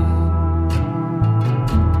do.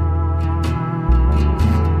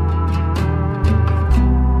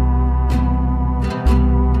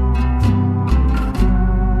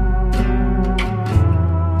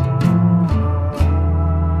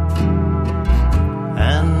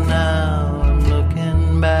 And now I'm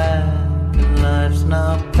looking back, and life's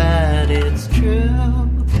not bad, it's true.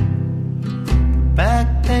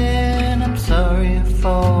 Back then I'm sorry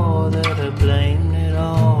for that I blamed it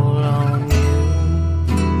all on you.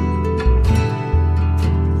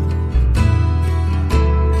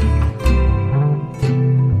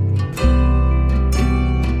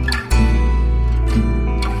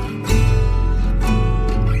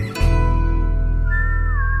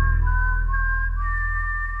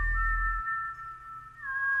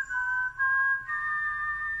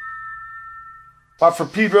 Watt for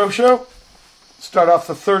Pedro Show. Start off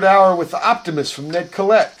the third hour with The Optimist from Ned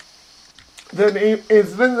Collette. Then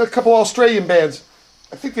a couple Australian bands.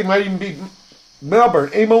 I think they might even be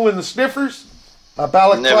Melbourne. Amo and the Sniffers, Never heard of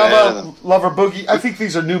Balaclava, them. Lover Boogie. I think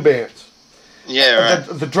these are new bands. Yeah, right.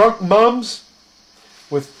 The Drunk Mums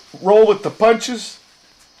with Roll with the Punches.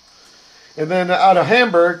 And then out of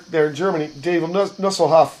Hamburg, there in Germany, David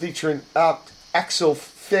Nusselhoff featuring Axel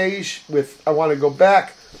Fage with I Want to Go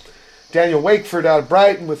Back. Daniel Wakeford out of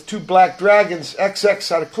Brighton with Two Black Dragons.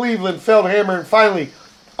 XX out of Cleveland. Feldhammer. And finally,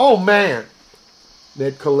 oh man,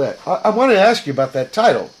 Ned Collette. I wanted to ask you about that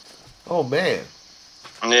title. Oh man.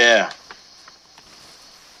 Yeah.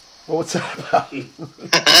 Well, what's that about?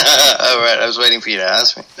 All right, I was waiting for you to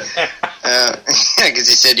ask me. Because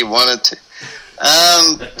you said you wanted to.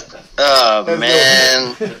 Oh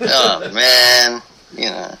man. You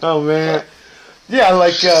know. Oh man. Yeah,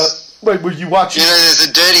 like, wait, were you watching? You know, there's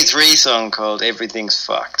a Dirty Three song called Everything's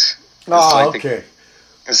Fucked. Oh, okay.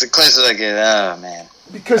 It's the closest I get. Oh, man.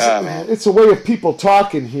 Because it's a way of people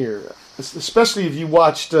talking here. Especially if you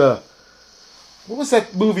watched, what was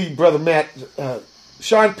that movie, Brother Matt?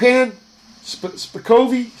 Sean Penn?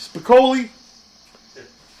 Spicoli?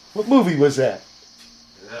 What movie was that?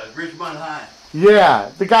 Ridgemont High. Yeah,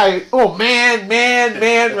 the guy, oh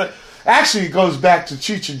man. Actually, it goes back to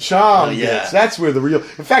Cheech and Chong. Oh, yeah. That's where the real...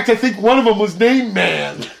 In fact, I think one of them was named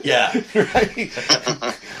Man. Yeah. Right?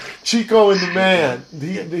 Chico and the Man.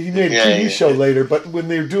 He made a TV show later, but when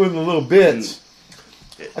they were doing the little bits,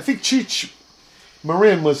 I think Cheech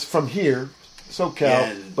Marin was from here,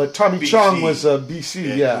 SoCal, but Tommy BC. Chong was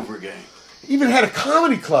BC, yeah. Hoover Gang. Even had a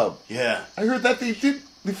comedy club. Yeah. I heard that they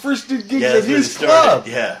first did gigs Yeah, at that's where his they started. club.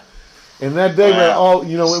 Yeah. And that day,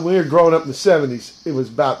 when we were growing up in the 70s, it was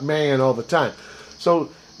about Man all the time.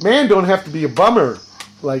 So Man don't have to be a bummer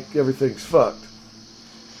like Everything's Fucked.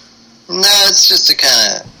 No, it's just a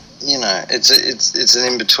kind of, it's an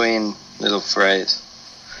in-between little phrase.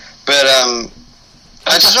 But,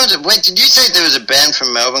 I just wanted to, wait, did you say there was a band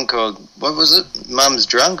from Melbourne called, what was it? Mums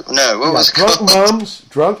Drunk? No, what was it called? Drunk Mums.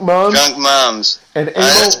 Drunk Mums. And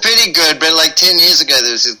that's pretty good, but like 10 years ago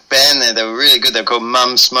there was this band there, they were really good, they were called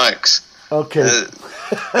Mum Smokes. Okay.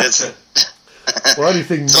 It's Well,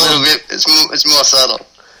 anything it's a little bit, it's more subtle.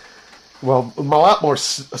 Well, a lot more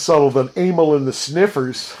subtle than Amel and the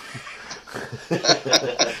Sniffers.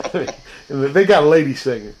 They got a lady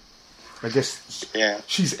singer. I guess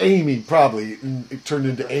she's Amy, probably, and it turned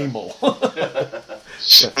into Amel.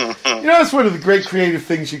 That's one of the great creative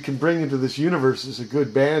things you can bring into this universe is a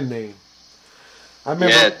good band name. I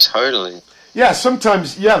remember, yeah, totally. Yeah,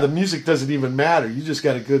 sometimes, the music doesn't even matter. You just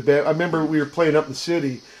got a good band. I remember we were playing up in the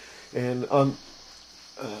city, and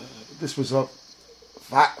this was up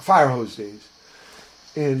fire hose days,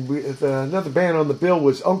 and another band on the bill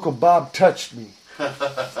was Uncle Bob Touched Me.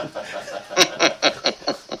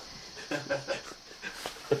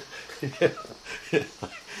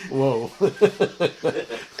 Whoa.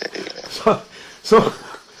 so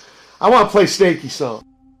I want to play Stakey song.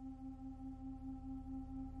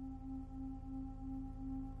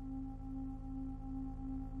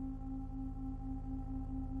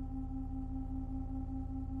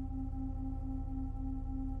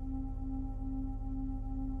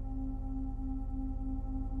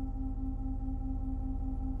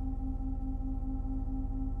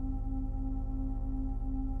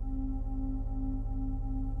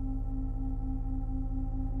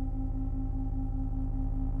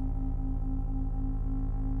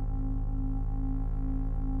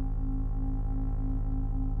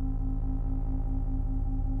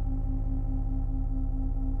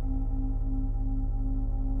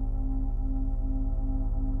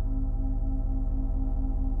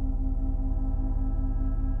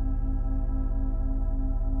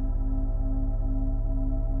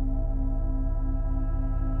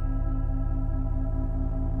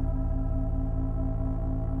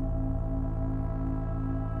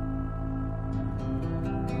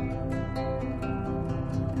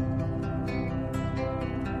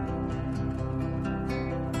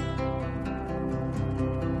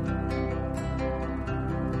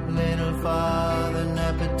 Father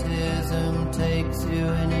nepotism takes you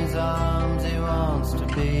in his arms, he wants to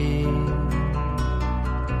be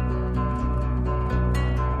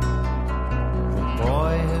the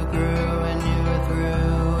boy who grew when you were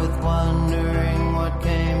through with wondering what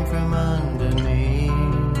came from underneath.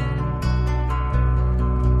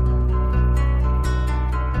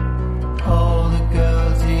 All the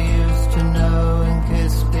girls you used to know and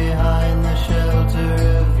kiss behind the shelter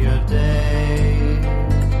of your day.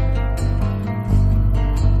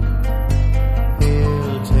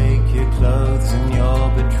 Clothes and your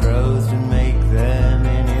betrothed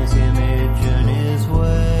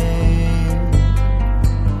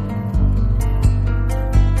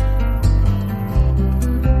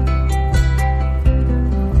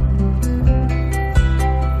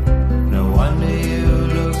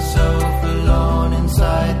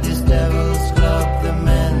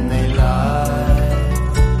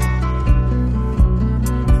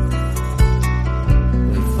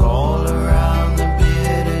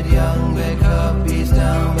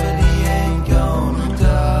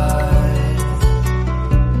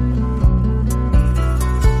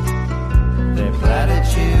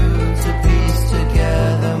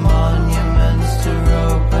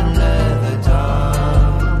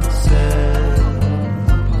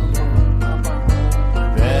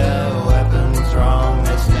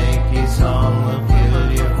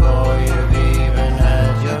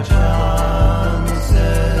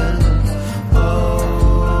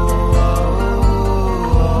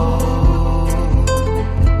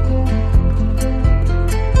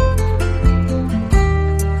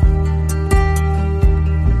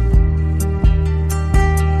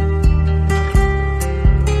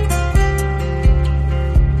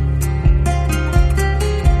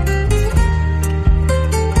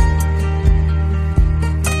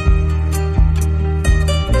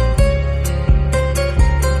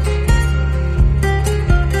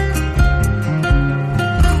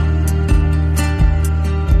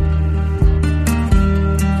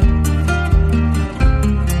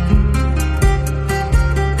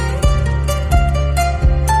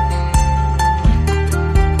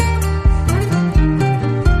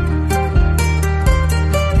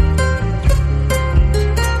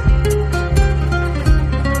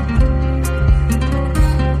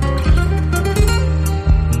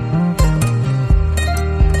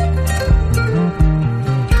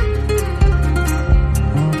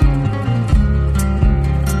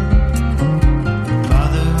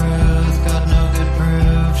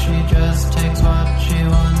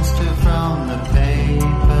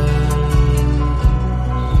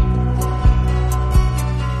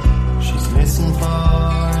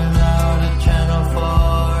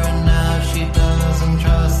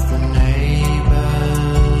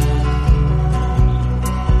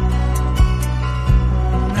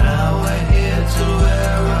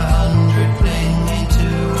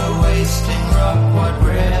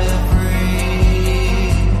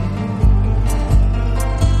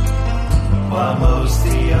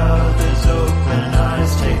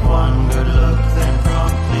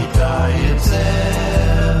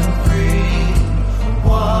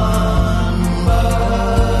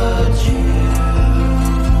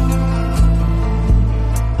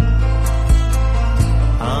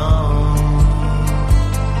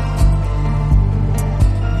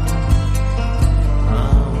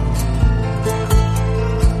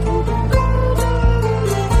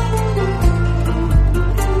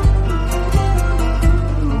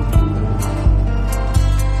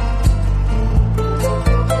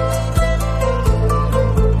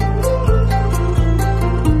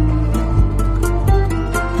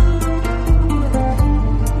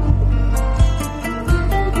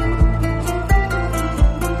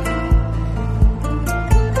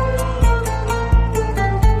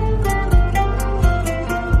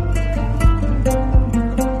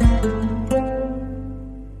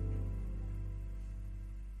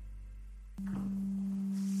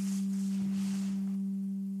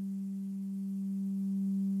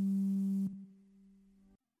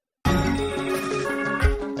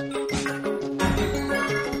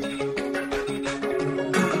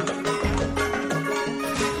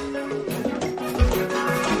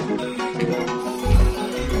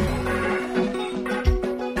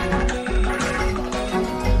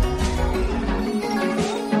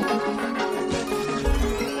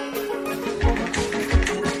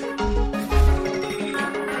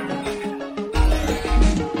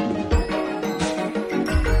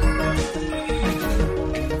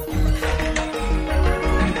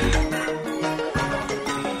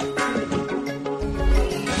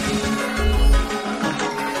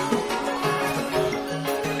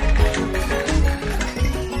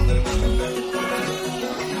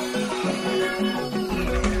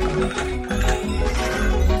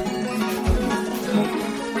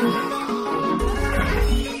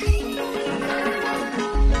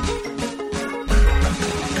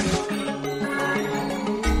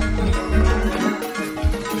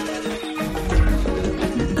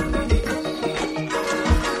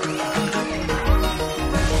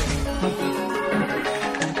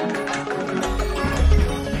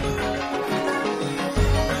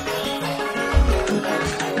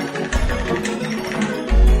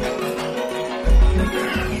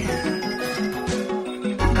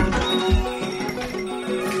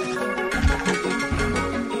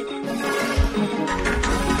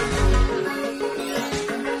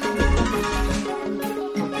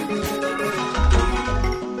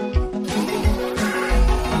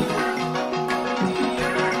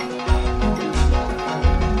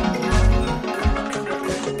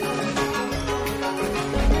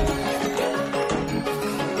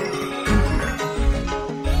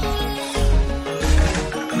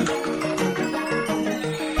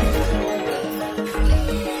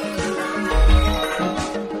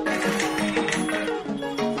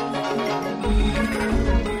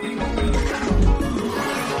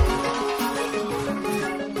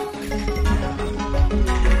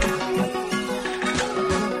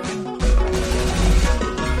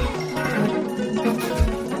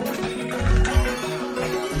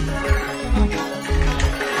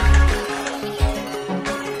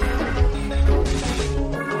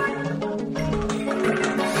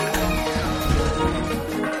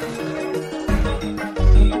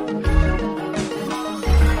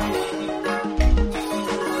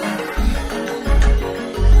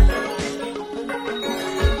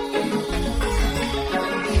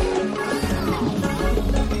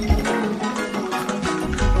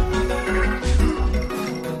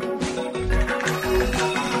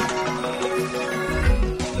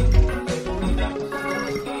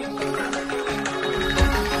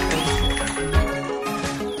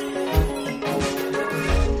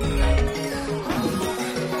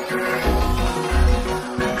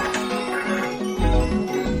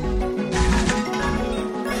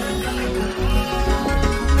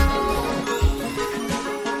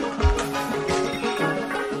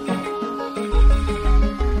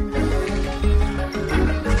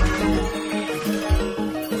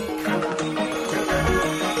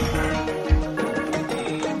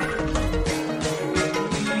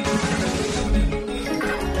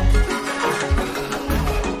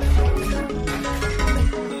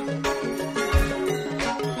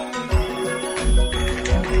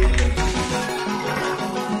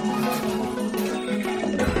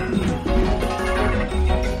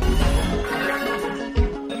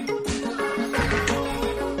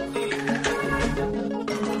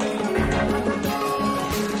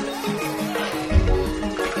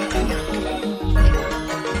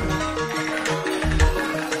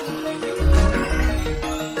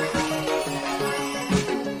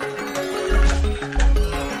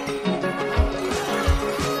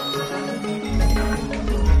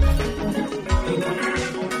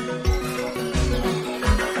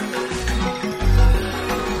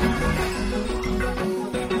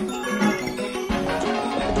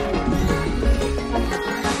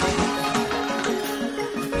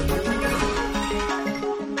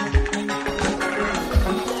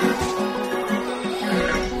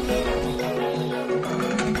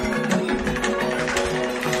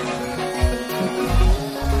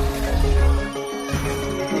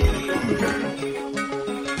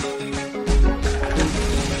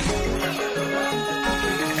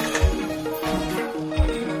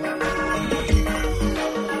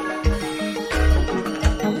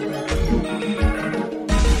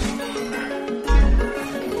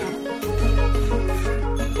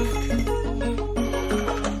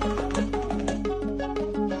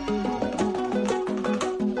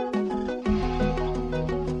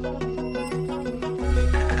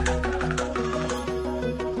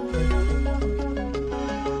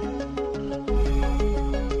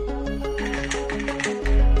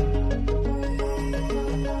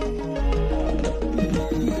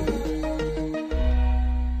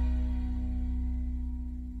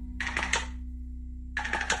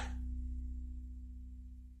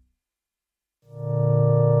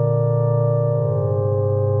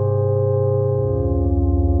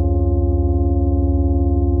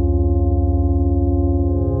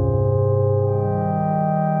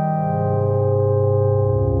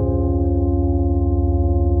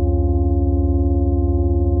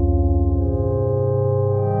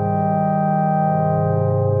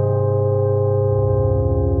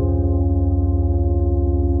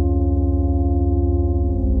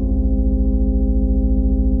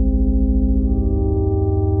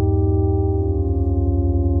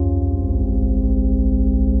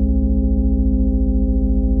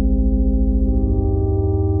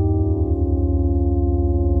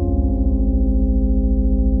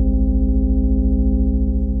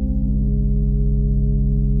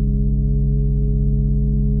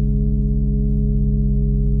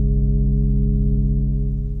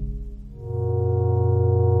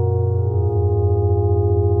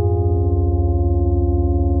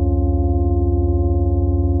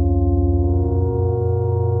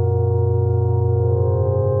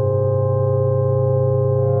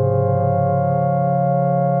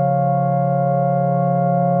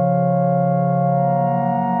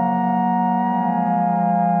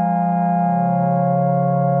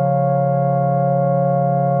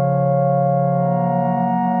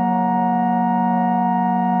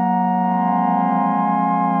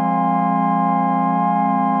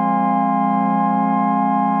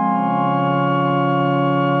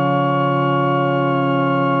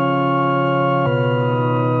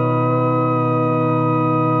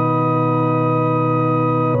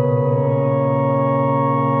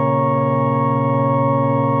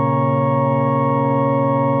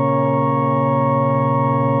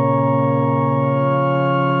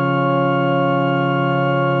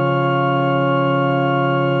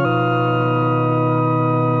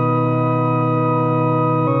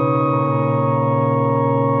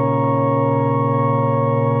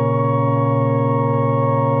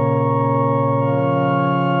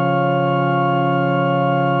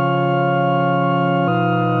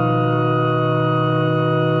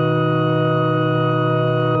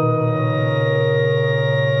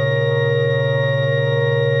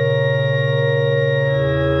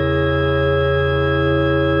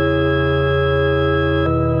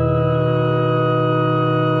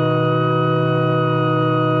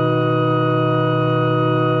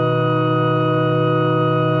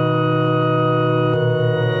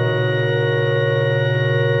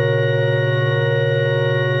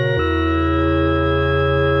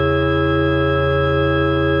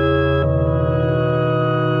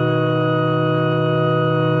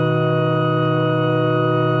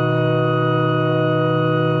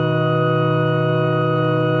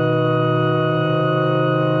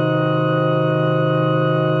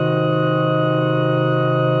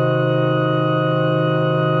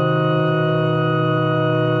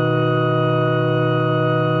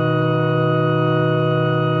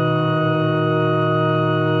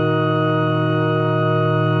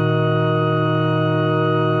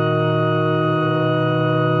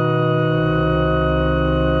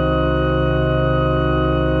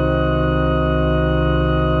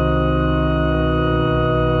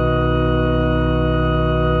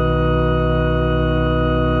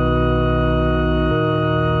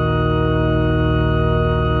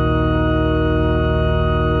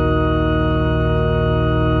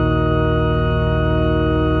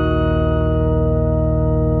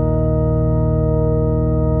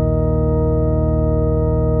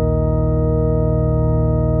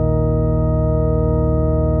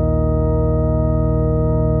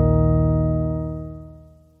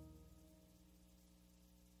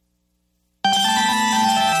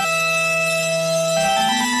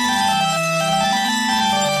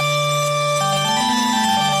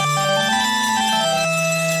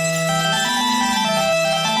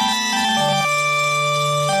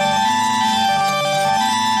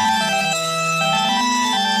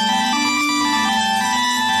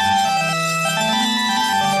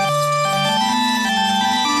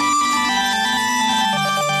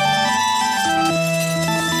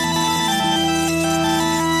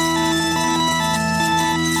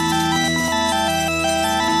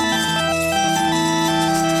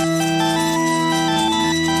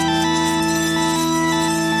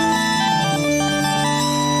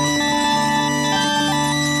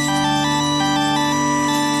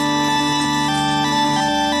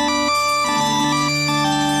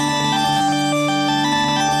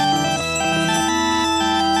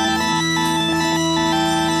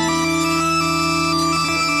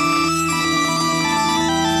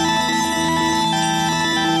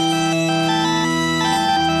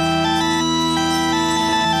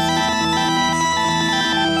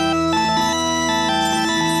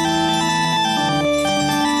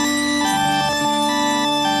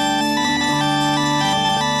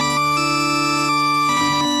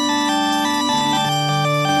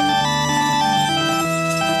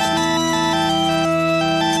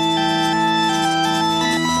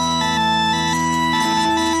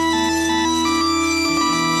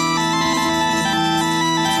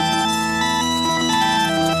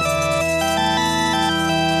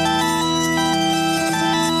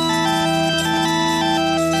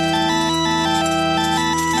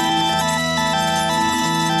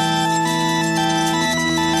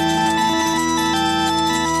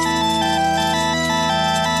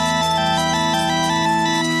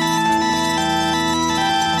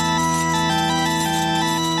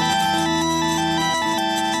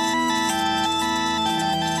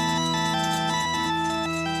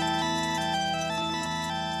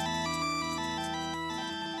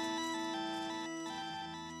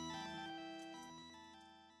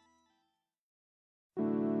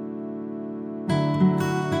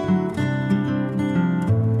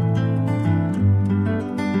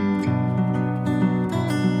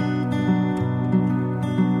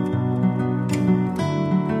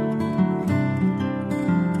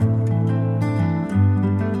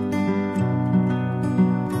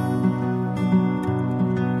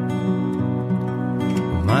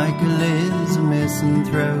ankle is a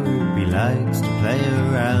misanthrope. He likes to play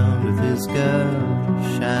around with his girl,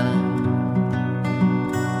 Shannon.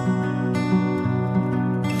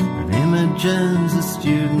 And Imogen's a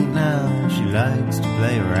student now. She likes to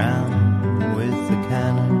play around with the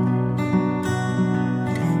cannon.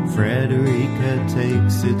 Frederica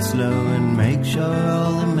takes it slow and makes sure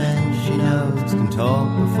all the men she knows can talk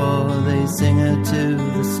before they sing her to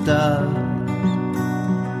the stars.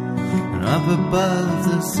 And up above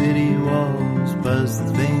the city walls buzz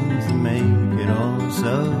the things that make it all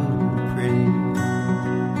so pretty.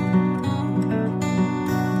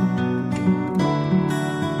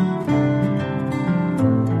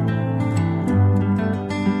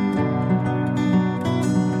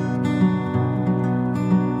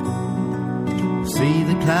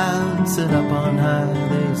 Clouds set up on high,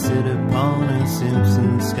 they sit upon a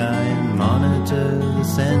Simpson sky and monitor the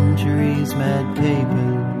century's mad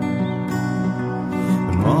capers.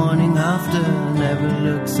 The morning after never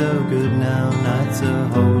looks so good now. Nights are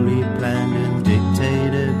wholly planned and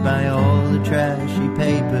dictated by all the trashy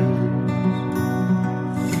papers.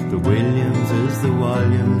 The Williamses, the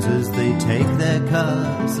Williamses, they take their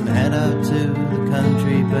cars and head out to the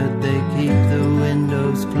country, but they keep the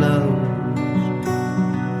windows closed.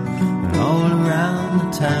 All around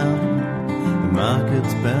the town, the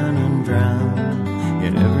markets burn and drown,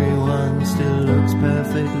 yet everyone still looks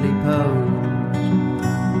perfectly posed.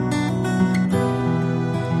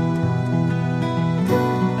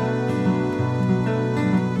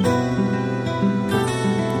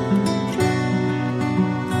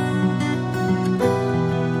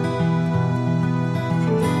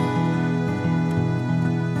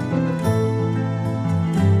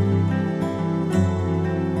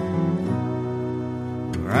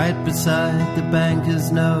 Beside the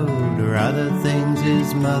banker's note or other things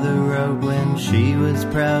his mother wrote when she was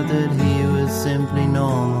proud that he was simply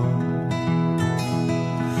normal.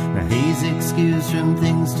 Now he's excused from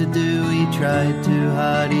things to do, he tried too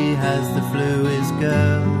hard, he has the flu, his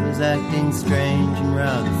girl is acting strange and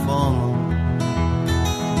rather formal.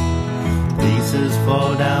 Pieces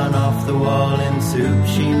fall down off the wall in soup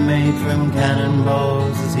she made from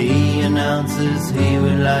cannonballs as he announces he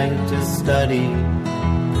would like to study.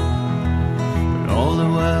 All the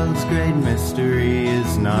world's great mystery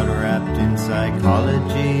is not wrapped in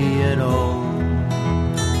psychology at all.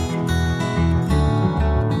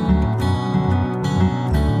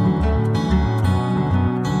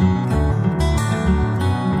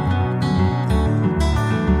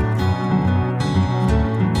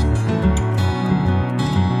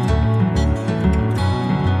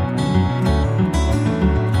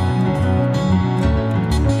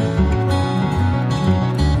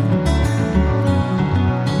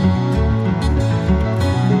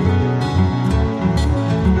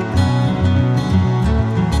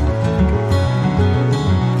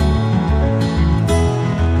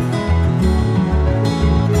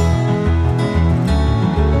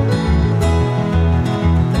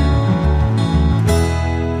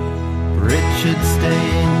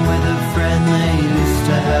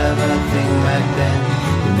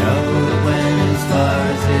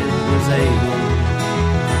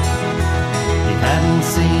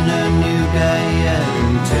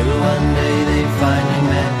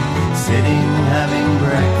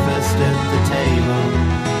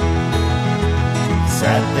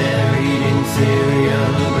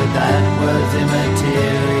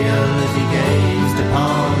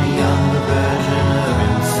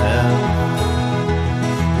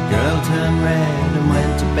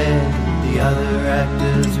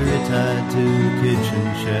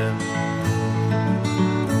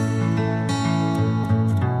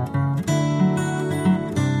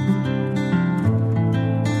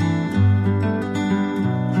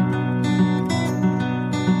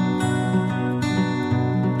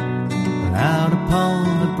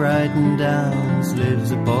 Brighton Downs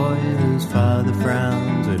lives a boy whose father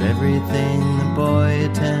frowns at everything the boy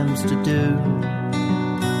attempts to do.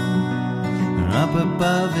 And up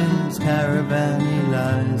above his caravan he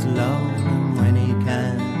lies alone, and when he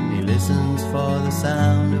can he listens for the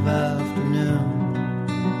sound of afternoon.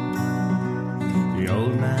 The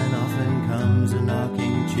old man often comes a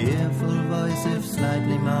knocking, cheerful voice if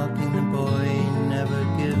slightly mocking. The boy never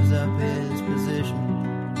gives up his position.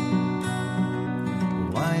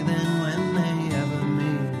 Why then when they ever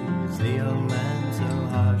meet is the old man so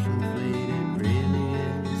harsh and fleet? It really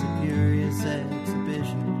is a curious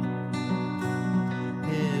exhibition.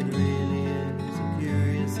 It really is a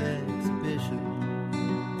curious exhibition.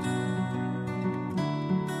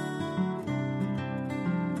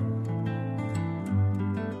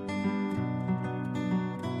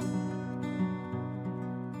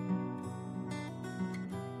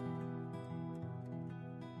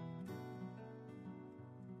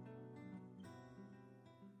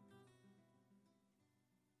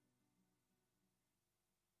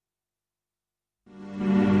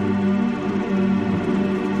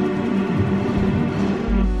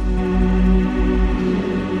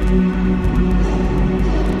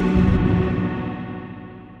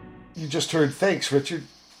 just heard Thanks, Richard.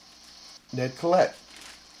 Ned Collette.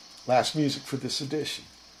 Last music for this edition.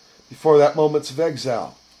 Before that, Moments of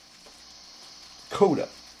Exile. Coda,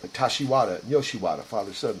 like Tashiwata and Yoshiwata,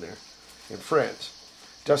 father-son there, and friends.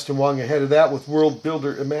 Dustin Wong ahead of that with World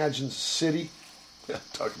Builder Imagines City.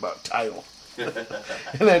 Talk about title. And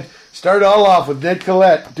then start all off with Ned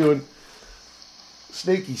Collette doing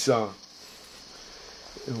Snaky Song.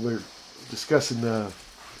 And we're discussing the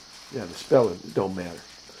spelling. It don't matter.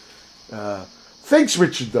 Thanks,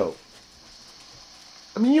 Richard, though.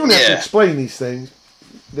 I mean, you don't have to explain these things.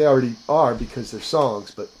 They already are because they're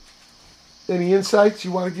songs, but any insights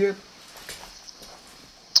you want to give?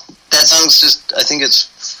 That song's just, I think it's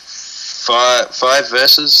five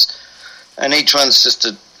verses, and each one's just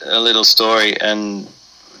a little story, and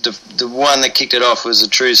the one that kicked it off was a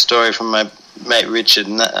true story from my mate Richard,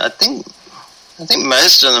 and I think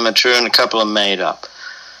most of them are true and a couple are made up.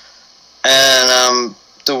 And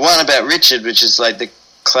the one about Richard, which is like the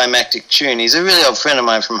climactic tune, he's a really old friend of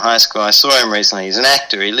mine from high school. I saw him recently. He's an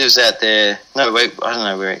actor. He lives out there. No, wait, I don't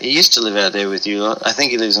know where. He used to live out there with you. I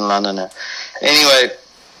think he lives in London now. Anyway,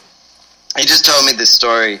 he just told me this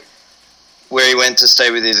story where he went to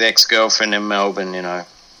stay with his ex-girlfriend in Melbourne, you know.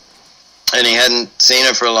 And he hadn't seen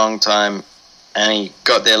her for a long time, and he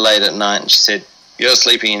got there late at night, and she said, "You're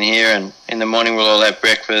sleeping in here, and in the morning we'll all have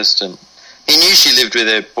breakfast." And he knew she lived with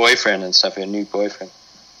her boyfriend and stuff, her new boyfriend.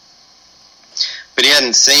 But he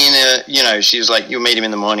hadn't seen her, you know, she was like, "You'll meet him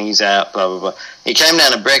in the morning, he's out, blah, blah, blah." He came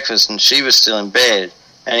down to breakfast, and she was still in bed,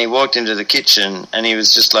 and he walked into the kitchen, and he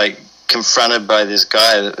was just like confronted by this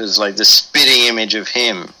guy that was like the spitting image of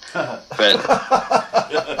him, but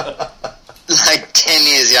like 10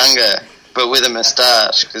 years younger, but with a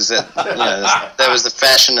moustache, because that was the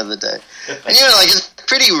fashion of the day. And you know, like, it's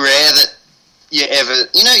pretty rare that you ever,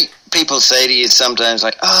 you know, people say to you sometimes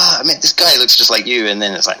like, "Oh, I mean, this guy looks just like you," and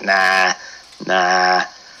then it's like, nah.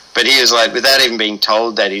 But he was like, without even being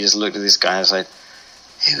told that, he just looked at this guy and was like,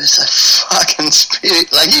 he was a fucking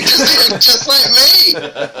spirit, like, he just looked just like me.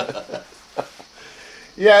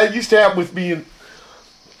 Yeah, it used to happen with me and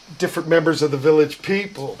different members of the Village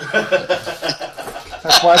People.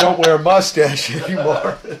 That's why I don't wear a mustache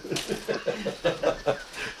anymore.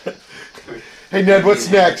 Hey, Ned, what's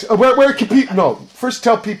next? Where can people... No, first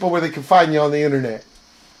tell people where they can find you on the internet.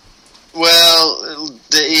 Well,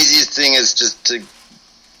 the easiest thing is just to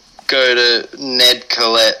go to Ned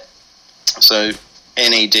Collette, so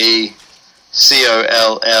NEDCOLLETTE.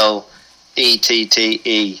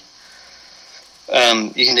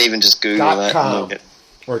 You can even just Google that. .com.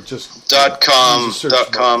 Or just... .com,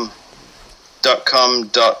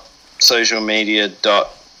 .social media,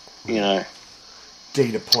 you know.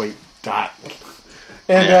 Data point, dot.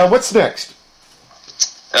 And what's next?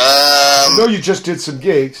 I know you just did some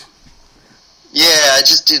gigs. Yeah, I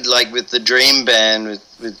just did, like, with the Dream Band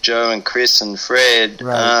with Joe and Chris and Fred.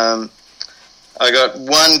 Right. I got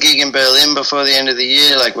one gig in Berlin before the end of the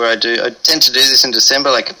year, like, where I tend to do this in December,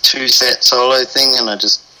 like a 2-set solo thing, and I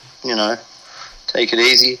just, you know, take it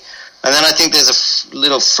easy. And then I think there's a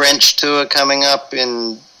little French tour coming up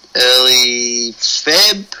in early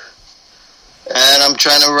Feb, and I'm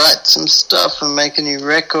trying to write some stuff and make a new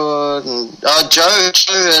record. And Joe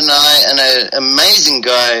and I, and an amazing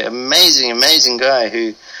guy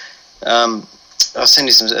who I'll send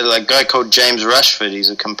you some, like, a guy called James Rushford. He's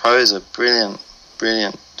a composer, brilliant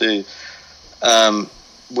dude.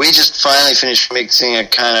 We just finally finished mixing a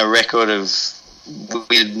kind of record of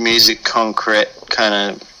weird music, concrete kind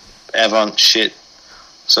of avant shit.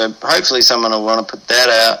 So hopefully someone will want to put that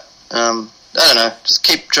out. I don't know, just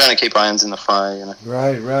trying to keep irons in the fire, you know.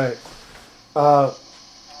 Right.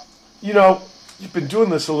 You know, you've been doing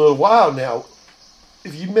this a little while now.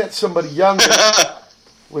 If you met somebody younger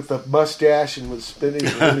with a mustache and was spinning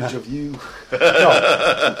an image of you,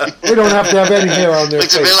 no, they don't have to have any hair on their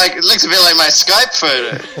face. It looks a bit like my Skype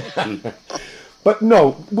photo. But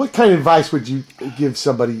no, what kind of advice would you give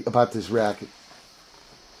somebody about this racket?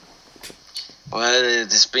 Well,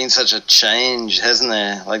 there's been such a change, hasn't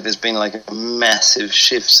there? Like, there's been like a massive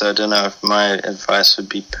shift, so I don't know if my advice would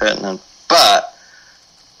be pertinent. But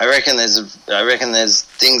I reckon there's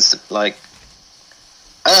things that, like,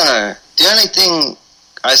 I don't know. The only thing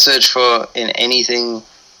I search for in anything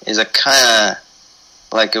is a kind of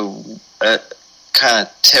like a kind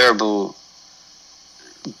of terrible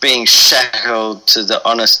being shackled to the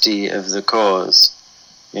honesty of the cause,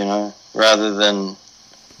 you know, rather than,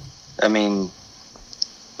 I mean,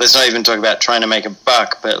 let's not even talk about trying to make a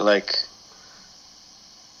buck, but, like,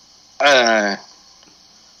 I don't know,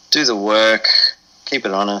 do the work, keep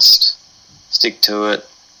it honest, stick to it,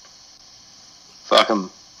 fuck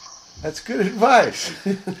 'em. That's good advice.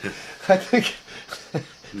 I think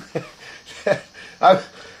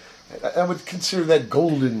I would consider that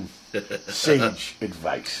golden sage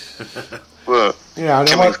advice. Well, yeah,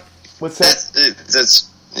 what's that? That's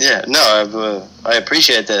yeah. No, I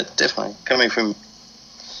appreciate that definitely coming from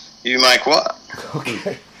you, Mike Watt.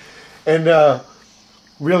 Okay, and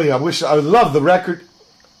really, I love the record.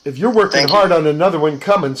 If you're working hard on another one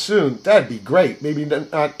coming soon, that'd be great. Maybe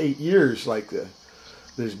not 8 years like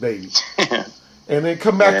this baby. And then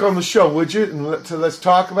come back on the show, would you? And let's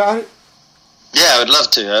talk about it. Yeah, I would love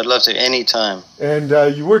to. I'd love to anytime. And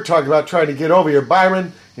you were talking about trying to get over here.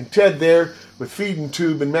 Byron and Ted there with Feeding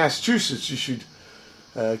Tube in Massachusetts. You should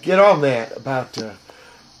get on that about,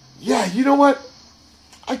 yeah, you know what?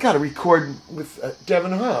 I got to record with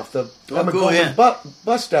Devin Hoff, the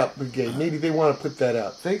Bus Stop Brigade. Maybe they want to put that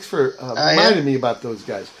out. Thanks for reminding me about those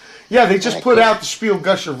guys. Yeah, they just put out the Spiel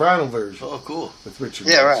Gusher vinyl version. Oh, cool. With Richard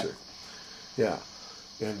Yeah, Mercer. right. Yeah.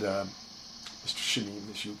 And Mr. Shaneem,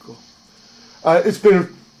 as usual. It's been a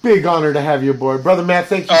big honor to have you aboard. Brother Matt,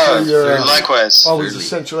 thank you for your likewise. Always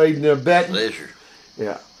essential aid and abetting. Pleasure.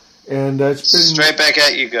 Yeah. And it's been straight back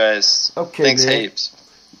at you guys. Okay, thanks man. heaps.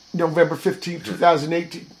 November 15,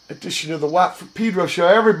 2018 edition of the Watt for Pedro Show.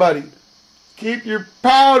 Everybody, keep your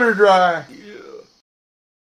powder dry.